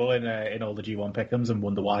mid-table in all the G1 Pick'ems and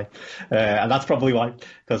wonder why. And that's probably why,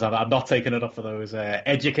 because I'm not taking it up for those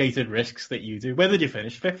educated risks that you do. Where did you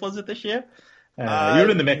finish? 5th, was it, this year? You're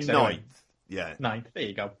in the mix. 9th. Anyway. Yeah. 9th. There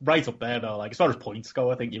you go. Right up there, though. Like, as far as points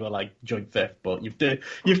go, I think you were like joint 5th. But you've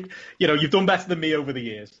done better than me over the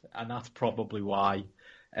years, and that's probably why.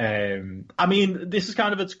 I mean, this is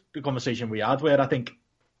kind of a conversation we had where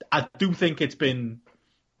I do think it's been,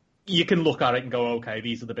 you can look at it and go, okay,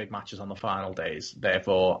 these are the big matches on the final days.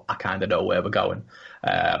 Therefore, I kind of know where we're going.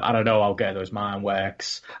 I don't know how Gerdo's mind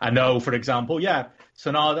works. I know, for example,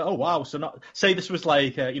 Sonata, oh wow, Sonata, say this was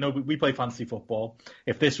like, we play fantasy football.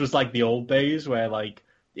 If this was like the old days where like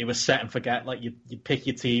it was set and forget, like you'd pick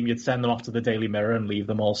your team, you'd send them off to the Daily Mirror and leave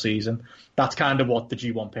them all season. That's kind of what the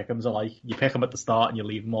G1 Pick'ems are like. You pick them at the start and you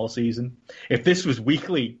leave them all season. If this was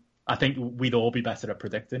weekly, I think we'd all be better at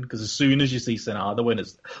predicting, because as soon as you see Sonata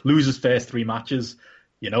lose his first 3 matches,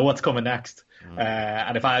 you know what's coming next.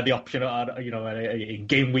 And if I had the option, in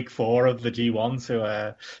game week 4 of the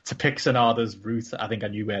G1 to pick Sonata's route, I think I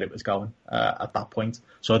knew where it was going at that point.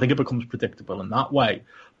 So I think it becomes predictable in that way.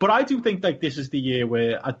 But I do think like this is the year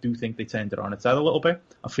where I do think they turned it on its head a little bit.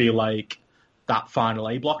 I feel like that final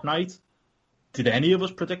A block night. Did any of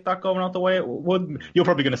us predict that going out the way it would? You're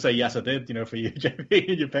probably going to say yes, I did. For you, JP,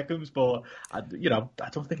 and your pick'ems, but I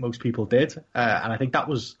don't think most people did. And I think that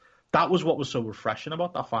was what was so refreshing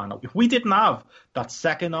about that final. If we didn't have that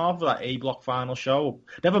second half of that A block final show,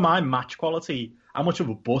 never mind match quality, how much of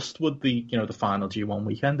a bust would the final G1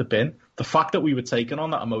 weekend have been? The fact that we were taking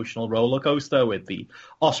on that emotional roller coaster with the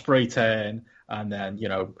Ospreay turn, and then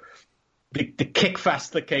the kick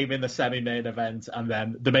fest that came in the semi-main event, and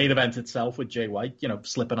then the main event itself with Jay White,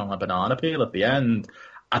 slipping on a banana peel at the end.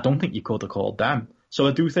 I don't think you could have called them. So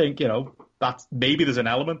I do think, that maybe there's an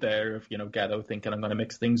element there of, Ghetto thinking I'm going to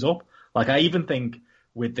mix things up. Like, I even think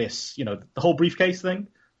with this, the whole briefcase thing,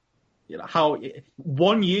 how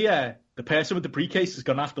 1 year the person with the briefcase is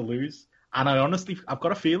going to have to lose. And I've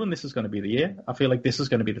got a feeling this is going to be the year. I feel like this is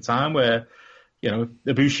going to be the time where,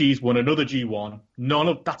 Ibushi's won another G1.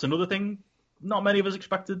 That's another thing. Not many of us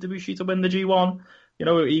expected Ibushi to win the G1.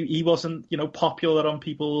 He wasn't, popular on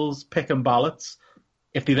people's pick and ballots.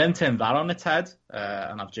 If they then turn that on its head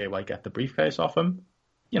and have Jay White get the briefcase off him,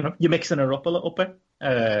 you're mixing her up a little bit.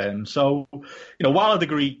 So, while I'd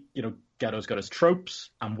agree, Ghetto's got his tropes,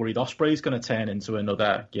 I'm worried Ospreay's going to turn into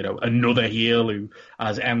another heel who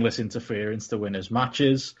has endless interference to win his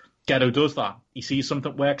matches. Ghetto does that. He sees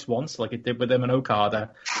something works once, like it did with him and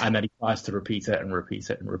Okada, and then he tries to repeat it and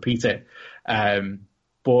repeat it and repeat it.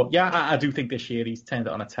 But yeah, I do think this year he's turned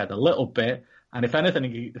it on its head a little bit. And if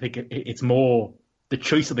anything, I think it's more the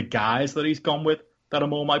choice of the guys that he's gone with that are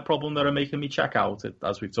more my problem, that are making me check out.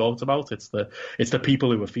 As we've talked about, it's the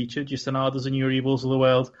people who are featured, your Sonadas and your Evils of the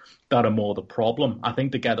world, that are more the problem. I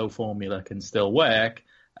think the Ghetto formula can still work,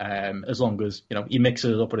 as long as he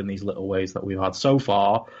mixes it up in these little ways that we've had so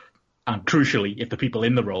far. And crucially, if the people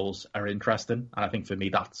in the roles are interesting, and I think for me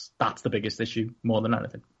that's the biggest issue more than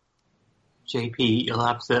anything. JP, you'll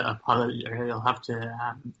have to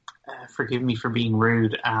forgive me for being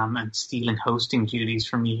rude and stealing hosting duties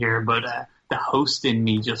from you here, but the host in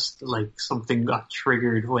me just like something got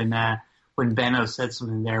triggered when Benno said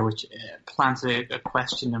something there, which planted a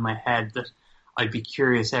question in my head that I'd be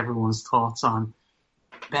curious everyone's thoughts on.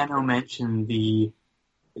 Benno mentioned the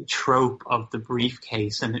trope of the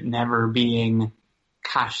briefcase and it never being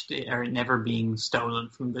cashed or it never being stolen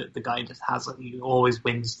from the guy that has it. He always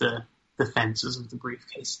wins the fences of the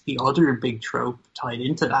briefcase. The other big trope tied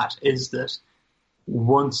into that is that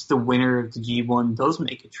once the winner of the G1 does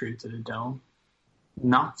make it through to the Dome,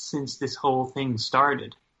 not since this whole thing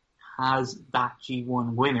started has that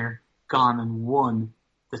G1 winner gone and won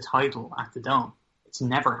the title at the Dome. It's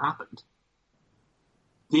never happened.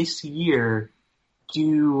 This year,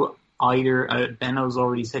 Benno's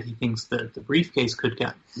already said he thinks that the briefcase could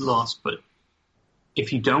get lost, but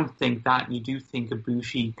if you don't think that and you do think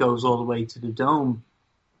Ibushi goes all the way to the Dome,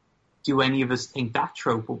 do any of us think that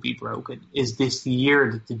trope will be broken? Is this the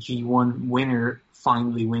year that the G1 winner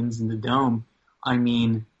finally wins in the Dome? I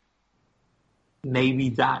mean,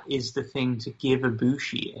 maybe that is the thing to give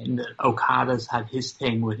Ibushi, and that Okada's had his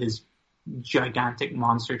thing with his gigantic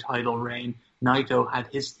monster title reign. Naito had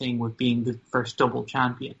his thing with being the first double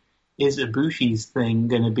champion. Is Ibushi's thing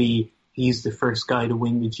going to be he's the first guy to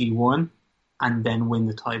win the G1 and then win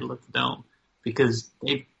the title at the Dome? Because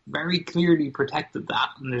they've very clearly protected that.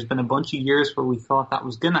 And there's been a bunch of years where we thought that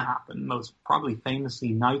was going to happen, most probably famously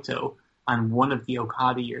Naito and one of the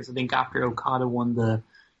Okada years. I think after Okada won the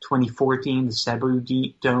 2014, the Cebu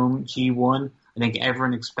Dome G1, I think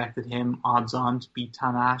everyone expected him odds on to beat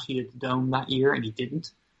Tanahashi at the Dome that year, and he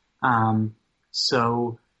didn't.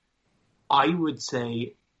 So I would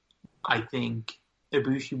say I think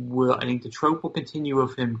the trope will continue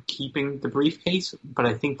of him keeping the briefcase, but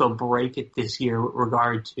I think they'll break it this year with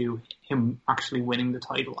regard to him actually winning the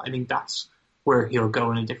title. I think that's where he'll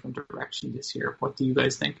go in a different direction this year. What do you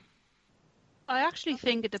guys think? I actually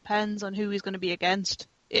think it depends on who he's going to be against.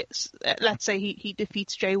 Let's say he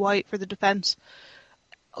defeats Jay White for the defense.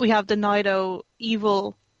 We have the Naito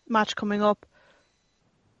Evil match coming up.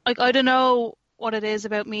 Like, I don't know what it is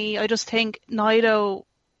about me. I just think Naito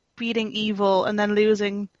beating Evil and then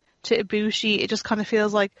losing to Ibushi, it just kind of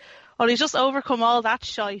feels like, well, he's just overcome all that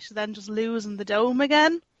shite, then just losing the Dome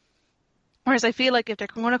again. Whereas I feel like if they're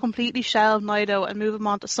going to completely shelve Naito and move him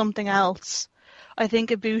on to something else, I think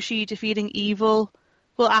Ibushi defeating Evil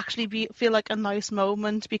will actually feel like a nice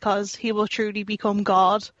moment, because he will truly become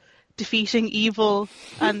God, defeating evil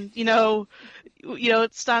and,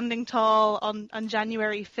 standing tall on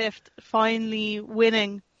January 5th, finally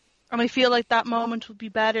winning. And I feel like that moment would be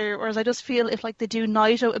better, whereas I just feel if they do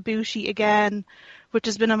Naito Ibushi again, which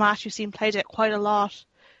has been a match we've seen played out quite a lot,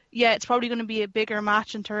 yeah, it's probably going to be a bigger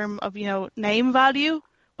match in terms of, name value,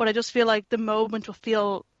 but I just feel like the moment will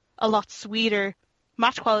feel a lot sweeter.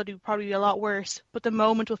 Match quality would probably be a lot worse, but the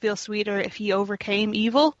moment will feel sweeter if he overcame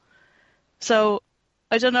evil. So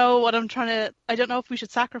I don't know I don't know if we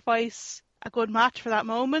should sacrifice a good match for that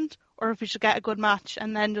moment, or if we should get a good match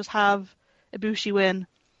and then just have Ibushi win.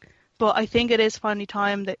 But I think it is finally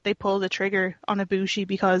time that they pull the trigger on Ibushi,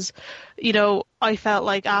 because, I felt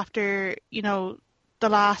like after, the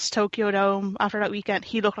last Tokyo Dome, after that weekend,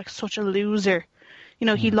 he looked like such a loser.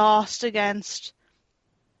 He lost against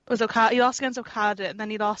Okada, and then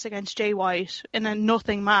he lost against Jay White in a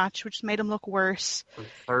nothing match, which made him look worse. The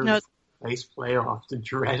third place playoff, the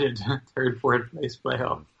dreaded fourth place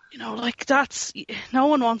playoff. That's, no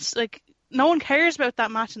one cares about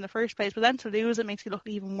that match in the first place, but then to lose it makes you look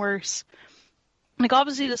even worse.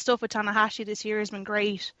 Obviously the stuff with Tanahashi this year has been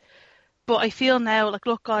great, but I feel now,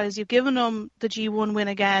 look guys, you've given him the G1 win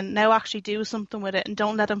again, now actually do something with it and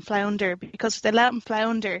don't let him flounder, because if they let him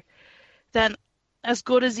flounder, then as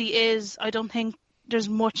good as he is, I don't think there's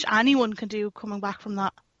much anyone can do coming back from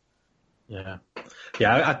that. Yeah.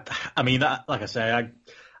 I mean, like I say,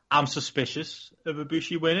 I'm suspicious of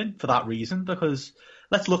Ibushi winning for that reason, because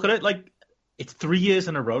let's look at it, it's 3 years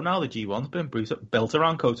in a row now the G1's been built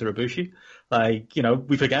around Kota Ibushi.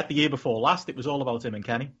 We forget the year before last, it was all about him and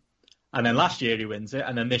Kenny. And then last year he wins it,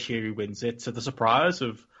 and then this year he wins it, to the surprise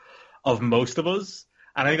of most of us.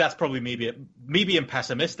 And I think that's probably me being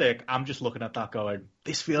pessimistic. I'm just looking at that going,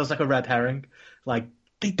 this feels like a red herring.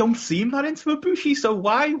 They don't seem that into Ibushi, so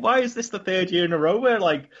why is this the third year in a row where,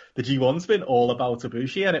 the G1's been all about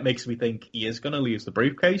Ibushi, and it makes me think he is going to lose the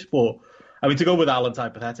briefcase. But, I mean, to go with Alan's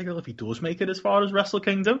hypothetical, if he does make it as far as Wrestle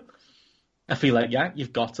Kingdom, I feel like, yeah,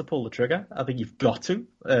 you've got to pull the trigger. I think you've got to.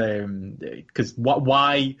 Because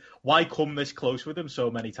why come this close with him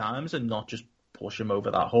so many times and not just push him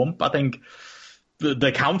over that hump? I think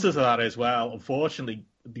the counter to that as well, unfortunately,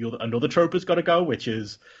 another trope has got to go, which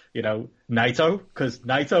is, Naito, because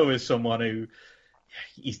Naito is someone who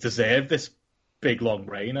he's deserved this big long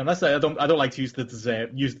reign, and I don't like to use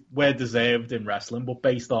the word deserved in wrestling, but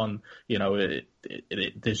based on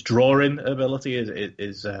his drawing ability,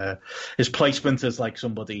 his placement as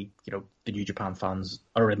somebody the New Japan fans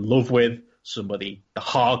are in love with, somebody the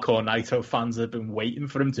hardcore Naito fans have been waiting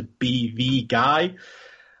for him to be the guy.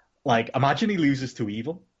 Imagine he loses to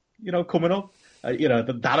Evil, coming up.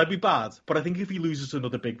 That'd be bad. But I think if he loses to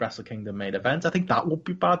another big Wrestle Kingdom main event, I think that would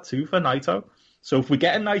be bad too for Naito. So if we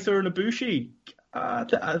get a Naito and Ibushi,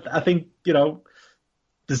 I think,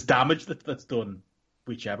 there's damage that's done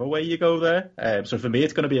whichever way you go there. So for me,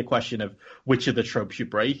 it's going to be a question of which of the tropes you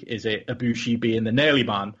break. Is it Ibushi being the nearly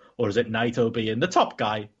man, or is it Naito being the top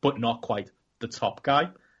guy, but not quite the top guy?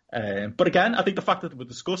 But again, I think the fact that we're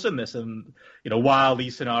discussing this, and while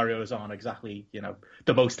these scenarios aren't exactly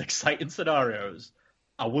the most exciting scenarios,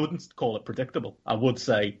 I wouldn't call it predictable. I would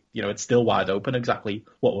say it's still wide open exactly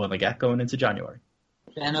what we're going to get going into January.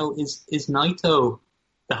 Benno, is Naito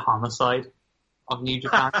the homicide of New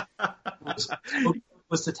Japan?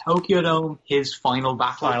 was the Tokyo Dome his final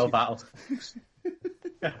battle? Final battle.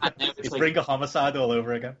 And now it's bring a homicide all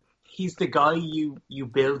over again. He's the guy you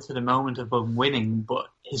build to the moment of him winning, but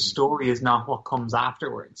his story is not what comes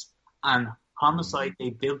afterwards. And Homicide,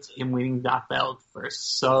 they built him winning that belt for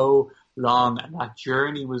so long, and that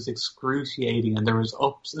journey was excruciating, and there was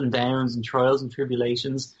ups and downs and trials and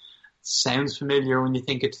tribulations. Sounds familiar when you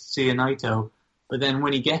think of Tetsuya Naito, but then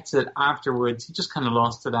when he gets it afterwards, he just kind of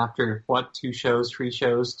lost it after, 3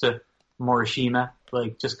 shows to Morishima,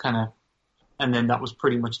 and then that was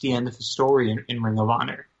pretty much the end of his story in Ring of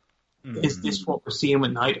Honor. Mm-hmm. Is this what we're seeing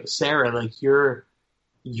with Naito? Sarah, you're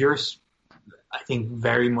I think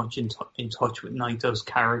very much in touch with Naito's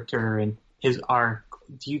character and his arc.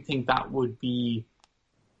 Do you think that would be,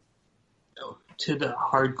 to the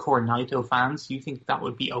hardcore Naito fans, do you think that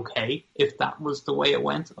would be okay if that was the way it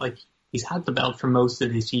went? He's had the belt for most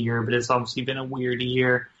of this year, but it's obviously been a weird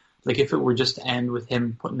year. If it were just to end with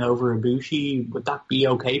him putting over Ibushi, would that be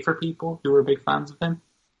okay for people who are big fans of him?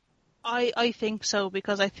 I think so,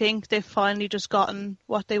 because I think they've finally just gotten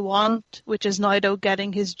what they want, which is Naito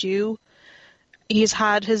getting his due. He's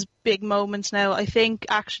had his big moments now. I think,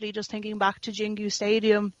 actually, just thinking back to Jingu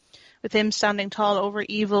Stadium, with him standing tall over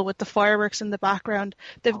Evil with the fireworks in the background.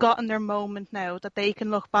 They've gotten their moment now that they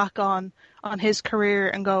can look back on his career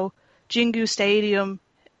and go, Jingu Stadium,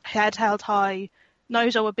 head held high,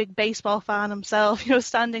 Naito, a big baseball fan himself,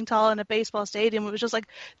 standing tall in a baseball stadium. It was just like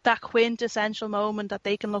that quintessential moment that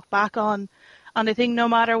they can look back on. And I think no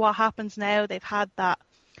matter what happens now, they've had that.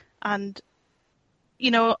 And,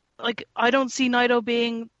 I don't see Naito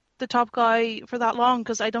being the top guy for that long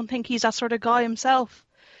because I don't think he's that sort of guy himself.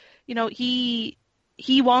 He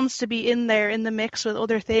wants to be in there in the mix with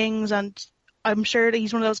other things, and I'm sure that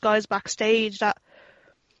he's one of those guys backstage that,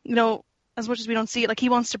 as much as we don't see it, he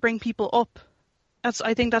wants to bring people up.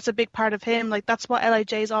 I think that's a big part of him. That's what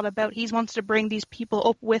LIJ is all about. He wants to bring these people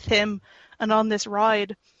up with him and on this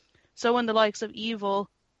ride. So when the likes of Evil,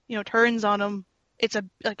 turns on him, it's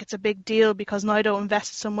a big deal because Naito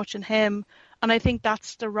invested so much in him. And I think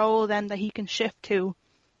that's the role then that he can shift to.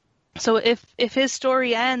 So if his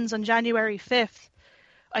story ends on January 5th,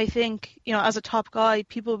 I think, as a top guy,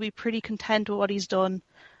 people will be pretty content with what he's done.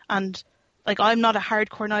 And I'm not a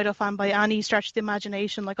hardcore Naito fan by any stretch of the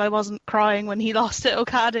imagination. I wasn't crying when he lost to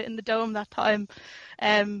Okada in the Dome that time.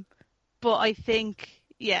 But I think,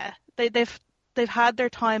 yeah, they've had their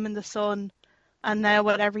time in the sun, and now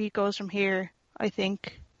whatever he goes from here, I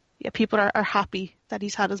think, yeah, people are happy that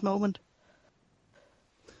he's had his moment.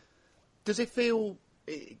 Does it feel...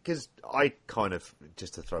 Because I kind of,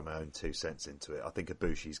 just to throw my own 2 cents into it, I think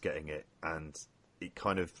Ibushi's getting it, and it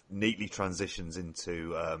kind of neatly transitions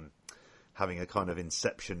into... having a kind of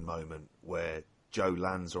inception moment where Joe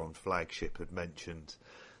Lanza on Flagship had mentioned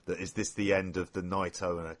that is this the end of the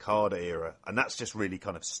Naito and Okada era, and that's just really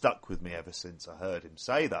kind of stuck with me ever since I heard him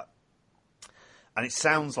say that. And it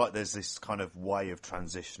sounds like there's this kind of way of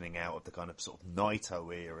transitioning out of the kind of sort of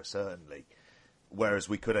Naito era, certainly, whereas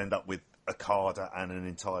we could end up with Okada and an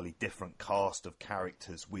entirely different cast of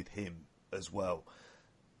characters with him as well.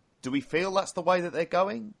 Do we feel that's the way that they're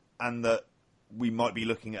going, and that we might be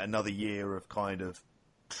looking at another year of kind of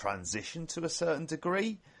transition to a certain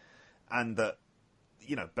degree? And that,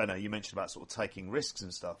 Benno, you mentioned about sort of taking risks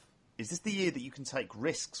and stuff. Is this the year that you can take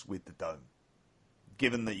risks with the Dome?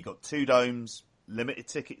 Given that you've got 2 domes, limited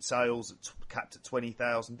ticket sales capped at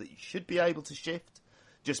 20,000, that you should be able to shift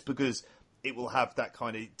just because it will have that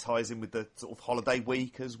kind of ties in with the sort of holiday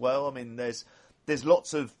week as well. I mean, there's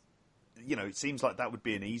lots of, it seems like that would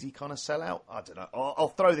be an easy kind of sellout. I don't know. I'll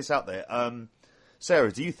throw this out there.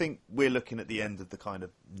 Sarah, do you think we're looking at the end of the kind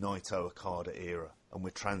of Naito Okada era and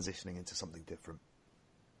we're transitioning into something different?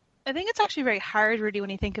 I think it's actually very hard, really,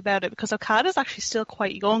 when you think about it, because Okada's actually still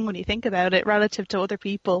quite young when you think about it relative to other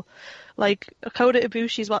people. Kota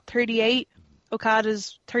Ibushi's 38,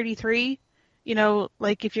 Okada's 33.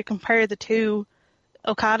 If you compare the two,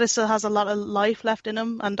 Okada still has a lot of life left in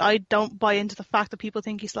him, and I don't buy into the fact that people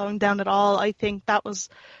think he's slowing down at all. I think that was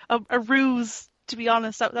a ruse, to be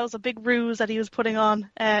honest. That was a big ruse that he was putting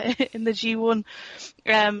on in the G1.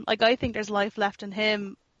 I think there's life left in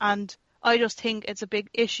him, and I just think it's a big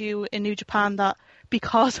issue in New Japan that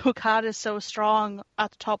because Okada is so strong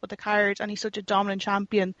at the top of the card and he's such a dominant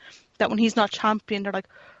champion, that when he's not champion, they're like,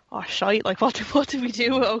 oh, shite, what do we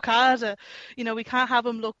do with Okada? We can't have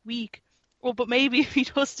him look weak. Well, but maybe if he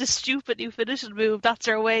does this stupid new finishing move, that's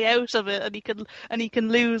our way out of it, and he can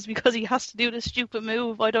lose because he has to do this stupid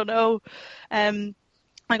move. I don't know.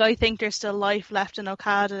 I think there's still life left in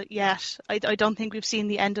Okada yet. I don't think we've seen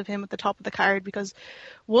the end of him at the top of the card because,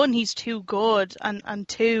 one, he's too good, and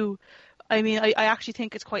two, I actually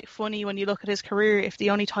think it's quite funny when you look at his career if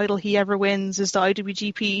the only title he ever wins is the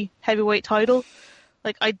IWGP heavyweight title.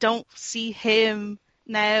 I don't see him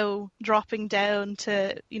now dropping down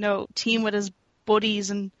to, team with his buddies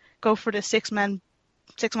and go for the six-man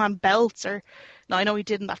belts. Or, no, I know he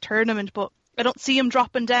did in that tournament, but I don't see him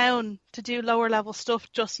dropping down to do lower level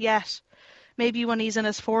stuff just yet. Maybe when he's in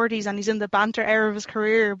his 40s and he's in the banter era of his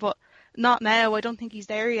career, but not now. I don't think he's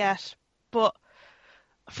there yet. But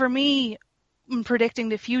for me, in predicting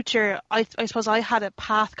the future, I suppose I had a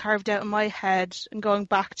path carved out in my head, and going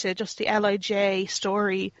back to just the LIJ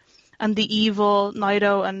story and the Evil,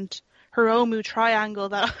 Naito and Hiromu triangle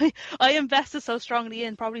that I invested so strongly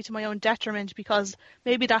in, probably to my own detriment, because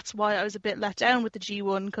maybe that's why I was a bit let down with the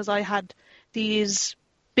G1, because I had these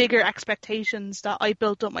bigger expectations that I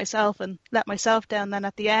built up myself and let myself down then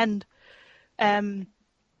at the end.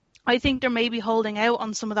 I think they're maybe holding out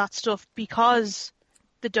on some of that stuff because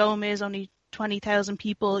the Dome is only 20,000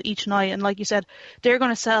 people each night, and like you said, they're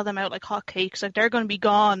going to sell them out like hotcakes. They're going to be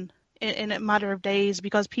gone in a matter of days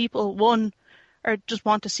because people, one, or just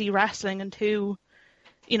want to see wrestling, and two,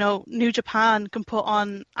 New Japan can put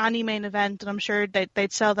on any main event, and I'm sure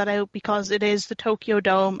they'd sell that out because it is the Tokyo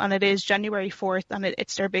Dome and it is January 4th and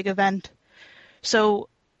it's their big event. So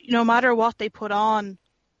no matter what they put on,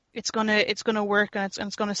 it's gonna work and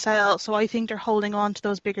it's gonna sell. So I think they're holding on to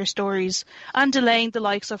those bigger stories and delaying the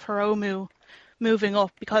likes of Hiromu moving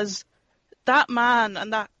up, because that man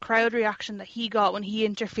and that crowd reaction that he got when he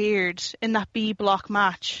interfered in that B block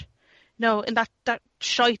match, in that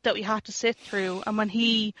shite that we had to sit through, and when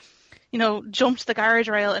he, jumped the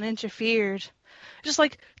guardrail and interfered, just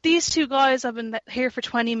like these two guys have been here for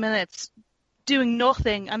 20 minutes doing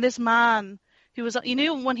nothing, and this man who was,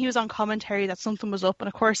 when he was on commentary that something was up, and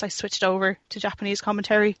of course I switched over to Japanese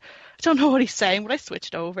commentary. I don't know what he's saying, but I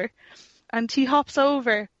switched over, and he hops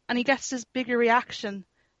over and he gets this bigger reaction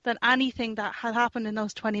than anything that had happened in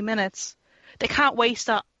those 20 minutes. They can't waste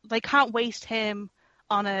that. They can't waste him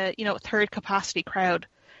on a third capacity crowd.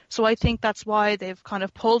 So I think that's why they've kind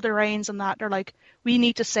of pulled the reins on that. They're like, we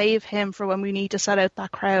need to save him for when we need to set out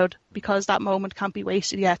that crowd, because that moment can't be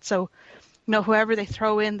wasted yet. So, whoever they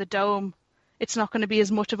throw in the Dome, it's not going to be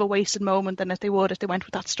as much of a wasted moment than if they went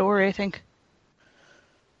with that story, I think.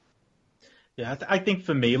 Yeah, I think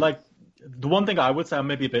for me, like, the one thing I would say, I'm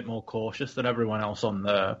maybe a bit more cautious than everyone else on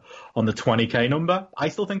the 20K number. I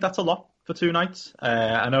still think that's a lot for 2 nights.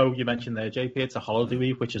 I know you mentioned there, JP, it's a holiday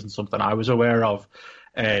week, which isn't something I was aware of.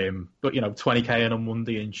 But 20K on a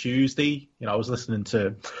Monday and Tuesday. I was listening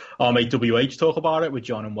to our mate WH talk about it with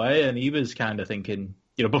John and Way, and he was kind of thinking,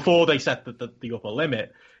 before they set the upper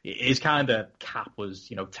limit, his kind of cap was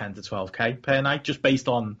 10 to 12K per night, just based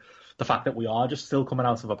on the fact that we are just still coming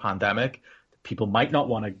out of a pandemic. People might not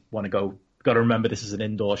want to go. Got to remember, this is an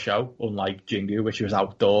indoor show, unlike Jingu, which was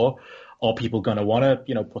outdoor. Are people going to want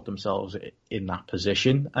to, put themselves in that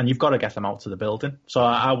position? And you've got to get them out to the building. So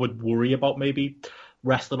I would worry about maybe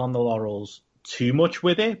resting on the laurels too much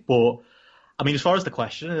with it. But I mean, as far as the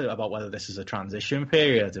question about whether this is a transition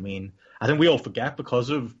period, I mean, I think we all forget,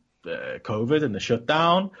 because of COVID and the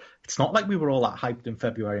shutdown, it's not like we were all that hyped in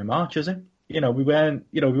February and March, is it? We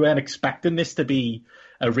weren't expecting this to be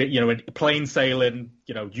a plain sailing.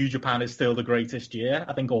 New Japan is still the greatest year.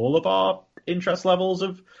 I think all of our interest levels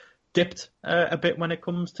have dipped a bit when it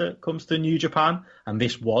comes to New Japan, and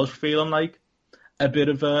this was feeling like a bit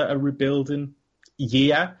of a rebuilding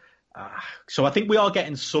year. So I think we are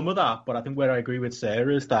getting some of that, but I think where I agree with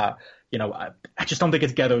Sarah is that I just don't think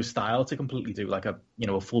it's Ghetto's style to completely do like a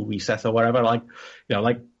full reset or whatever. Like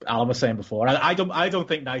Alan was saying before, I don't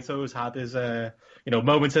think Naito's had his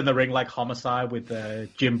moments in the ring like Homicide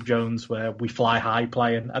with Jim Jones where we fly high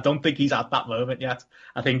playing. I don't think he's at that moment yet.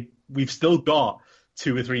 I think we've still got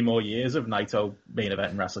 2 or 3 more years of Naito main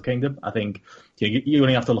event in Wrestle Kingdom. I think you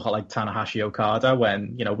only have to look at like Tanahashi Okada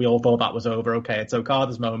when we all thought that was over. Okay, it's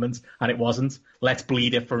Okada's moment, and it wasn't. Let's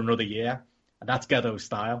bleed it for another year. And that's Ghetto's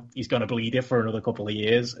style. He's going to bleed it for another couple of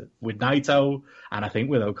years with Naito, and I think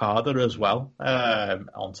with Okada as well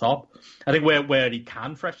on top. I think where he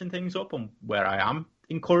can freshen things up, and where I am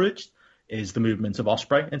encouraged, is the movement of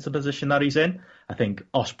Ospreay into the position that he's in. I think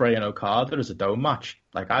Ospreay and Okada as a Dome match,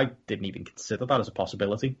 like, I didn't even consider that as a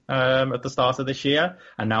possibility at the start of this year,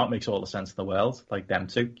 and now it makes all the sense in the world, like them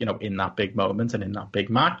two, in that big moment and in that big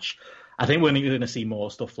match. I think we're going to see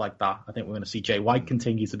more stuff like that. I think we're going to see Jay White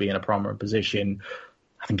continue to be in a prominent position.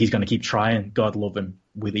 I think he's going to keep trying, God love him,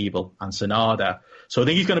 with Evil and Sonada. So I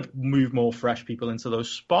think he's going to move more fresh people into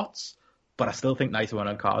those spots. But I still think Naito and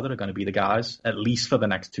Okada are going to be the guys, at least for the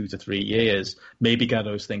next 2 to 3 years. Maybe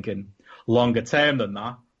Ghetto's thinking longer term than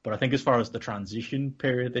that. But I think as far as the transition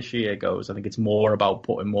period this year goes, I think it's more about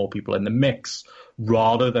putting more people in the mix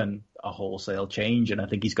rather than a wholesale change. And I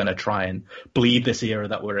think he's going to try and bleed this era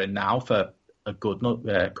that we're in now for a good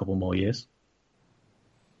couple more years.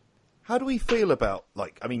 How do we feel about,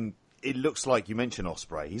 it looks like you mentioned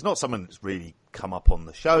Ospreay. He's not someone that's really come up on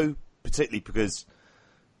the show, particularly because,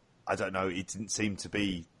 I don't know, it didn't seem to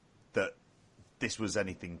be that this was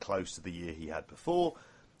anything close to the year he had before.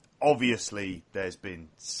 Obviously, there's been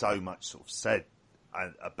so much sort of said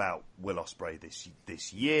about Will Ospreay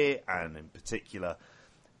this year, and in particular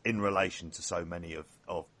in relation to so many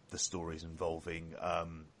of the stories involving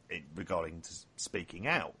regarding to speaking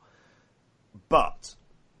out. But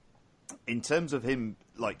in terms of him,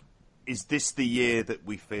 is this the year that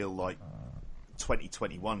we feel like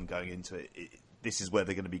 2021 going into it? This is where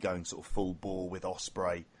they're going to be going sort of full bore with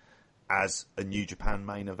Ospreay as a New Japan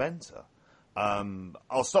main eventer.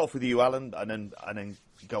 I'll start off with you, Alan, and then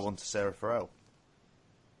go on to Sarah Farrell.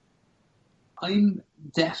 I'm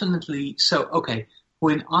definitely okay.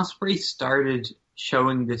 When Ospreay started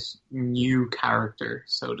showing this new character,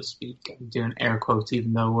 so to speak. I'm doing air quotes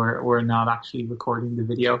even though we're not actually recording the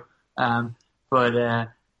video. But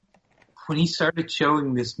when he started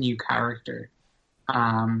showing this new character,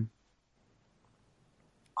 I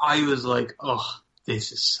was like, oh,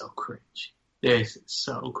 this is so cringe. This is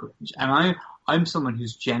so cringe. And I'm someone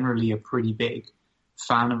who's generally a pretty big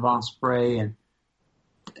fan of Ospreay, and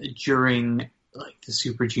during like the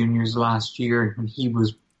Super Juniors last year when he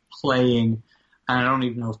was playing, and I don't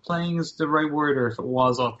even know if playing is the right word or if it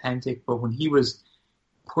was authentic, but when he was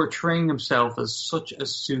portraying himself as such a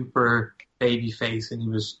super babyface and he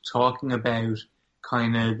was talking about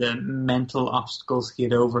kind of the mental obstacles he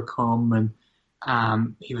had overcome,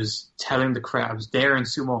 and he was telling the crowd, I was there in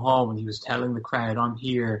Sumo Hall when he was telling the crowd, I'm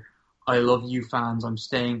here, I love you fans, I'm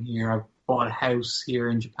staying here, I've bought a house here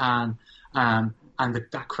in Japan, and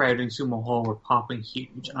that crowd in Sumo Hall were popping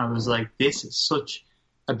huge, and I was like, this is such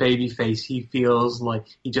a babyface. He feels like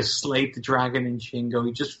he just slayed the dragon in Shingo.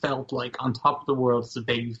 He just felt like on top of the world as a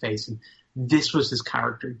babyface, and this was his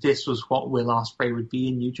character. This was what Will Ospreay would be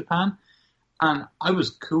in New Japan, and I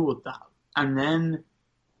was cool with that. And then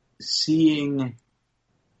seeing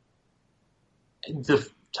the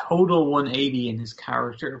total 180 in his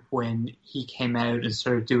character when he came out and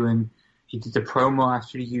started he did the promo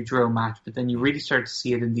after the Yujiro match, but then you really started to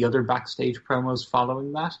see it in the other backstage promos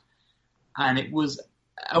following that. And it was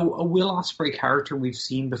a Will Ospreay character we've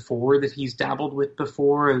seen before, that he's dabbled with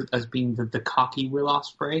before as being the cocky Will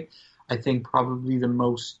Ospreay. I think probably the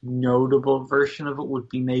most notable version of it would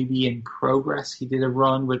be maybe in Progress. He did a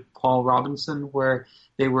run with Paul Robinson where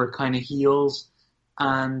they were kind of heels,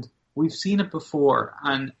 and we've seen it before.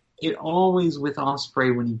 And it always, with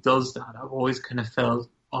Ospreay, when he does that, I've always kind of felt,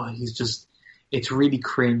 oh, it's really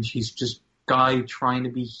cringe. He's just guy trying to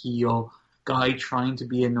be heel, guy trying to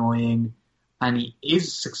be annoying, and he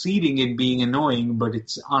is succeeding in being annoying, but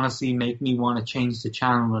it's honestly make me want to change the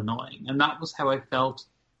channel annoying. And that was how I felt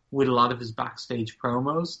with a lot of his backstage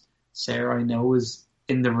promos. Sarah, I know, was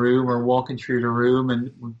in the room or walking through the room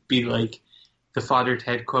and would be like, the Father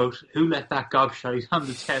Ted quote, who let that gobshite on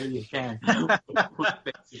the telly again?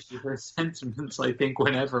 Basically her sentiments, I think,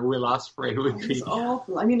 whenever Will Ospreay would be. It was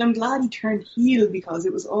awful. I mean, I'm glad he turned heel because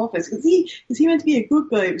it was awful. Because he meant to be a good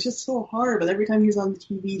guy. It was just so horrible. Every time he was on the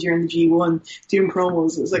TV during the G1 doing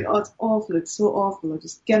promos, it was like, oh, it's awful. It's so awful.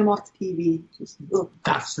 Just get him off the TV.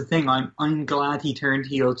 That's the thing. I'm glad he turned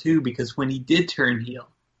heel too, because when he did turn heel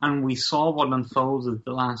and we saw what unfolded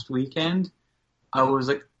the last weekend, I was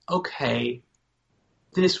like, okay,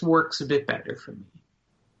 this works a bit better for me.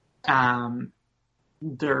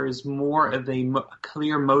 There's more of a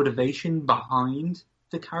clear motivation behind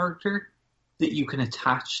the character that you can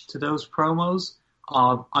attach to those promos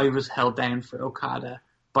of, I was held down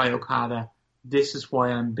by Okada. This is why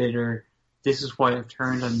I'm bitter. This is why I've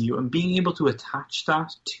turned on you. And being able to attach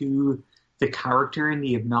that to the character and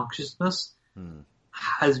the obnoxiousness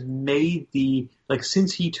has made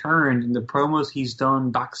since he turned and the promos he's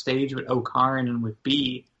done backstage with O'Karn and with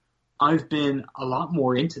B, I've been a lot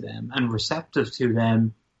more into them and receptive to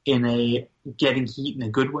them in a getting heat in a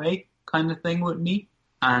good way kind of thing with me.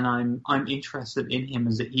 And I'm interested in him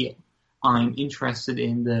as a heel. I'm interested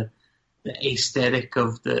in the aesthetic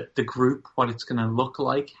of the group, what it's going to look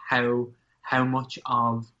like, how much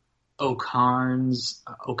of Okan,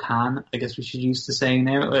 I guess we should use to saying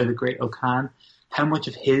now, the great Okan, how much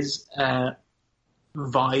of his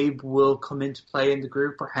vibe will come into play in the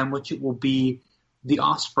group, or how much it will be the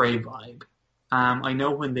Ospreay vibe. I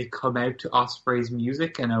know when they come out to Ospreay's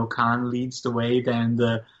music and Okan leads the way down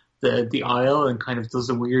the aisle and kind of does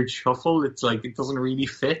a weird shuffle, it's like it doesn't really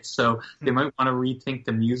fit, so they might want to rethink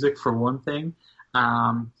the music for one thing.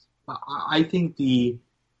 I think the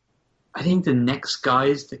next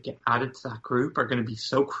guys that get added to that group are going to be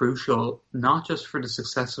so crucial, not just for the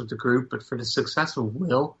success of the group, but for the success of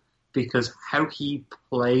Will, because how he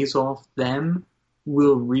plays off them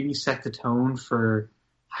will really set the tone for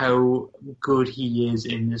how good he is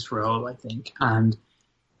in this role, I think. And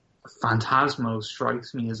Phantasmo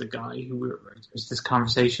strikes me as a guy who, there's this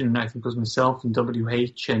conversation, I think it was myself and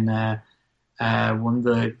WH and one of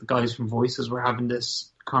the guys from Voices were having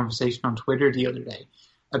this conversation on Twitter the other day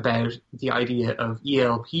about the idea of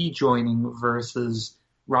ELP joining versus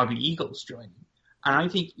Robbie Eagles joining. And I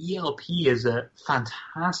think ELP is a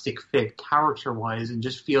fantastic fit character-wise and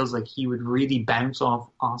just feels like he would really bounce off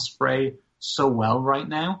Ospreay so well right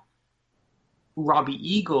now. Robbie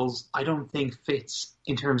Eagles, I don't think fits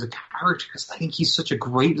in terms of character because I think he's such a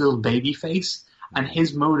great little baby face, and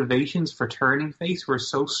his motivations for turning face were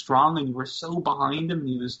so strong and you were so behind him and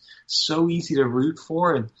he was so easy to root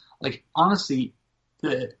for. And like honestly,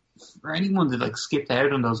 the for anyone that like skipped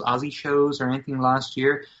out on those Aussie shows or anything last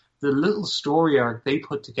year, the little story arc they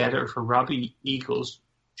put together for Robbie Eagles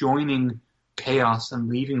joining Chaos and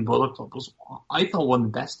leaving Bullet Club was, I thought, one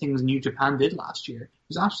of the best things New Japan did last year. It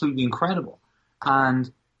was absolutely incredible.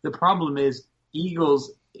 And the problem is,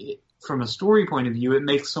 Eagles, from a story point of view, it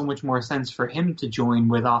makes so much more sense for him to join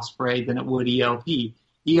with Ospreay than it would ELP.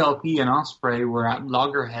 ELP and Ospreay were at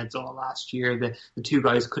loggerheads all last year. The two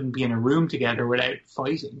guys couldn't be in a room together without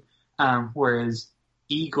fighting. Whereas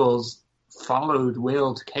Eagles followed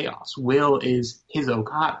Will to Chaos. Will is his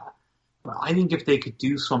Okada. But I think if they could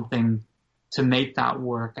do something to make that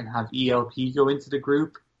work and have ELP go into the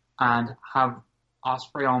group and have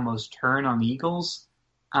Ospreay almost turn on Eagles,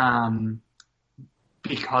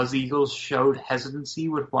 because Eagles showed hesitancy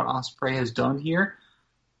with what Ospreay has done here,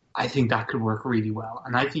 I think that could work really well.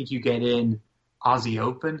 And I think you get in Aussie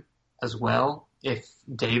Open as well. If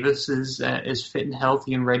Davis is fit and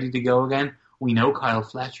healthy and ready to go again, we know Kyle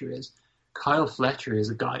Fletcher is. Kyle Fletcher is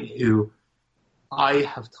a guy who I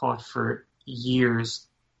have thought for years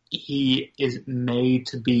he is made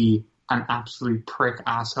to be an absolute prick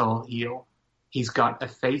asshole heel. He's got a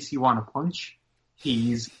face you want to punch.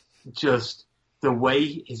 He's just the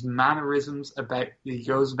way his mannerisms he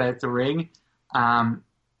goes about the ring. And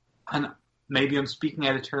maybe I'm speaking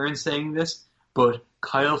out of turn saying this, but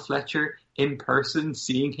Kyle Fletcher in person,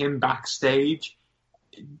 seeing him backstage,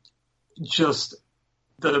 just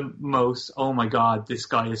the most, oh my God, this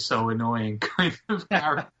guy is so annoying kind of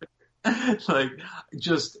character. Like,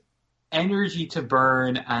 just energy to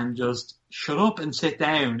burn and just shut up and sit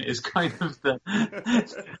down is kind of the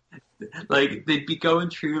like they'd be going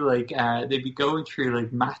through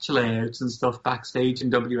match layouts and stuff backstage in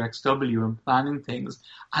WXW and planning things,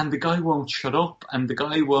 and the guy won't shut up, and the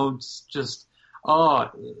guy won't just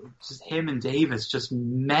him and Davis just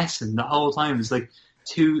messing the whole time. It's like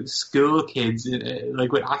two school kids,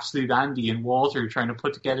 like with Absolute Andy and Walter, trying to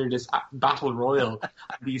put together this battle royal.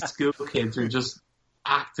 These school kids are just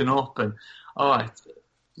acting up, and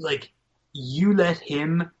like you let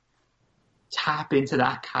him tap into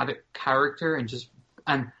that character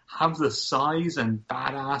and have the size and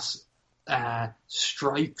badass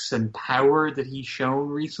strikes and power that he's shown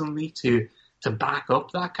recently to back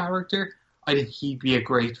up that character. I think he'd be a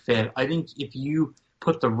great fit. I think if you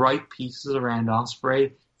put the right pieces around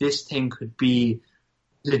Ospreay, this thing could be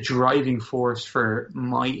the driving force for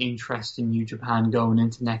my interest in New Japan going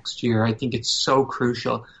into next year. I think it's so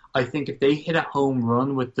crucial. I think if they hit a home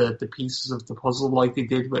run with the pieces of the puzzle like they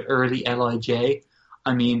did with early LIJ,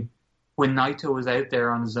 I mean, when Naito was out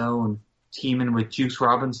there on his own, teaming with Juice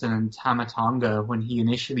Robinson and Tama Tonga, when he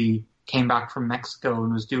initially came back from Mexico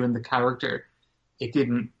and was doing the character, it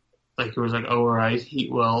was like, oh, all right,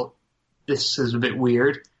 this is a bit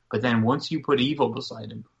weird. But then once you put Evil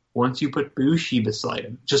beside him, once you put Bushi beside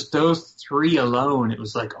him, just those three alone, it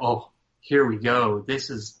was like, oh, here we go. This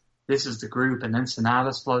is the group. And then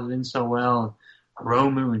Sonata slotted in so well,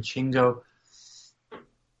 Hiromu and Shingo.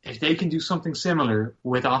 If they can do something similar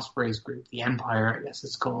with Ospreay's group, the Empire, I guess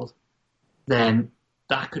it's called, then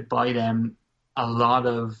that could buy them a lot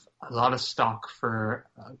of stock for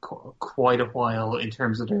quite a while in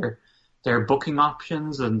terms of their booking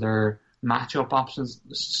options and their matchup options.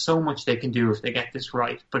 There's so much they can do if they get this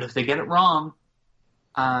right. But if they get it wrong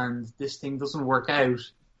and this thing doesn't work out,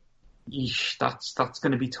 that's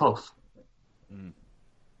going to be tough. Mm.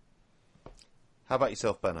 How about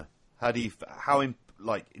yourself, Benno?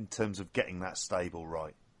 In terms of getting that stable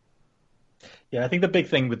right? Yeah, I think the big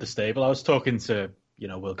thing with the stable, I was talking to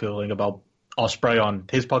Will Cooling about Ospreay on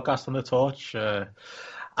his podcast on the Torch.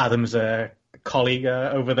 Adam's colleague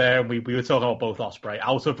over there, we were talking about both Ospreay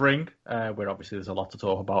out of ring, where obviously there's a lot to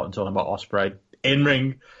talk about, and talking about Ospreay in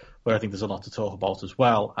ring, where I think there's a lot to talk about as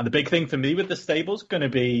well. And the big thing for me with the stable is going to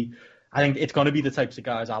be, I think it's going to be the types of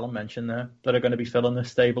guys Alan mentioned there that are going to be filling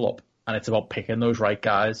this stable up, and it's about picking those right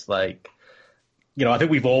guys. Like, I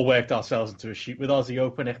think we've all worked ourselves into a shoot with Aussie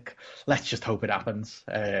Open. Let's just hope it happens.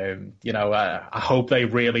 I hope they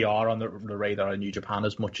really are on the radar in New Japan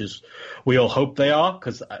as much as we all hope they are,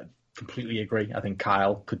 because I completely agree. I think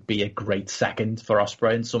Kyle could be a great second for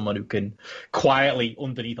Ospreay and someone who can quietly,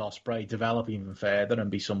 underneath Ospreay, develop even further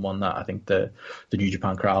and be someone that I think the New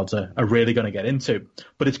Japan crowds are really going to get into.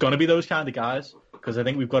 But it's going to be those kind of guys, because I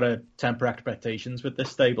think we've got to temper expectations with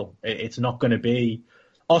this stable. It's not going to be...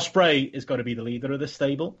 Ospreay is going to be the leader of this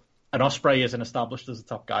stable, and Ospreay isn't established as a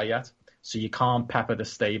top guy yet, so you can't pepper the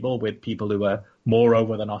stable with people who are more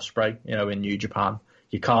over than Ospreay, in New Japan.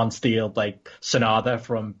 You can't steal, like, Sonata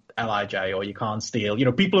from LIJ, or you can't steal,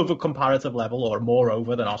 people of a comparative level or more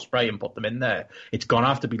over than Ospreay and put them in there. It's going to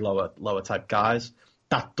have to be lower type guys.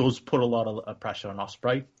 that does put a lot of pressure on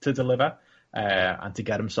Ospreay to deliver and to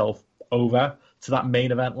get himself over to that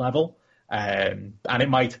main event level. And it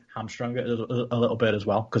might hamstring it a little bit as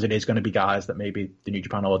well, because it is going to be guys that maybe the New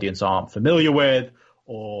Japan audience aren't familiar with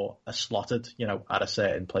or are slotted, at a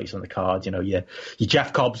certain place on the card. Your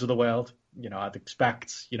Jeff Cobbs of the world. I'd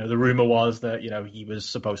expect, the rumor was that, he was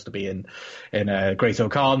supposed to be in a Great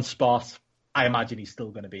O'Khan's spot. I imagine he's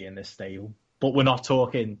still going to be in this stable. But we're not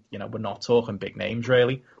talking, big names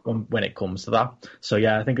really when it comes to that. So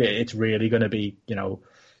yeah, I think it's really going to be,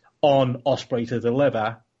 on Ospreay to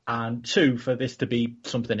deliver, and two, for this to be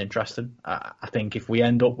something interesting. I think if we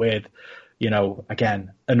end up with,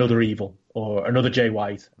 again, another Evil or another Jay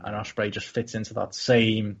White, and Ospreay just fits into that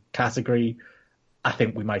same category, I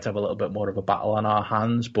think we might have a little bit more of a battle on our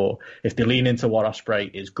hands. But if they lean into what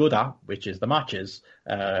Ospreay is good at, which is the matches,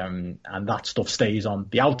 and that stuff stays on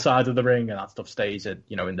the outside of the ring, and that stuff stays in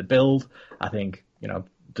the build, I think,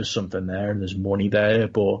 there's something there and there's money there.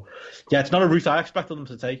 But yeah, it's not a route I expected them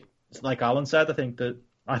to take. It's like Alan said,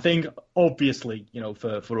 I think obviously,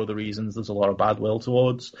 for other reasons, there's a lot of bad will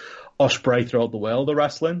towards Ospreay throughout the world of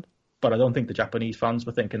wrestling. But I don't think the Japanese fans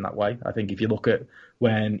were thinking that way. I think if you look at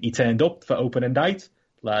when he turned up for opening night,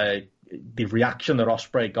 like the reaction that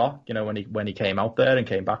Ospreay got, when he came out there and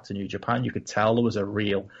came back to New Japan, you could tell there was a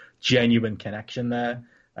real, genuine connection there,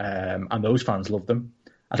 and those fans loved him.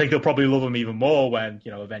 I think they'll probably love him even more when,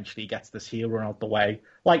 eventually he gets this heel run out the way,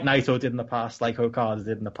 like Naito did in the past, like Okada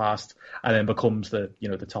did in the past, and then becomes the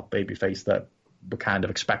top babyface that we're kind of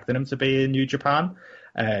expecting him to be in New Japan.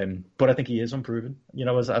 But I think he is unproven,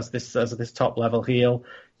 as this top level heel.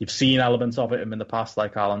 You've seen elements of it in the past,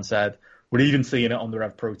 like Alan said. We're even seeing it on the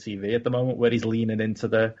Rev Pro TV at the moment, where he's leaning into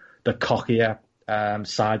the cockier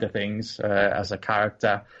side of things as a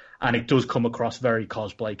character, and it does come across very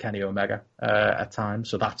cosplay Kenny Omega at times.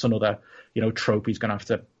 So that's another trope he's going to have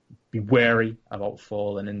to be wary about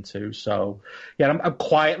falling into. So yeah, I'm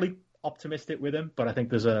quietly optimistic with him, but I think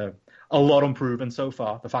there's a lot unproven so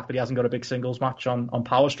far. The fact that he hasn't got a big singles match on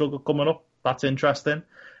Power Struggle coming up, that's interesting.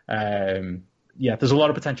 Yeah, there's a lot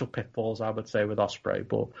of potential pitfalls, I would say, with Ospreay,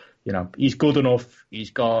 but he's good enough.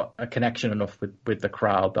 He's got a connection enough with the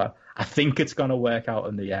crowd that I think it's going to work out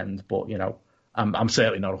in the end. But I'm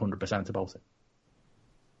certainly not 100% about it.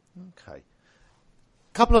 Okay,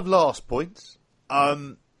 couple of last points,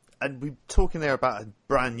 and we're talking there about a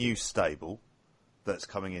brand new stable that's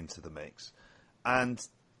coming into the mix, and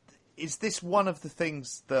is this one of the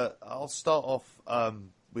things that I'll start off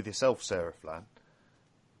with yourself, Sarah Flan?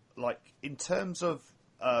 Like, in terms of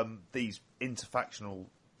these interfactional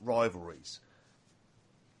rivalries,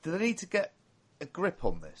 do they need to get a grip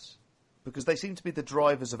on this? Because they seem to be the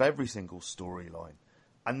drivers of every single storyline.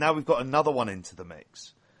 And now we've got another one into the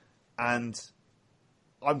mix. And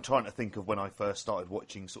I'm trying to think of when I first started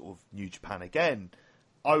watching sort of New Japan again,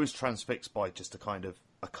 I was transfixed by just a kind of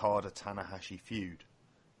Okada-Tanahashi feud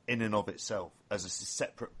in and of itself as a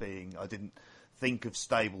separate being. I didn't think of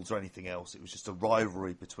stables or anything else. It was just a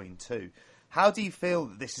rivalry between two. How do you feel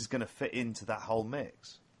that this is going to fit into that whole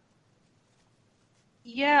mix?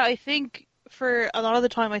 Yeah, I think for a lot of the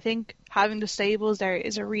time, I think having the stables there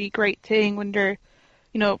is a really great thing when they're,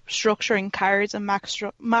 structuring cards and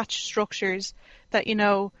match structures that,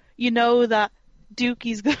 that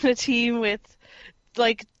Dookie's going to team with,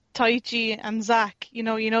 like, Taichi and Zack, you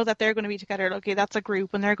know that they're going to be together. Okay, that's a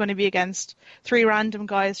group, and they're going to be against three random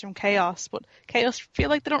guys from Chaos. But Chaos feel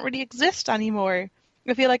like they don't really exist anymore.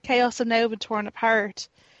 I feel like Chaos have now been torn apart.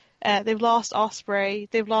 They've lost Ospreay.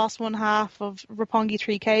 They've lost one half of Roppongi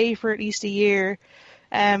 3K for at least a year.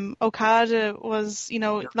 Okada was,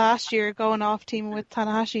 last year going off teaming with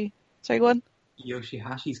Tanahashi. Sorry, go on.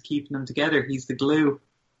 Yoshihashi's keeping them together. He's the glue.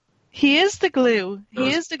 He is the glue.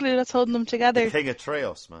 He is the glue that's holding them together. The king of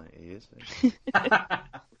trios, mate. He is.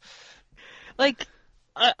 Like,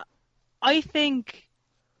 I think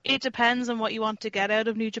it depends on what you want to get out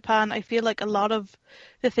of New Japan. I feel like a lot of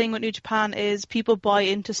the thing with New Japan is people buy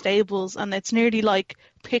into stables, and it's nearly like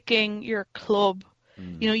picking your club.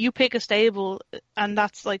 You pick a stable, and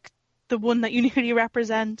that's like the one that you nearly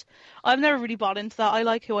represent. I've never really bought into that. I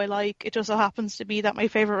like who I like. It just so happens to be that my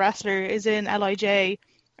favourite wrestler is in LIJ.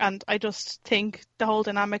 And I just think the whole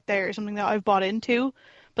dynamic there is something that I've bought into.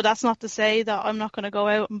 But that's not to say that I'm not going to go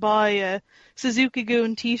out and buy a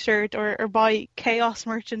Suzuki-gun t-shirt or buy Chaos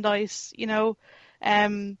merchandise,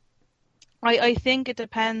 I think it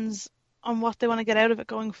depends on what they want to get out of it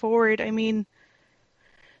going forward. I mean,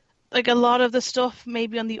 like, a lot of the stuff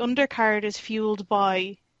maybe on the undercard is fueled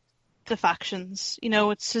by the factions.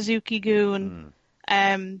 It's Suzuki-gun,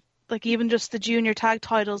 like even just the junior tag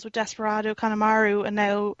titles with Desperado, Kanemaru, and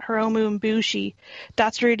now Hiromu and Bushi,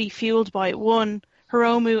 that's really fueled by, one,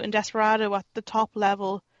 Hiromu and Desperado at the top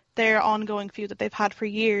level, their ongoing feud that they've had for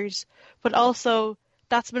years, but also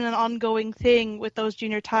that's been an ongoing thing with those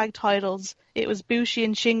junior tag titles. It was Bushi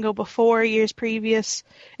and Shingo before, years previous.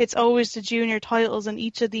 It's always the junior titles in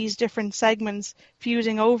each of these different segments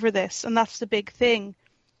fusing over this, and that's the big thing.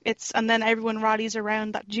 And then everyone rallies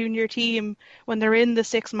around that junior team when they're in the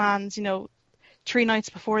six-mans, 3 nights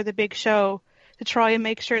before the big show, to try and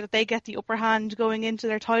make sure that they get the upper hand going into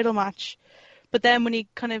their title match. But then when you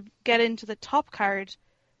kind of get into the top card,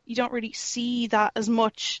 you don't really see that as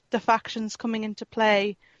much, the factions coming into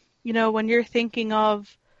play. When you're thinking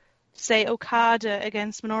of, say, Okada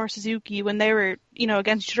against Minoru Suzuki when they were,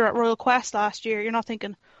 against each other at Royal Quest last year, you're not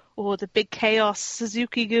thinking, oh, the big chaos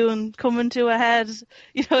Suzuki-gun coming to a head.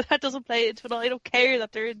 That doesn't play into it. I don't care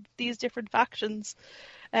that they're in these different factions.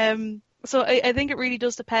 So I think it really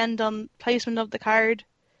does depend on placement of the card.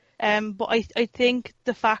 But I think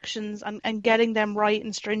the factions and getting them right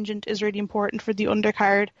and stringent is really important for the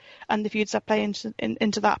undercard and the feuds that play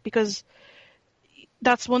into that, because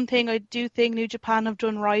that's one thing I do think New Japan have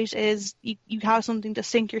done right, is you have something to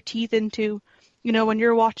sink your teeth into. When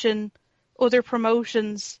you're watching other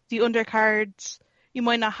promotions, the undercards, you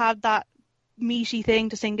might not have that meaty thing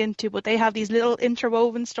to sink into, but they have these little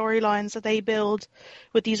interwoven storylines that they build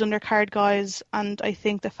with these undercard guys, and I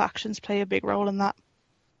think the factions play a big role in that.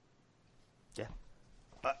 Yeah.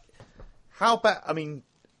 How about,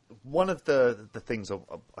 one of the things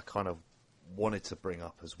I kind of wanted to bring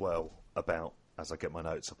up as well about, as I get my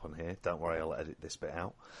notes up on here, don't worry, I'll edit this bit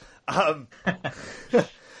out.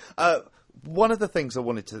 One of the things I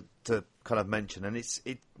wanted to kind of mention, and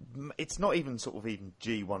it's not even sort of even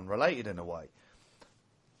G1 related in a way,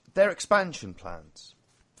 their expansion plans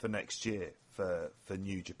for next year for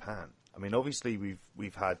New Japan. Obviously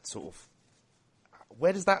we've had sort of,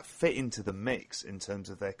 where does that fit into the mix in terms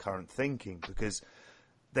of their current thinking? Because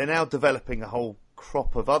they're now developing a whole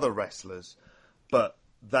crop of other wrestlers, but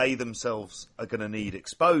they themselves are going to need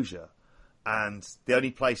exposure. And the only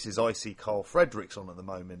places I see Carl Fredericks on at the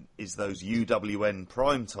moment is those UWN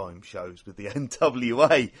primetime shows with the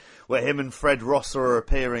NWA, where him and Fred Rosser are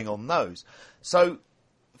appearing on those. So,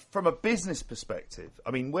 from a business perspective,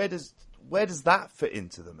 where does that fit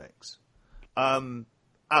into the mix? Alan?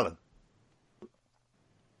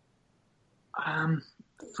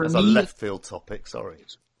 For That's me, a left field topic, sorry.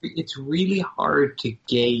 It's really hard to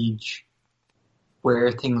gauge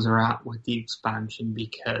where things are at with the expansion,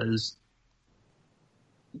 because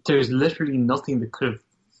there's literally nothing that could have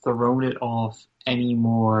thrown it off any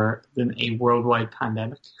more than a worldwide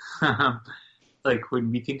pandemic. Like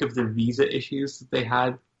when we think of the visa issues that they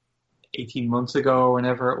had 18 months ago or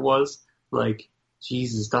whenever it was, like,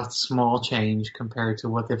 Jesus, that's small change compared to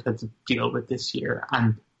what they've had to deal with this year.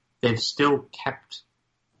 And they've still kept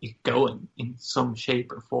it going in some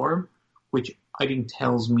shape or form, which I think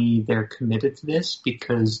tells me they're committed to this,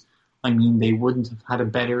 because they wouldn't have had a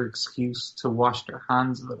better excuse to wash their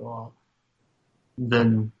hands of it all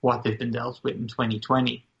than what they've been dealt with in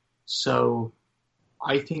 2020. So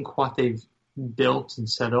I think what they've built and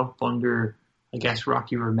set up under, I guess,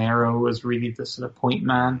 Rocky Romero was really the sort of point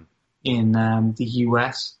man in the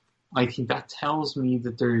US. I think that tells me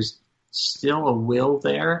that there's still a will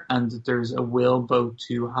there, and that there's a will both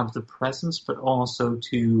to have the presence but also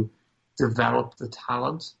to develop the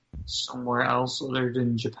talent somewhere else other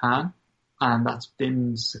than Japan, and that's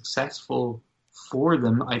been successful for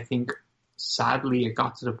them. I think sadly it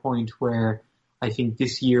got to the point where I think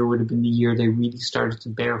this year would have been the year they really started to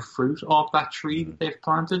bear fruit off that tree that they've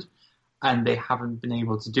planted, and they haven't been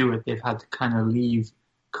able to do it. They've had to kind of leave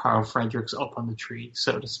Carl Fredericks up on the tree,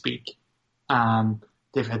 so to speak.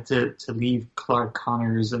 They've had to leave Clark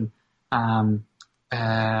Connors and Alex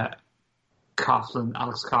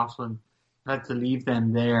Coughlin, had to leave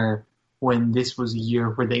them there when this was a year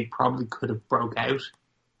where they probably could have broke out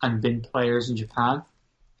and been players in Japan.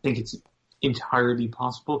 I think it's entirely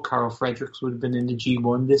possible Carl Fredericks would have been in the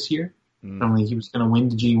G1 this year. I don't think he was going to win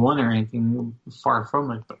the G1 or anything, far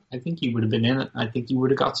from it, but I think he would have been in it. I think he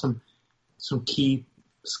would have got some key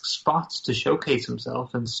spots to showcase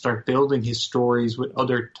himself and start building his stories with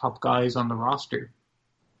other top guys on the roster.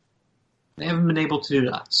 They haven't been able to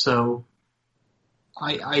do that, so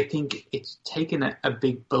I think it's taken a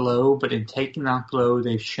big blow, but in taking that blow,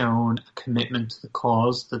 they've shown a commitment to the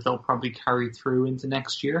cause that they'll probably carry through into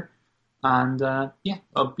next year. And I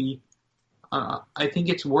think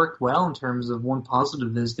it's worked well in terms of, one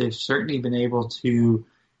positive is they've certainly been able to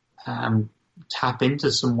tap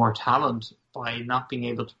into some more talent by not being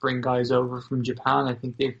able to bring guys over from Japan. I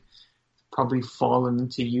think they've probably fallen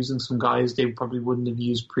into using some guys they probably wouldn't have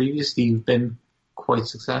used previously who've been quite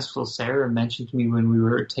successful. Sarah mentioned to me when we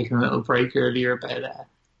were taking a little break earlier about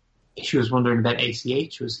she was wondering about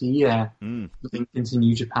ACH. Was he linked into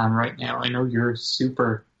New Japan right now? I know you're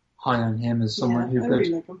super high on him as someone who I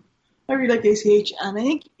really like him. I really like ACH, and I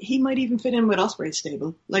think he might even fit in with Ospreay's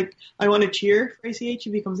stable. Like, I want to cheer for ACH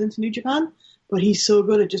if he comes into New Japan, but he's so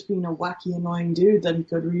good at just being a wacky, annoying dude that he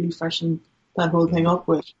could really freshen that whole thing up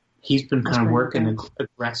with. He's been kind of working an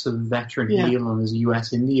aggressive veteran heel on his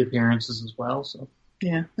US indie appearances as well. So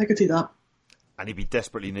yeah, I could see that. And he'd be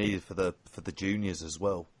desperately needed for the juniors as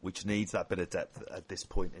well, which needs that bit of depth at this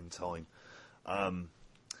point in time.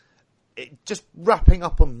 Just wrapping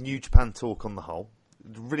up on New Japan talk on the whole,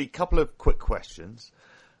 really couple of quick questions.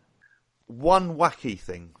 One wacky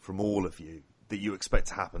thing from all of you that you expect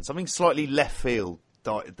to happen, something slightly left field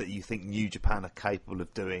that you think New Japan are capable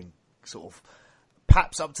of doing, sort of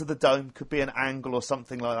perhaps up to the dome, could be an angle or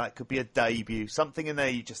something like that, could be a debut, something in there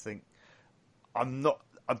you just think,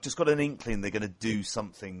 I've just got an inkling they're going to do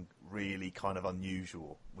something really kind of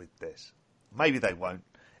unusual with this. Maybe they won't.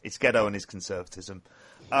 It's Gedo and his conservatism.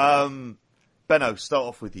 Benno, start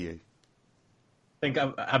off with you.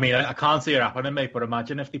 I can't see it happening, mate, but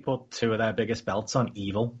imagine if they put two of their biggest belts on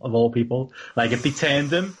Evil, of all people. Like, if they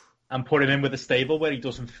turned him and put him in with a stable where he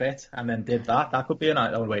doesn't fit and then did that could be an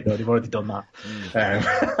idea. Oh, wait, no, they've already done that.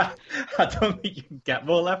 I don't think you can get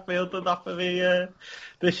more left field than that for me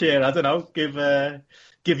this year. I don't know, give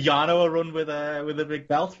Yano a run with a big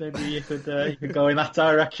belt. Maybe you could go in that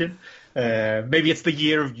direction. Maybe it's the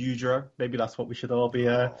year of Yujiro. Maybe that's what we should all be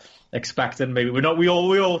expecting. Maybe we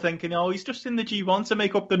all thinking, oh, he's just in the G1 to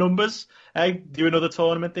make up the numbers. Hey, do another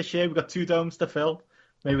tournament this year. We've got 2 domes to fill.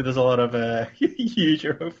 Maybe there's a lot of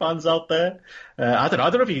Yujiro fans out there. I don't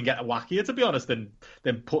know if you can get a wackier, to be honest, than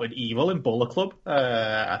putting Evil in Bullet Club.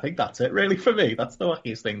 I think that's it, really, for me. That's the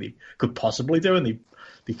wackiest thing they could possibly do, and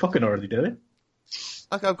they fucking already did it.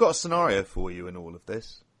 Okay, I've got a scenario for you in all of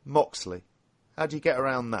this. Moxley. How do you get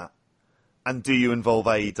around that? And do you involve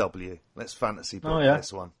AEW? Let's fantasy book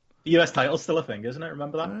this one. The US title's still a thing, isn't it?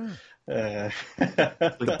 Remember that?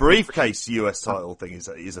 The briefcase US title thing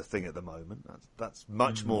is a thing at the moment. That's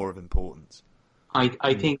much more of importance.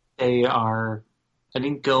 I think they are. I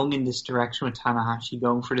think going in this direction with Tanahashi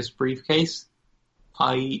going for this briefcase,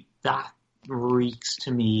 that reeks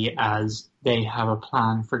to me as they have a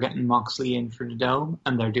plan for getting Moxley in for the Dome,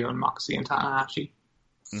 and they're doing Moxley and Tanahashi.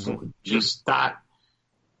 So just that,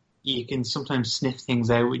 you can sometimes sniff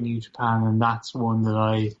things out with New Japan, and that's one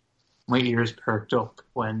that my ears perked up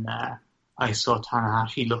when I saw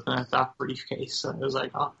Tanahashi looking at that briefcase. I was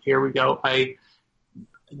like, oh, here we go.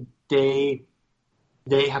 They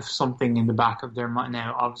have something in the back of their mind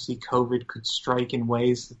now. Obviously, COVID could strike in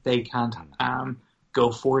ways that they can't go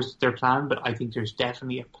forward with their plan, but I think there's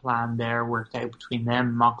definitely a plan there worked out between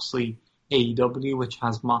them, Moxley, AEW, which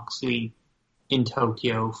has Moxley in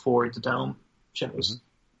Tokyo for the Dome shows.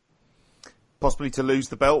 Possibly to lose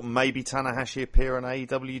the belt, maybe Tanahashi appear on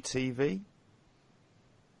AEW TV?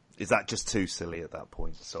 Is that just too silly at that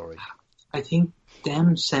point? Sorry. I think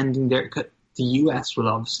them sending the US will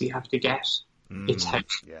obviously have to get its head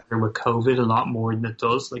with COVID a lot more than it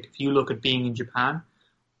does. Like, if you look at being in Japan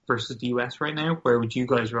versus the US right now, where would you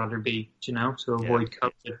guys rather be, to avoid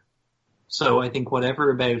COVID? So I think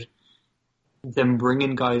whatever about them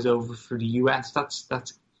bringing guys over for the US,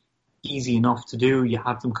 that's easy enough to do. You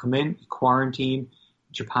have them come in, quarantine.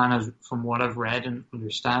 Japan has, from what I've read and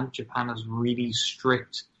understand, Japan has really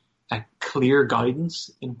strict, clear guidance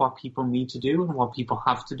in what people need to do and what people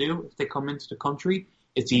have to do if they come into the country.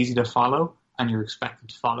 It's easy to follow, and you're expected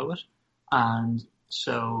to follow it. And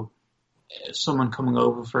so someone coming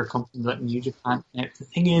over for a company like New Japan, now, the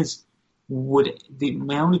thing is,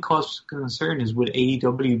 my only cause of concern is, would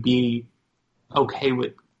AEW be okay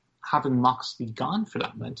with having Moxley gone for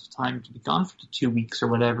that amount of time, to be gone for the 2 weeks or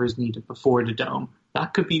whatever is needed before the Dome?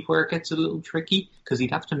 That could be where it gets a little tricky, because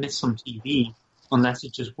he'd have to miss some TV unless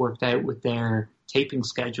it just worked out with their taping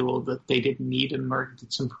schedule that they didn't need him or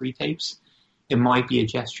did some pre-tapes. It might be a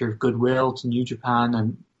gesture of goodwill to New Japan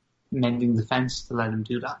and mending the fence to let him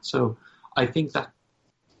do that. So I think that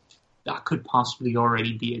could possibly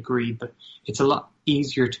already be agreed, but it's a lot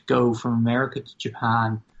easier to go from America to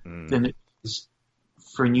Japan than it is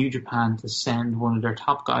for New Japan to send one of their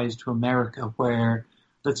top guys to America, where,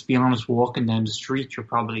 let's be honest, walking down the street, you're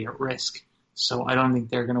probably at risk. So I don't think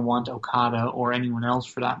they're going to want Okada or anyone else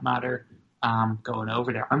for that matter going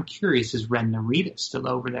over there. I'm curious, is Ren Narita still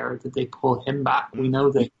over there, or did they pull him back? We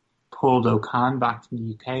know they pulled Okan back from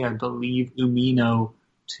the UK, I believe Umino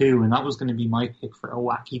too, and that was going to be my pick for a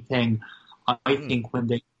wacky thing. I think when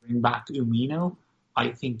they bring back Umino.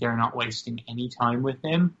 I think they're not wasting any time with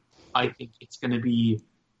him. I think it's going to be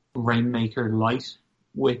Rainmaker light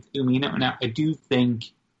with Umino. Now, I do think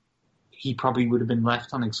he probably would have been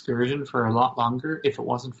left on excursion for a lot longer if it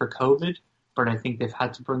wasn't for COVID, but I think they've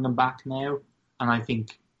had to bring him back now, and I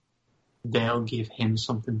think they'll give him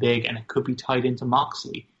something big, and it could be tied into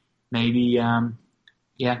Moxley. Maybe,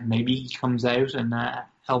 maybe he comes out and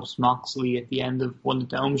helps Moxley at the end of one of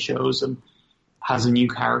the Dome shows and has a new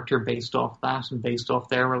character based off that and based off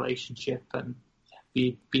their relationship, and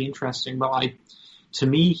be interesting. But to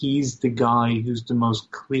me, he's the guy who's the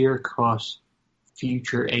most clear-cut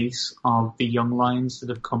future ace of the young lions that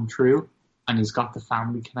have come through, and he's got the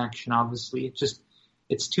family connection, obviously.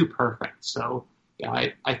 It's too perfect. So, yeah,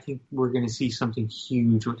 I think we're going to see something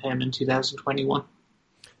huge with him in 2021.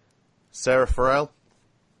 Sarah Farrell?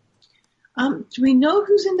 Do we know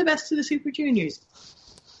who's in the best of the Super Juniors?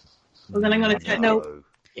 Well, then I'm going to tell no.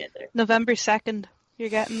 November 2nd, you're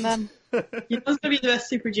getting them. You know who's going to be the best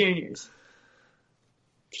Super Juniors?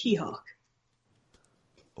 T-Hawk.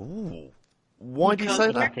 Ooh. Why do you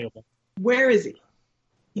say that? Where is he?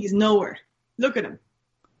 He's nowhere. Look at him.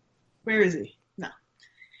 Where is he? No.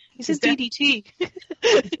 He's in DDT.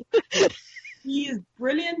 He is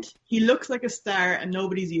brilliant. He looks like a star and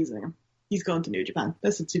nobody's using him. He's going to New Japan.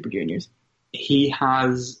 That's at Super Juniors. He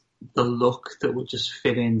has the look that would just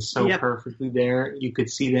fit in so perfectly there. You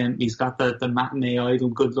could see them. He's got the matinee idol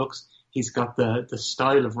good looks. He's got the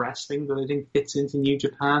style of wrestling that I think fits into New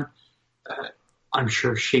Japan. I'm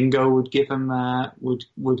sure Shingo would give him a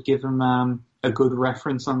good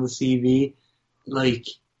reference on the CV. Like,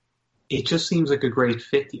 it just seems like a great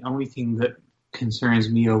fit. The only thing that concerns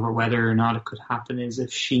me over whether or not it could happen is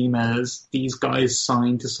if Shima's these guys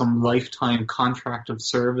signed to some lifetime contract of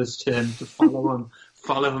service to him to follow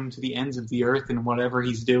him to the ends of the earth in whatever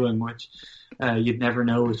he's doing, which you'd never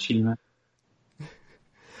know with Shima.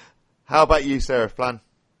 How about you, Sarah Flan?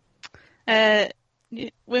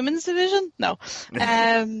 Women's division? No.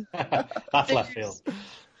 That's left field.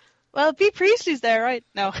 Well, B. Priestley's there, right?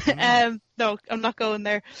 No. No, I'm not going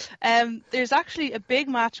there. There's actually a big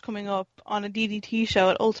match coming up on a DDT show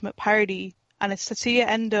at Ultimate Party, and it's Tetsuya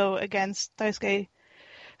Endo against Daisuke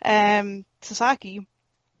Sasaki.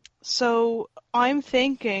 So I'm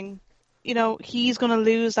thinking, he's going to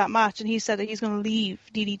lose that match, and he said that he's going to leave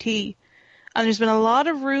DDT. And there's been a lot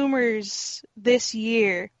of rumors this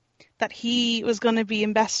year that he was going to be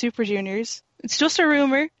in Best Super Juniors. It's just a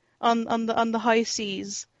rumor on the high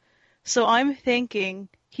seas. So I'm thinking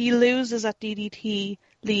he loses at DDT,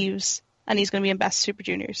 leaves, and he's going to be in Best Super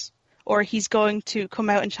Juniors. Or he's going to come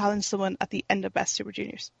out and challenge someone at the end of Best Super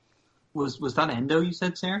Juniors. Was that Endo you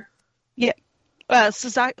said, Sarah? Yeah. Well,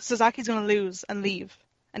 Sasaki's going to lose and leave,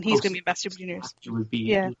 and he's going to be in Best Super Juniors. Would be,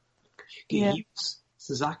 yeah.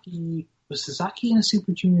 Was Sasaki in a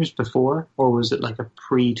Super Juniors before, or was it like a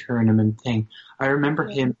pre-tournament thing? I remember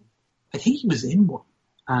him. I think he was in one.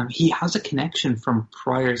 He has a connection from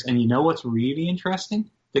priors, and you know what's really interesting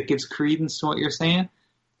that gives credence to what you're saying?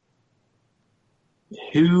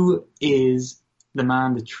 Who is the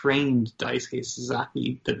man that trained Daisuke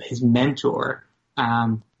Sasaki, his mentor,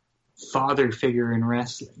 father figure in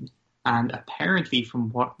wrestling, and apparently from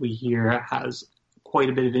what we hear has quite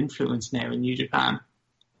a bit of influence now in New Japan?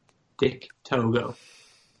 Dick Togo.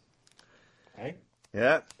 Hey,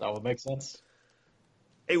 yeah, that would make sense.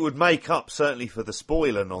 It would make up certainly for the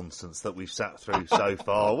spoiler nonsense that we've sat through so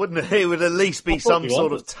far, wouldn't it? It would at least be some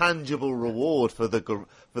sort of tangible reward for the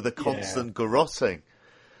constant garroting.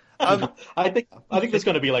 I think there's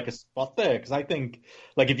going to be like a spot there, because I think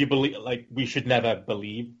if you believe, we should never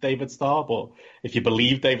believe David Starr, but if you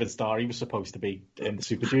believe David Starr, he was supposed to be in the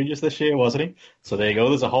Super Juniors this year, wasn't he? So there you go.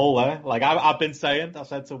 There's a hole there. I've been saying, I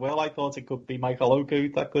said to Will, I thought it could be Michael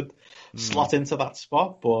Oku that could slot into that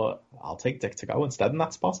spot, but I'll take Dick to go instead in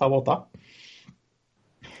that spot. How about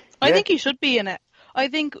that? I think he should be in it. I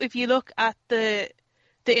think if you look at the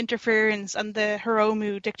interference and the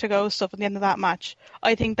Hiromu Dick to go stuff at the end of that match,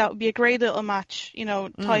 I think that would be a great little match,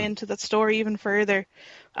 tie into that story even further.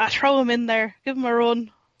 Throw him in there, give him a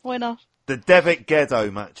run. Why not? The Devitt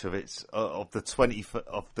Ghetto match of the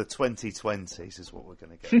 2020s is what we're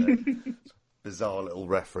going to get there. Bizarre little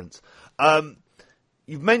reference.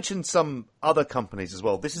 You've mentioned some other companies as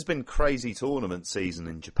well. This has been crazy tournament season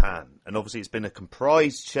in Japan, and obviously it's been a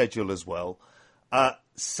comprised schedule as well.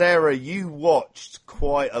 Sarah, you watched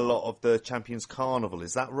quite a lot of the Champions Carnival,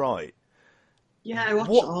 is that right? Yeah, I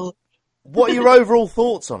watched all. What are your overall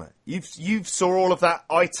thoughts on it? You saw all of that.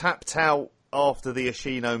 I tapped out after the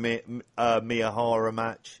Ashino Miyahara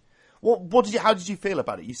match. How did you feel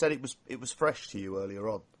about it? You said it was fresh to you earlier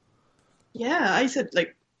on. Yeah, I said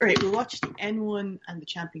right, we'll watch the N1 and the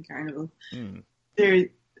Champion Carnival.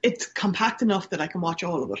 It's compact enough that I can watch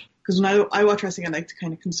all of it. Because when I watch wrestling, I like to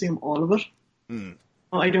kind of consume all of it.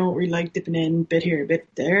 I don't really like dipping in a bit here, a bit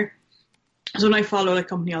there. So when I follow a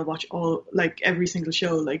company, I'll watch every single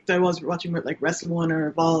show. Like I was watching with like Wrestle One or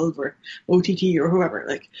Evolve or OTT or whoever.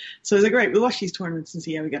 So I was like, right, we'll watch these tournaments and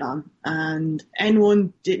see how we get on. And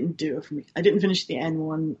N1 didn't do it for me. I didn't finish the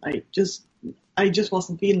N1. I just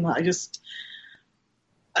wasn't feeling that.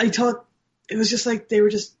 I thought it was just like they were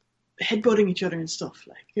just headbutting each other and stuff.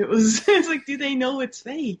 Like it's like, do they know it's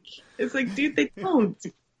fake? It's like, dude, they don't.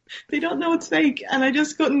 They don't know it's fake, and I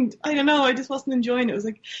just couldn't. I don't know. I just wasn't enjoying it. It was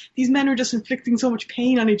like these men were just inflicting so much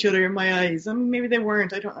pain on each other in my eyes. I mean, maybe they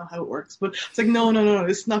weren't. I don't know how it works, but it's like no,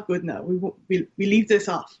 it's not good now. We leave this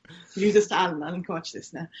off. We leave this to Alan. Alan can watch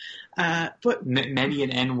this now. But many an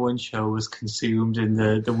N1 show was consumed in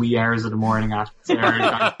the wee hours of the morning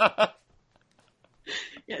after.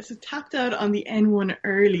 Yeah, so tapped out on the N1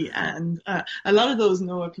 early, and a lot of those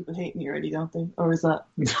Noah people hate me already, don't they? Or is that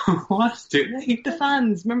what? The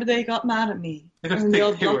fans? Remember they got mad at me. I don't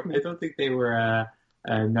think they were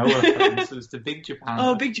Noah fans. It was the Big Japan.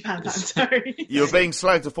 Oh, Big Japan fans. Sorry. You're being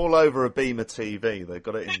slagged to fall over a beamer TV. They've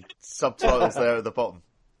got it in subtitles there at the bottom.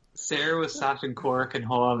 Sarah was sat in Cork and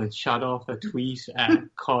Hall and shot off a tweet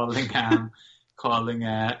calling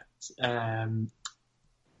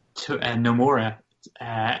Nomura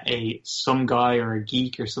some guy or a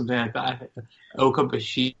geek or something like that.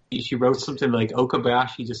 She wrote something like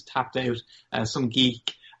Okabayashi just tapped out some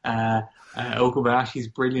geek. Okabayashi's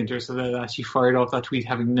brilliant or something like that. She fired off that tweet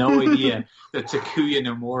having no idea that Takuya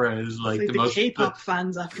Nomura is like the most K-pop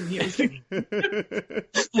fans after me.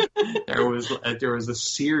 There was a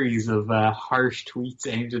series of harsh tweets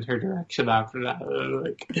aimed in her direction after that.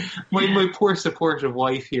 Like my poor supportive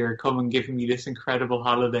wife here, come and giving me this incredible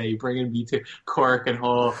holiday, bringing me to Cork and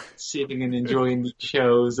Hall, sitting and enjoying these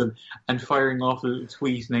shows, and firing off a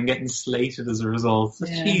tweet and then getting slated as a result.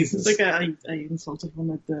 Yeah, Jesus, it's like I insulted one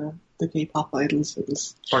of the K-pop idols.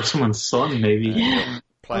 Or someone's son, maybe. Yeah.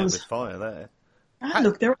 Playing with fire there.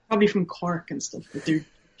 Look, they were probably from Cork and stuff with their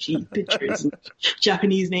cheap pictures and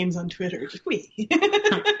Japanese names on Twitter. Just wait.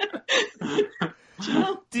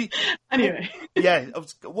 Anyway. Yeah.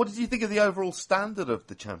 What did you think of the overall standard of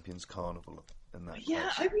the Champions Carnival in that Yeah,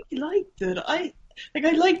 case? I really liked it. I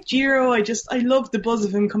like Jiro. I love the buzz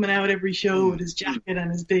of him coming out every show with his jacket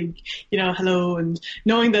and his big, hello, and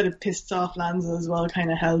knowing that it pissed off Lanza as well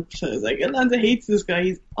kind of helped. So I was like, Lanza hates this guy.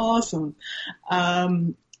 He's awesome.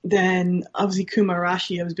 Then obviously Kuma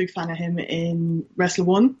Arashi, I was a big fan of him in Wrestle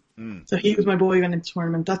One. So he was my boy going into the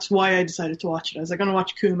tournament. That's why I decided to watch it. I was like, I'm going to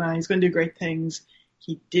watch Kuma. He's going to do great things.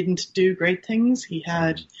 He didn't do great things. He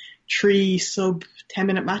had 3 sub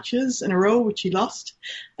 10-minute matches in a row, which he lost,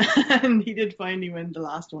 and he did finally win the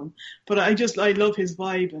last one. But I love his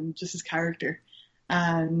vibe and just his character,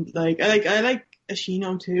 and I like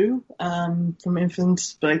Ashino too, from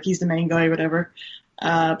Infants, but he's the main guy, whatever.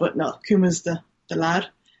 But no, Kuma's the lad.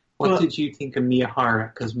 What did you think of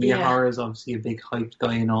Miyahara? Because Miyahara is obviously a big hyped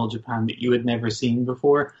guy in All Japan that you had never seen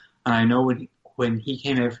before, and I know when he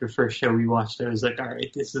came out for the first show we watched, I was like, all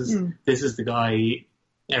right, this is the guy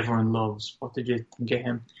everyone loves. What did you think of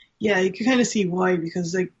him? Yeah, you can kind of see why,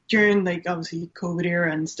 because during obviously COVID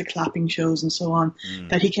era and the clapping shows and so on,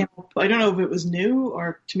 that he came up. I don't know if it was new,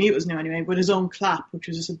 or to me it was new anyway, with his own clap, which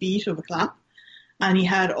was just a beat of a clap, and he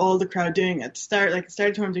had all the crowd doing it. At the start of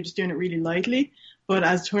tournament, they're just doing it really lightly, but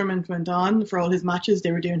as the tournament went on, for all his matches,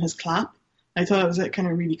 they were doing his clap. I thought it was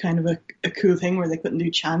kind of a cool thing where they couldn't do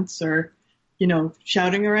chants or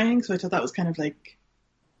shouting or anything. So I thought that was kind of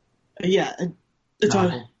yeah, it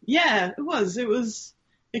was.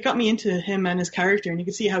 It got me into him and his character, and you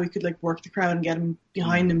could see how he could work the crowd and get him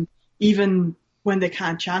behind him, even when they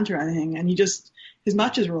can't chant or anything. And his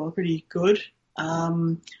matches were all pretty good.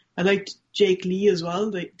 I liked Jake Lee as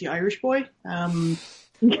well, the Irish boy.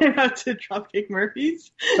 He came out to Dropkick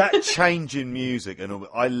Murphys. That change in music, and all,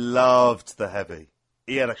 I loved the heavy.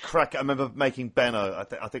 He had a crack. I remember making Benno.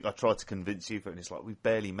 I think I tried to convince you, and it's like, we've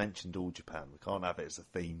barely mentioned All Japan. We can't have it as a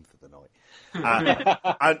theme for the night.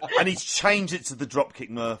 And he's changed it to the Dropkick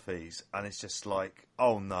Murphys, and it's just like,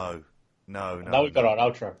 oh no. Now we've got our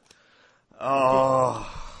outro. Oh,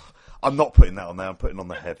 I'm not putting that on there. I'm putting on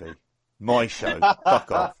the heavy. My show.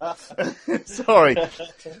 Fuck off. Sorry,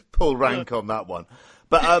 pull rank on that one.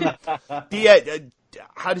 But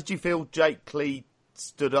how did you feel Jake Lee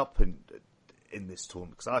stood up in this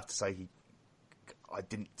tournament? Because I have to say, I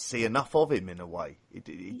didn't see enough of him in a way.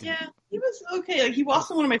 He was okay. He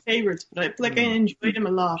wasn't one of my favourites, but I enjoyed him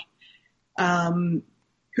a lot.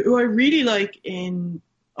 Who I really like in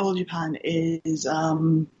All Japan is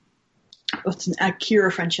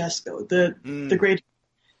Kira Francesco, the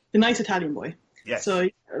nice Italian boy. Yes. So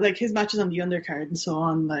like his matches on the undercard and so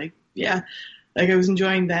on, like I was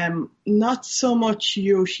enjoying them. Not so much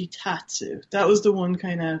Yoshitatsu. That was the one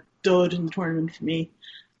kind of dud in the tournament for me.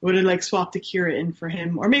 I would have like swapped Akira in for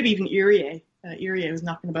him, or maybe even Irie. Irie was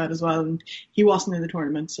knocking about as well, and he wasn't in the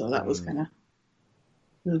tournament, so that was kind of.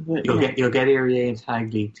 You'll get Irie in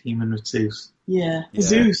Tag League teaming with Zeus. Yeah.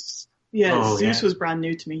 Zeus. Yeah, Zeus was brand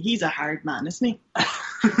new to me. He's a hard man, isn't he?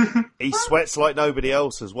 He sweats like nobody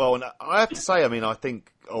else as well. And I have to say, I mean, I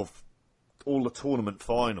think of all the tournament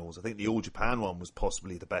finals, I think the All Japan one was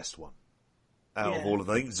possibly the best one out of all of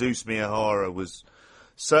them. I think Zeus Miyahara was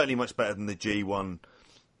certainly much better than the G1,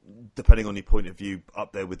 depending on your point of view,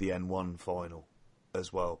 up there with the N1 final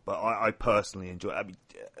as well. But I personally enjoy it. I mean,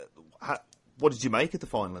 what did you make of the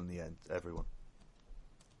final in the end, everyone?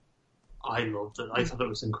 I loved it. I thought it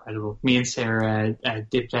was incredible. Me and Sarah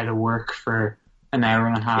dipped out of work for an hour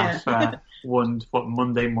and a half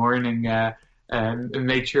Monday morning and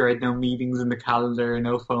made sure I had no meetings in the calendar,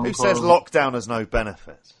 no phone calls. Who says lockdown has no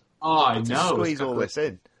benefit? Oh, I know. Squeeze all this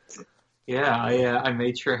in. Yeah, I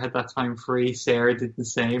made sure I had that time free. Sarah did the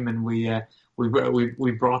same, and we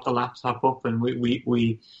brought the laptop up and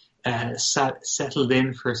we settled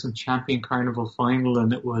in for some Champion Carnival final,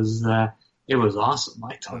 and it was awesome.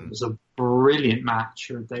 I thought it was a brilliant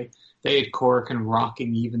match. They had Cork and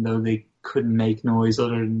rocking, even though they couldn't make noise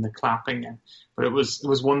other than the clapping. But it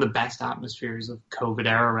was one of the best atmospheres of COVID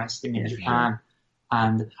era wrestling in Japan. Sure.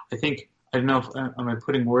 And I think, I don't know if am I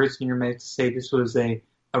putting words in your mouth to say this was a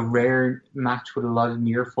rare match with a lot of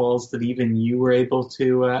near falls that even you were able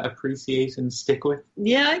to appreciate and stick with?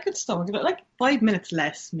 Yeah, I could stomach it. Like 5 minutes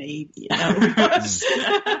less, maybe. You know?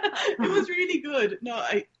 It was really good. No,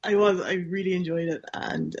 I really enjoyed it,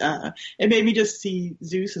 and it made me just see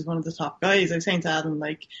Zeus as one of the top guys. I was saying to Adam,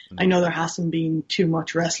 like, I know there hasn't been too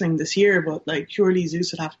much wrestling this year, but like, surely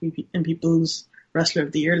Zeus would have to be in people's Wrestler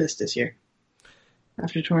of the Year list this year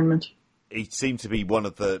after the tournament. He seemed to be one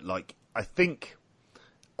of the, like, I think.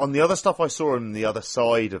 On the other stuff I saw on the other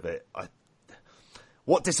side of it,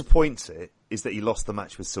 what disappoints it is that he lost the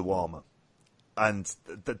match with Sawama, and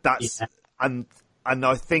and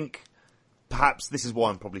I think perhaps this is why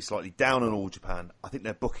I'm probably slightly down on All Japan. I think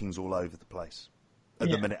their booking's all over the place at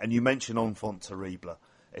the minute. And you mentioned Enfant Terrible.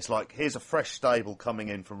 It's like, here's a fresh stable coming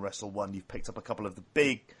in from Wrestle One. You've picked up a couple of the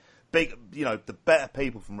big, the better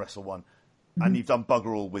people from Wrestle One, and you've done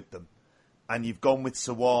bugger all with them, and you've gone with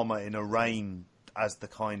Sawama in a reign as the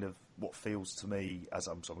kind of what feels to me, as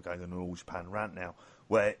I'm going on an All Japan rant now,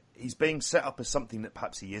 where he's being set up as something that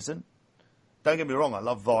perhaps he isn't. Don't get me wrong, I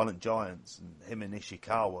love Violent Giants and him and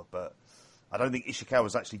Ishikawa, but I don't think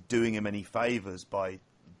Ishikawa's actually doing him any favours by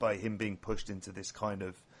him being pushed into this kind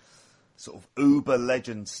of sort of uber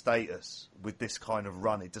legend status with this kind of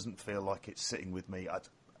run. It doesn't feel like it's sitting with me.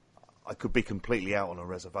 I could be completely out on a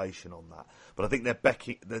reservation on that, but I think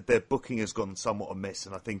their booking has gone somewhat amiss,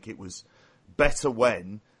 and I think it was better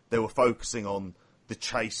when they were focusing on the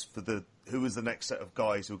chase for who was the next set of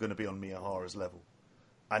guys who were going to be on Miyahara's level.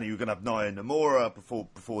 And you were going to have Naya Nomura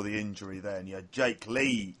before the injury there, and you had Jake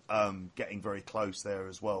Lee getting very close there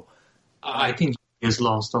as well. I think he has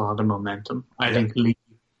lost a lot of momentum. I think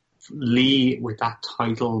Lee, with that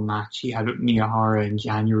title match he had with Miyahara in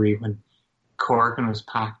January when Corkin was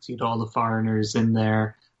packed, he had all the foreigners in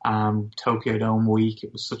there, Tokyo Dome week,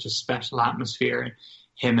 it was such a special atmosphere.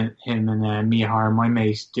 Him and Miyahara, my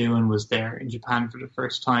mate Doohan, was there in Japan for the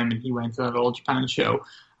first time, and he went to that All Japan show,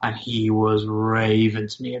 and he was raving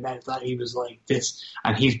to me about that. He was like this,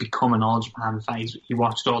 and he's become an All Japan fan. He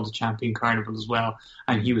watched all the Champion Carnival as well,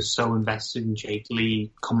 and he was so invested in Jake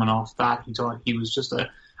Lee coming off that. He thought he was just a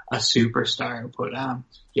superstar, but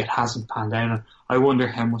yet hasn't panned out. I wonder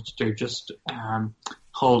how much they're just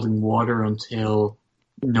holding water until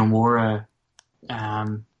Nomura.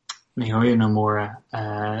 Naoya Nomura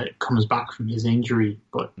comes back from his injury,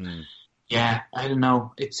 but I don't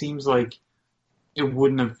know. It seems like it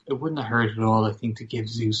wouldn't have hurt at all, I think, to give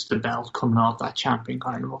Zeus the belt coming off that Champion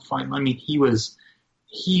Carnival final. I mean, he was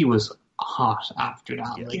hot after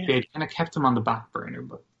that. They kind of kept him on the back burner,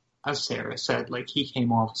 but as Sarah said, like, he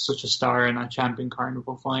came off such a star in that Champion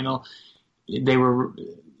Carnival final. There wouldn't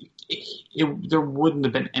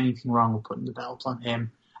have been anything wrong with putting the belt on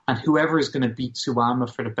him. And whoever is going to beat Suwama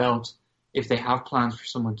for the belt, if they have plans for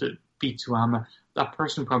someone to beat Suwama, that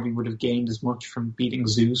person probably would have gained as much from beating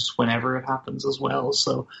Zeus whenever it happens as well.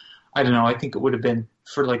 So I don't know. I think it would have been,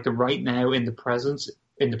 for like the right now in the present,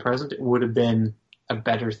 it would have been a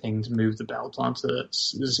better thing to move the belt onto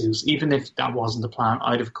Zeus. Even if that wasn't the plan,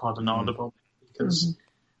 I'd have caught an audible because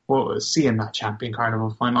seeing that Champion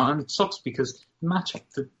Carnival final, and it sucks because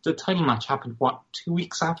the title match happened 2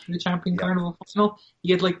 weeks after the Champion Carnival final.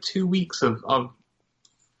 You had like 2 weeks of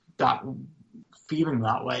that feeling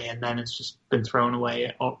that way, and then it's just been thrown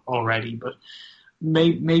away already. But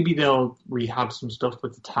maybe they'll rehab some stuff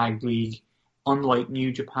with the tag league. Unlike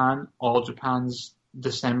New Japan, All Japan's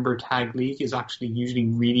December tag league is actually usually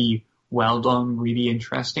really well done, really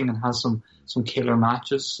interesting, and has some killer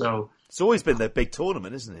matches. So it's always been their big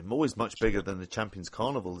tournament, isn't it? Always much bigger than the Champions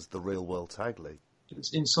Carnival is the Real World Tag League.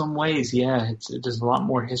 In some ways, yeah, there's a lot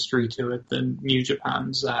more history to it than New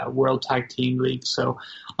Japan's World Tag Team League. So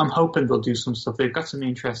I'm hoping they'll do some stuff. They've got some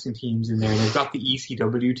interesting teams in there. They've got the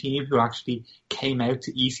ECW team who actually came out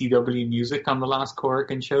to ECW music on the last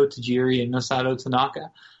Korakuen show, Tajiri and Masato Tanaka,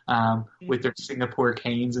 with their Singapore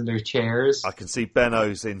canes and their chairs. I can see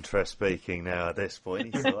Benno's interest speaking now at this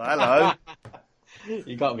point. He's like, hello.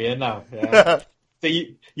 You got me in now. Yeah. So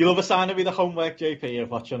you love assigning me the homework, JP,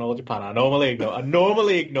 of watching All Japan. I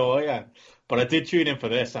normally ignore, yeah. But I did tune in for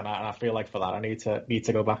this, and I feel like for that I need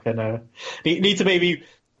to go back and need to maybe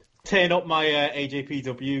turn up my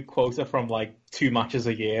AJPW quota from like 2 matches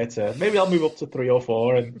a year to maybe I'll move up to 3 or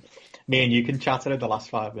 4, and me and you can chat in the last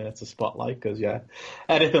 5 minutes of Spotlight, because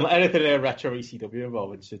anything retro ECW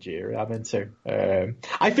involving Sajiri I'm into.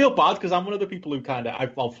 I feel bad because I'm one of the people who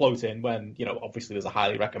I'll float in when obviously there's a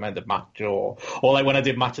highly recommended match, or like when I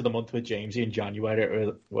did Match of the Month with Jamesy in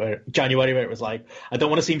January, where it was like, I don't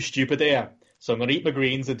want to seem stupid here, so I'm going to eat my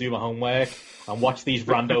greens and do my homework and watch these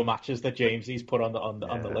rando matches that Jamesy's put on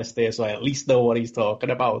the list there, so I at least know what he's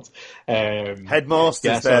talking about.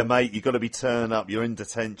 Headmaster's there, mate. You've got to be turning up. You're in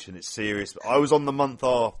detention. It's serious. I was on the month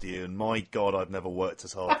after you, and my God, I've never worked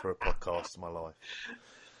as hard for a podcast in my life.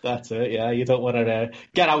 That's it, yeah. You don't want to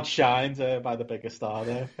get outshined by the biggest star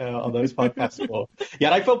there on those podcasts. But,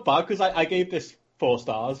 yeah, I felt bad because I gave this 4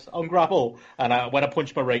 stars on GRAPPL, and when I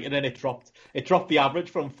punched my rating in, it dropped the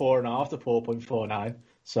average from 4.5 to 4.49.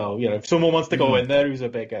 So, if someone wants to go in there who's a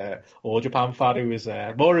big All Japan fan who is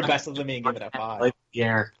more invested than me and give it a 5.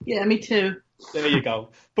 Yeah, me too. There you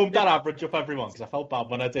go. Bump that average up, everyone, because I felt bad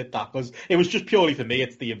when I did that, because it was just purely for me.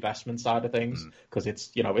 It's the investment side of things, because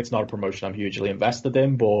it's not a promotion I'm hugely invested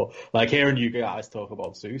in, but like hearing you guys talk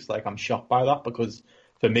about Zeus, like I'm shocked by that, because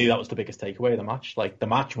for me that was the biggest takeaway of the match. Like the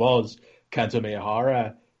match was Kento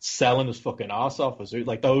Miyahara selling his fucking ass off for Zeus,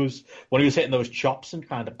 like those when he was hitting those chops and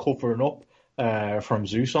kind of covering up from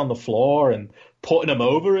Zeus on the floor and putting him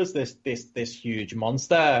over as this huge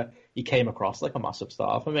monster. He came across like a massive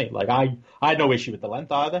star for me. Like I had no issue with the length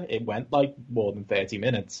either. It went like more than 30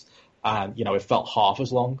 minutes, and it felt half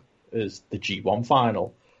as long as the G1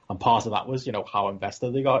 final. And part of that was how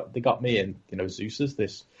invested they got me in. Zeus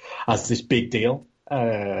as this big deal.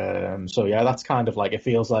 So yeah, that's kind of like, it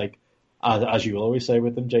feels like, as you will always say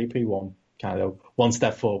with them, JP, one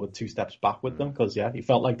step forward, 2 steps back with them, because he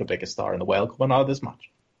felt like the biggest star in the world coming out of this match.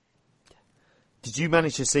 Did you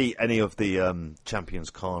manage to see any of the Champions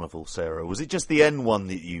Carnival, Sarah? Was it just the end one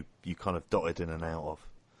that you kind of dotted in and out of?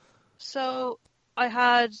 So I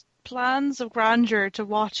had plans of grandeur to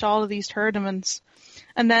watch all of these tournaments,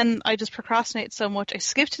 and then I just procrastinated so much. I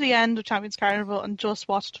skipped to the end of Champions Carnival and just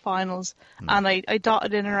watched finals, and I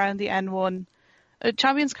dotted in around the end one.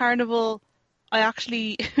 Champions Carnival, I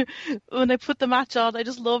actually, when I put the match on, I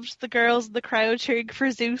just loved the girls in the crowd cheering for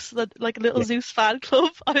Zeus, like a little Zeus fan club.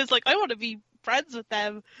 I was like, I want to be friends with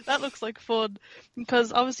them. That looks like fun.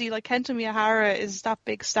 Because obviously, like, Kento Miyahara is that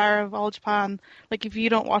big star of All Japan. Like, if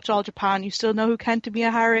you don't watch All Japan, you still know who Kento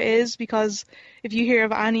Miyahara is, because if you hear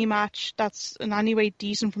of any match that's in any way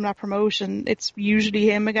decent from that promotion, it's usually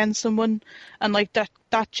him against someone. And like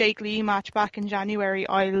that Jake Lee match back in January,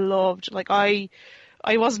 I loved. Like, I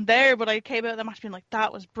wasn't there, but I came out of the match being like,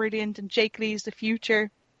 that was brilliant, and Jake Lee's the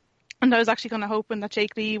future. And I was actually kind of hoping that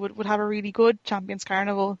Jake Lee would have a really good Champions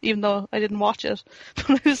Carnival, even though I didn't watch it. But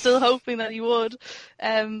I was still hoping that he would.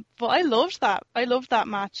 But I loved that. I loved that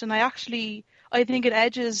match. And I think it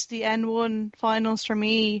edges the N1 finals for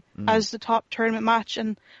me as the top tournament match.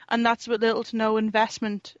 And that's with little to no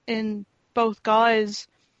investment in both guys,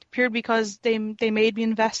 purely because they made me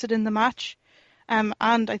invested in the match.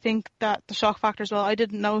 And I think that the shock factor as well, I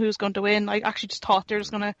didn't know who was going to win. I actually just thought they were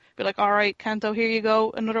just going to be like, all right, Kento, here you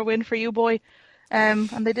go, another win for you, boy. And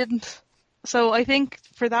they didn't. So I think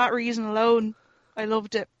for that reason alone, I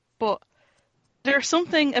loved it. But there's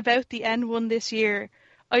something about the N1 this year.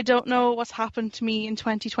 I don't know what's happened to me in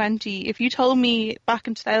 2020. If you told me back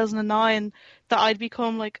in 2009 that I'd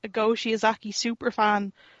become like a Go Shiozaki super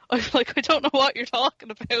fan, I'm like, I don't know what you're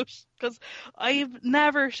talking about, because I've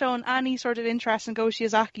never shown any sort of interest in Go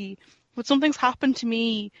Shiozaki. But something's happened to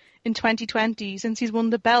me in 2020 since he's won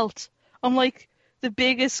the belt. I'm like the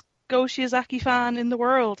biggest Go Shiozaki fan in the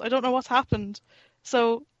world. I don't know what's happened.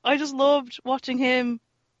 So I just loved watching him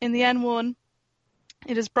in the N1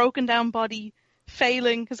 in his broken down body,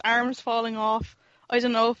 failing, his arms falling off. I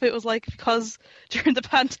don't know if it was like because during the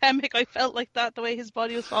pandemic I felt like that, the way his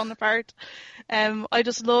body was falling apart. I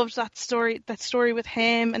just loved that story with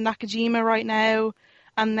him and Nakajima right now,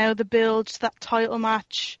 and now the build to that title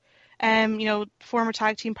match. Former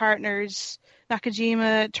tag team partners,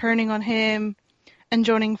 Nakajima turning on him and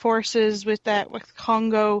joining forces with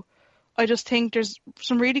Kongo. I just think there's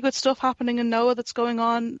some really good stuff happening in Noah that's going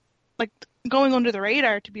on, like going under the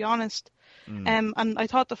radar, to be honest. And I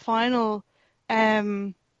thought the final,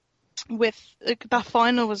 that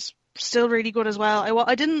final was still really good as well.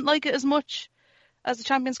 I didn't like it as much as the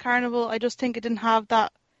Champions Carnival. I just think it didn't have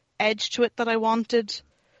that edge to it that I wanted,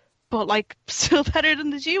 but like still better than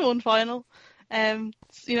the G1 final.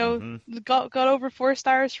 Got over 4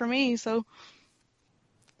 stars for me. So.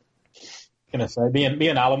 Gonna say, me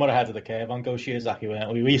and Alan were ahead of the curve on Go Shiozaki,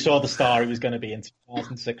 weren't we? We saw the star he was going to be in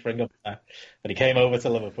 2006 Ring of Honor, but he came over to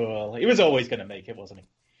Liverpool. He was always going to make it, wasn't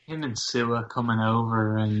he? Him and Sua coming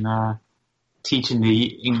over and teaching the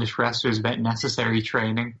English wrestlers about necessary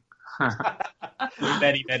training.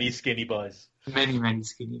 Many, many skinny boys. Many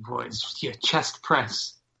skinny boys. Yeah, chest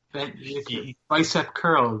press, bicep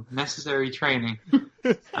curl, necessary training.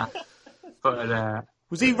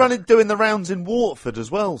 Was he doing the rounds in Watford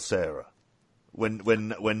as well, Sarah?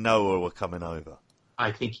 When Noah were coming over?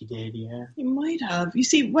 I think he did, yeah. He might have. You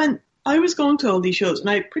see, when I was going to all these shows, and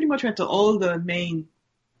I pretty much went to all the main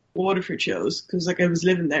Waterford shows, because I was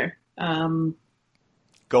living there.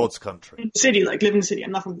 God's country. In the city, live in the city.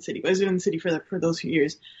 I'm not from the city, but I was living in the city for those few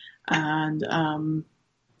years. And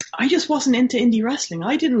I just wasn't into indie wrestling.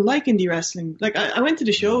 I didn't like indie wrestling. Like, I went to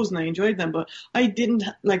the shows and I enjoyed them, but I didn't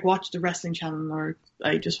watch the wrestling channel, or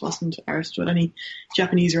I just wasn't arsed with any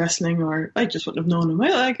Japanese wrestling, or I just wouldn't have known them.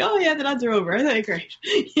 I the lads are over. I thought, great.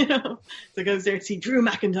 It's like I was there to see Drew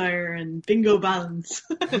McIntyre and Bingo Balance.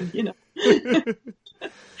 And,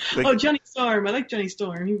 Johnny Storm. I like Johnny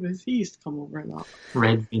Storm. He used to come over a lot.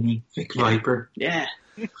 Red Vinny, Vic Viper. Yeah.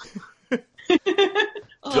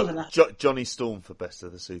 Johnny Storm for Best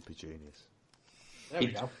of the Super Juniors. There we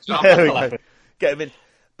go. Get him in.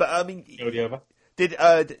 But I mean, did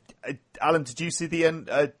Alan? Did you see the N?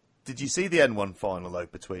 Did you see the N1 final though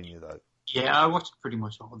between you though? Yeah, I watched pretty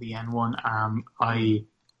much all the N1.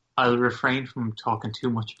 I'll refrain from talking too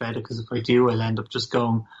much about it, because if I do, I'll end up just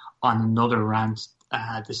going on another rant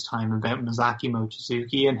this time about Masaki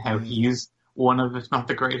Mochizuki and how he's one of, if not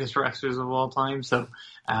the greatest wrestlers of all time. So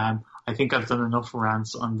I think I've done enough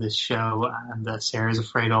rants on this show, and Sarah's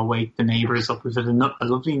afraid I'll wake the neighbours up. We've had a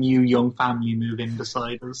lovely new young family move in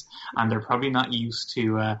beside us, and they're probably not used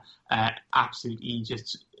to absolute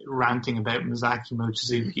Egypt ranting about Masaki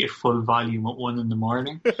Mochizuki at full volume at 1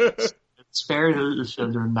 a.m. So spare the little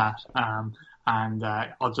children that. And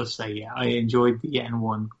I'll just say, yeah, I enjoyed the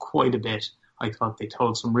N1 quite a bit. I thought they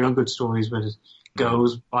told some real good stories with it.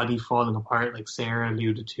 Go's body falling apart, like Sarah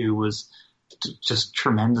alluded to, was just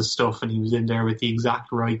tremendous stuff, and he was in there with the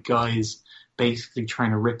exact right guys, basically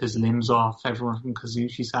trying to rip his limbs off, everyone from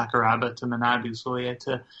Kazuchi Sakuraba to Manabu Soya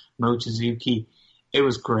to Mochizuki. It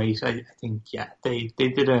was great. I think, yeah, they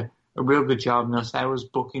did a real good job. Nasawa's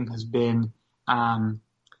booking has been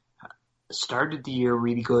started the year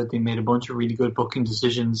really good. They made a bunch of really good booking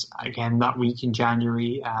decisions again that week in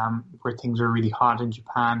January, where things were really hot in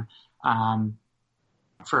Japan.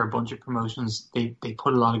 For a bunch of promotions, they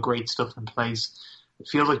put a lot of great stuff in place. It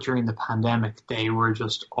feels like during the pandemic they were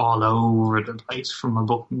just all over the place from a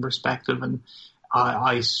booking perspective, and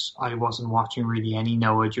I wasn't watching really any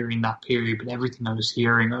Noah during that period, but everything I was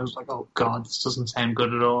hearing, I was like, oh god, this doesn't sound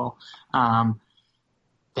good at all.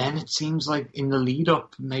 Then it seems like in the lead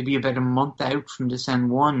up, maybe about a month out from this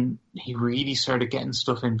N1, he really started getting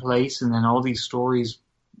stuff in place, and then all these stories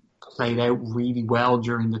played out really well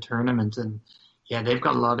during the tournament. And yeah, they've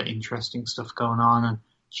got a lot of interesting stuff going on, and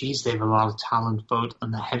geez, they have a lot of talent both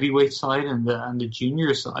on the heavyweight side and the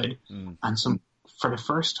junior side. And for the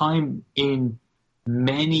first time in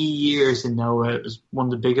many years in Noah, it was one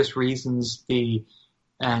of the biggest reasons the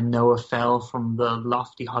Noah fell from the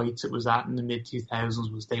lofty heights it was at in the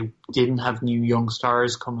mid-2000s was they didn't have new young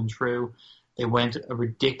stars coming through. They went a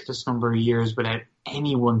ridiculous number of years without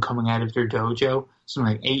anyone coming out of their dojo,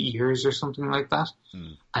 something like 8 years or something like that.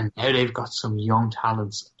 And now they've got some young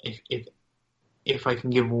talents. If I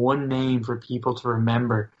can give one name for people to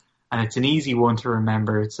remember, and it's an easy one to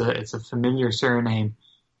remember, it's a familiar surname,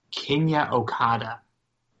 Kinya Okada.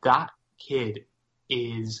 That kid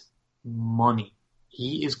is money.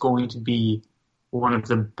 he is going to be one of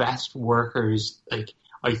the best workers. Like,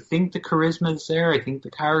 I think the charisma is there. I think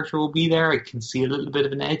the character will be there. I can see a little bit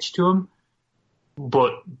of an edge to him.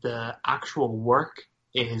 But the actual work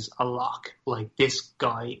is a lock. Like, this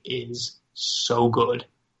guy is so good.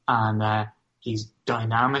 And he's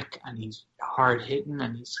dynamic, and he's hard-hitting,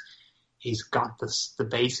 and he's got the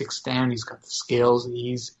basics down. He's got the skills.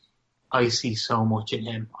 I see so much in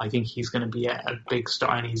him. I think he's going to be a big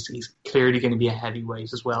star, and he's clearly going to be a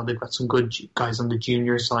heavyweight as well. They've got some good guys on the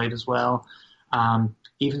junior side as well.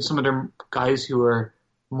 Even some of them guys who are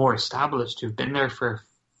more established, who've been there for a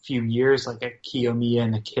few years, like a Kiyomiya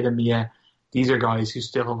and a Kitamiya. These are guys who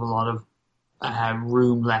still have a lot of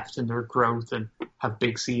room left in their growth and have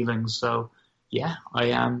big ceilings. So, yeah,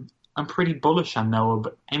 I'm pretty bullish on Noah,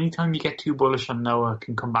 but anytime you get too bullish on Noah, it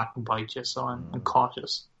can come back and bite you. So I'm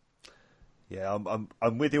cautious. Yeah,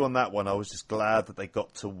 I'm with you on that one. I was just glad that they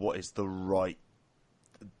got to what is the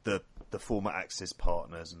former Axis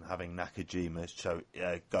partners, and having Nakajima show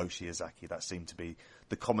Go Shiozaki. That seemed to be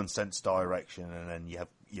the common sense direction, and then you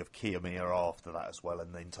have Kiyomiya after that as well,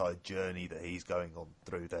 and the entire journey that he's going on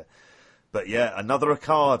through there. But yeah, another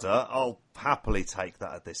Okada. I'll happily take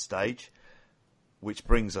that at this stage, which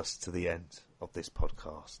brings us to the end of this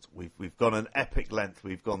podcast. We've gone an epic length.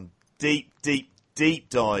 We've gone deep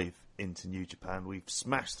dive into New Japan. We've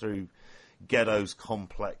smashed through Gedo's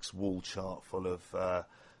complex wall chart full of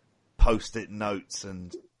post-it notes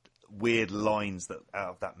and weird lines that out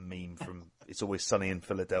of that meme from It's Always Sunny in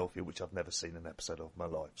Philadelphia, which I've never seen an episode of in my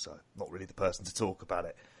life, so not really the person to talk about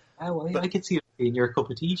it. Oh, well, I could see it being your cup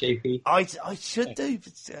of tea, JP. I should do.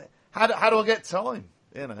 But, how do I get time?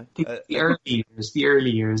 You know, the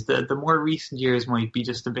early years. The more recent years might be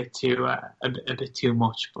just a bit too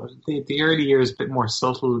much, but the early years a bit more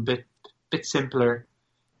subtle, a bit simpler.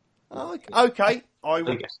 Oh, okay. I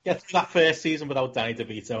will get through that first season without Danny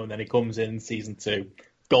DeVito, and then he comes in season 2.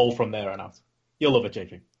 Goal from there on out. You'll love it,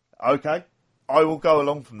 JP. Okay, I will go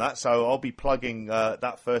along from that. So I'll be plugging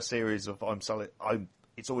that first series of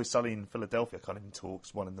It's Always Sunny in Philadelphia. I can't even talk.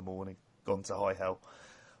 It's 1 a.m. Gone to high hell.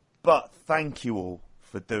 But thank you all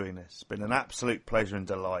for doing this. It's been an absolute pleasure and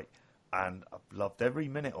delight, and I've loved every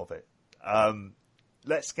minute of it.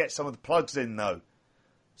 Let's get some of the plugs in, though.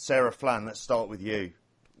 Sarah Flann, let's start with you.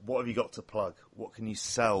 What have you got to plug? What can you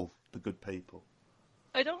sell the good people?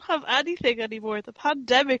 I don't have anything anymore. The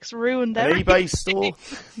pandemic's ruined everything. An eBay store?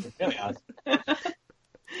 It really has.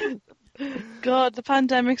 God, the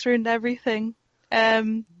pandemic's ruined everything.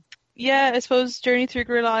 Yeah, I suppose Journey Through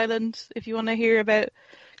Gorilla Island, if you want to hear about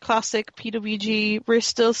classic PWG, we're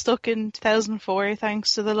still stuck in 2004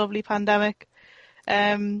 thanks to the lovely pandemic.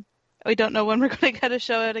 I don't know when we're going to get a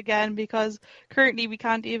show out again, because currently we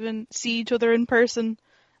can't even see each other in person,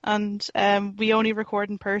 and we only record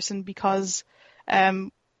in person because I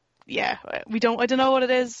don't know what it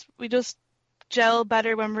is. We just gel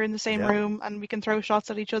better when we're in the same room and we can throw shots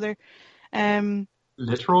at each other.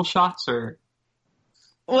 Literal shots, or?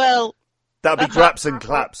 Well, that'd be graps and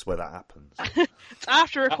claps where that happens. It's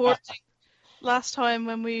after recording. Last time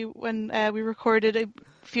when we recorded, a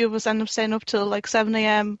few of us ended up staying up till like 7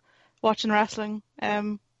 a.m. watching wrestling,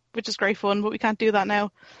 which is great fun, but we can't do that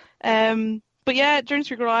now. But yeah, Journey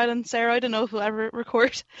Through Gorilla Island, Sarah, I don't know if we'll ever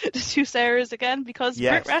record the 2 Sarahs again, because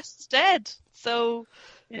Brit Rest is dead. So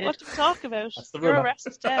what do we talk about? Brit Rest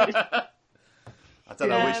is dead. I don't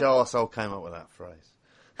know which arsehole came up with that phrase.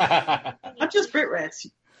 Not just Brit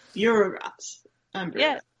Rest, Eurograps and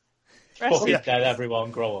Brit Rest. Fuck it, dead,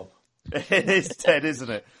 everyone, grow up. It is dead, isn't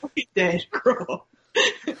it? Fuck it, dead, grow up.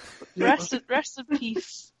 Rest in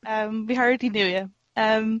peace. We hardly knew you.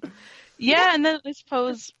 Yeah, and then I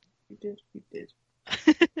suppose We did.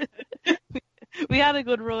 we had a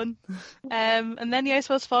good run. And then I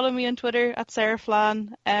suppose follow me on Twitter at Sarah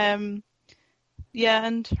Flann. And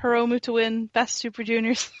Hiromu to win Best Super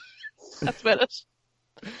Juniors. That's about it.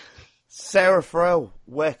 Sarah Farrell,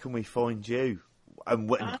 where can we find you? And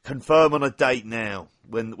confirm on a date now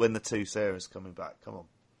when the 2 Sarahs coming back. Come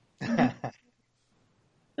on.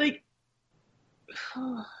 Like,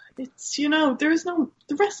 it's, there's no,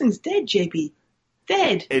 the wrestling's dead, JP.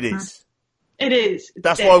 Dead. It is. It is.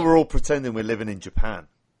 That's dead. why we're all pretending we're living in Japan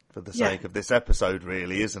for the sake of this episode,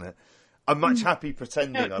 really, isn't it? I'm much happy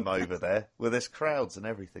pretending I'm over there where there's crowds and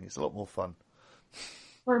everything. It's a lot more fun.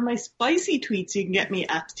 For my spicy tweets, you can get me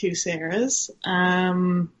at 2 Sarahs.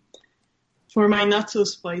 For my not so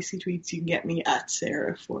spicy tweets, you can get me at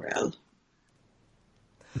Sarah4L.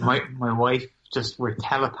 My wife, we're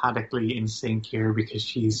telepathically in sync here, because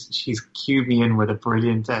she's cued me in with a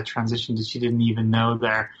brilliant transition that she didn't even know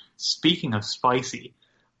there. Speaking of spicy,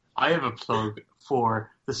 I have a plug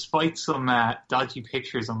for the despite some dodgy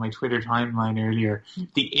pictures on my Twitter timeline earlier,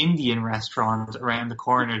 the Indian restaurant around the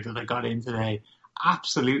corner that I got in today,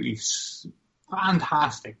 absolutely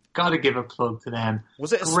fantastic. Got to give a plug to them.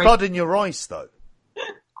 Was it a spud in your rice, though?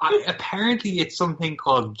 Apparently, it's something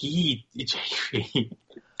called ghee, JP.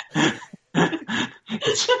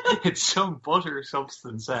 it's some butter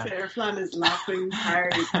substance. Sarah Flann is laughing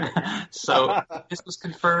hard. So this was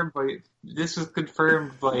confirmed by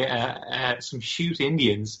some shoot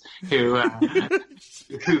Indians who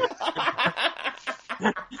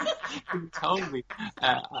told me.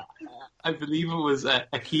 I believe it was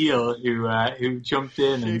Akil who jumped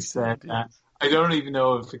in and said. I don't even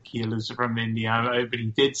know if Akil is from India, but he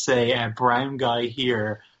did say brown guy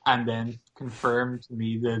here, and then confirmed to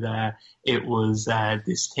me that it was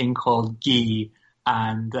this thing called ghee,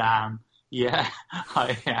 and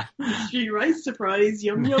Mystery rice surprise,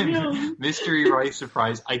 yum yum yum. Mystery rice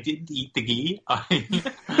surprise. I didn't eat the ghee.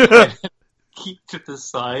 I kept it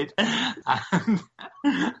aside, and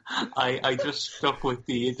I just stuck with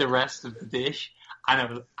the rest of the dish, and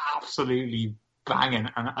it was absolutely banging,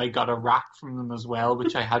 and I got a wrap from them as well,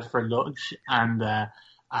 which I had for lunch, and the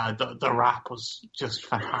wrap was just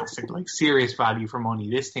fantastic, like serious value for money.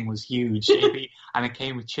 This thing was huge, and it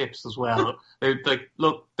came with chips as well. They're like,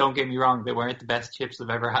 look, don't get me wrong, they weren't the best chips I've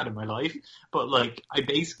ever had in my life, but like I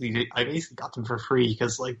basically got them for free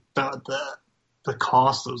because like the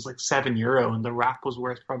cost was like €7, and the wrap was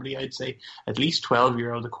worth probably, I'd say, at least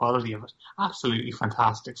 €12. The quality of it, absolutely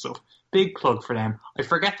fantastic. So big plug for them. I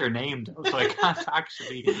forget their name though, so I can't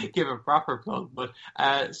actually give a proper plug. But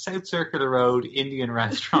South Circular Road Indian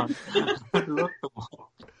restaurant. Look them up.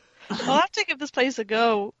 I'll have to give this place a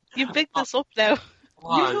go. You picked this up now.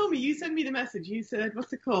 You told me. You sent me the message. You said,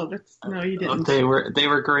 "What's it called?" No, you didn't. They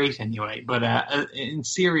were great anyway. But in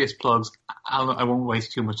serious plugs, Alan, I won't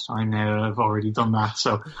waste too much time now. I've already done that.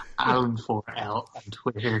 So Alan4L on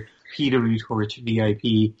Twitter, PW Torch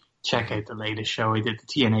VIP. Check out the latest show. I did the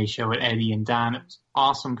TNA show with Eddie and Dan. It was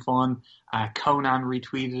awesome fun. Conan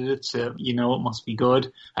retweeted it, so you know it must be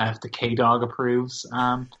good if the K-Dog approves.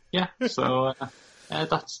 That's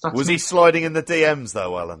Was he sliding in the DMs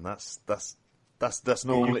though, Alan? That's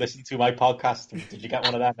normal. You listen to my podcast. Did you get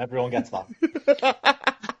one of them? Everyone gets that.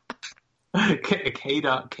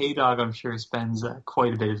 K-Dog, I'm sure, spends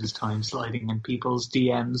quite a bit of his time sliding in people's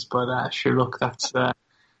DMs, but sure, look, that's how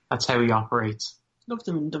he operates. Loved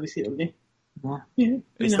him in WCW. Yeah.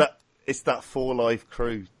 It's that 4 Live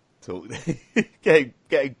crew talk. getting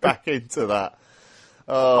back into that.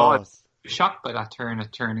 I was shocked by that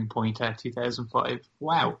turning point at 2005.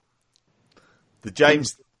 Wow. The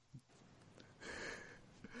James.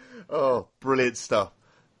 Oh, brilliant stuff.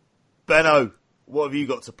 Benno, what have you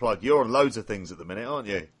got to plug? You're on loads of things at the minute, aren't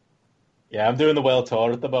you? Yeah, I'm doing the world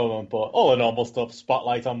tour at the moment, but all the normal stuff.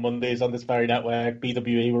 Spotlight on Mondays on this very network.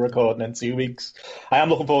 BWE, we're recording in 2 weeks. I am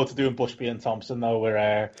looking forward to doing Bushby and Thompson, though,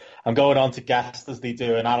 where I'm going on to guest as they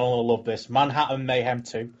do, and I don't love this. Manhattan Mayhem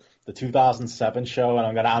 2, the 2007 show, and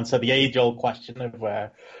I'm going to answer the age-old question of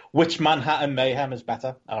which Manhattan Mayhem is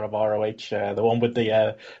better out of ROH, the one with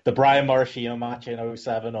the Brian Morishima match in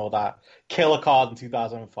 2007 or that killer card in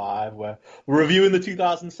 2005. We're reviewing the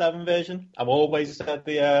 2007 version. I've always said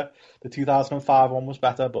the 2005 one was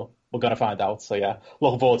better, but we're going to find out. So yeah,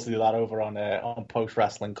 looking forward to do that over on Post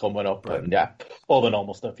Wrestling coming up. Right. And yeah, all the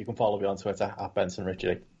normal stuff. You can follow me on Twitter at Benson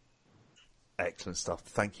Richard. Excellent stuff.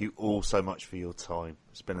 Thank you all so much for your time.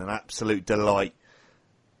 It's been an absolute delight.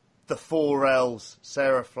 The 4Ls,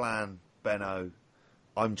 Sarah Flann, Benno.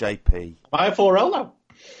 I'm JP. Am I a 4L now?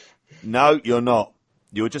 No, you're not.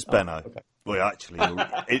 You're just Benno. Okay. Well, actually,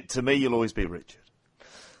 to me, you'll always be Richard.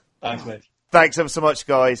 Thanks, mate. Thanks ever so much,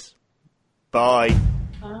 guys. Bye.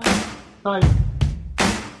 Bye.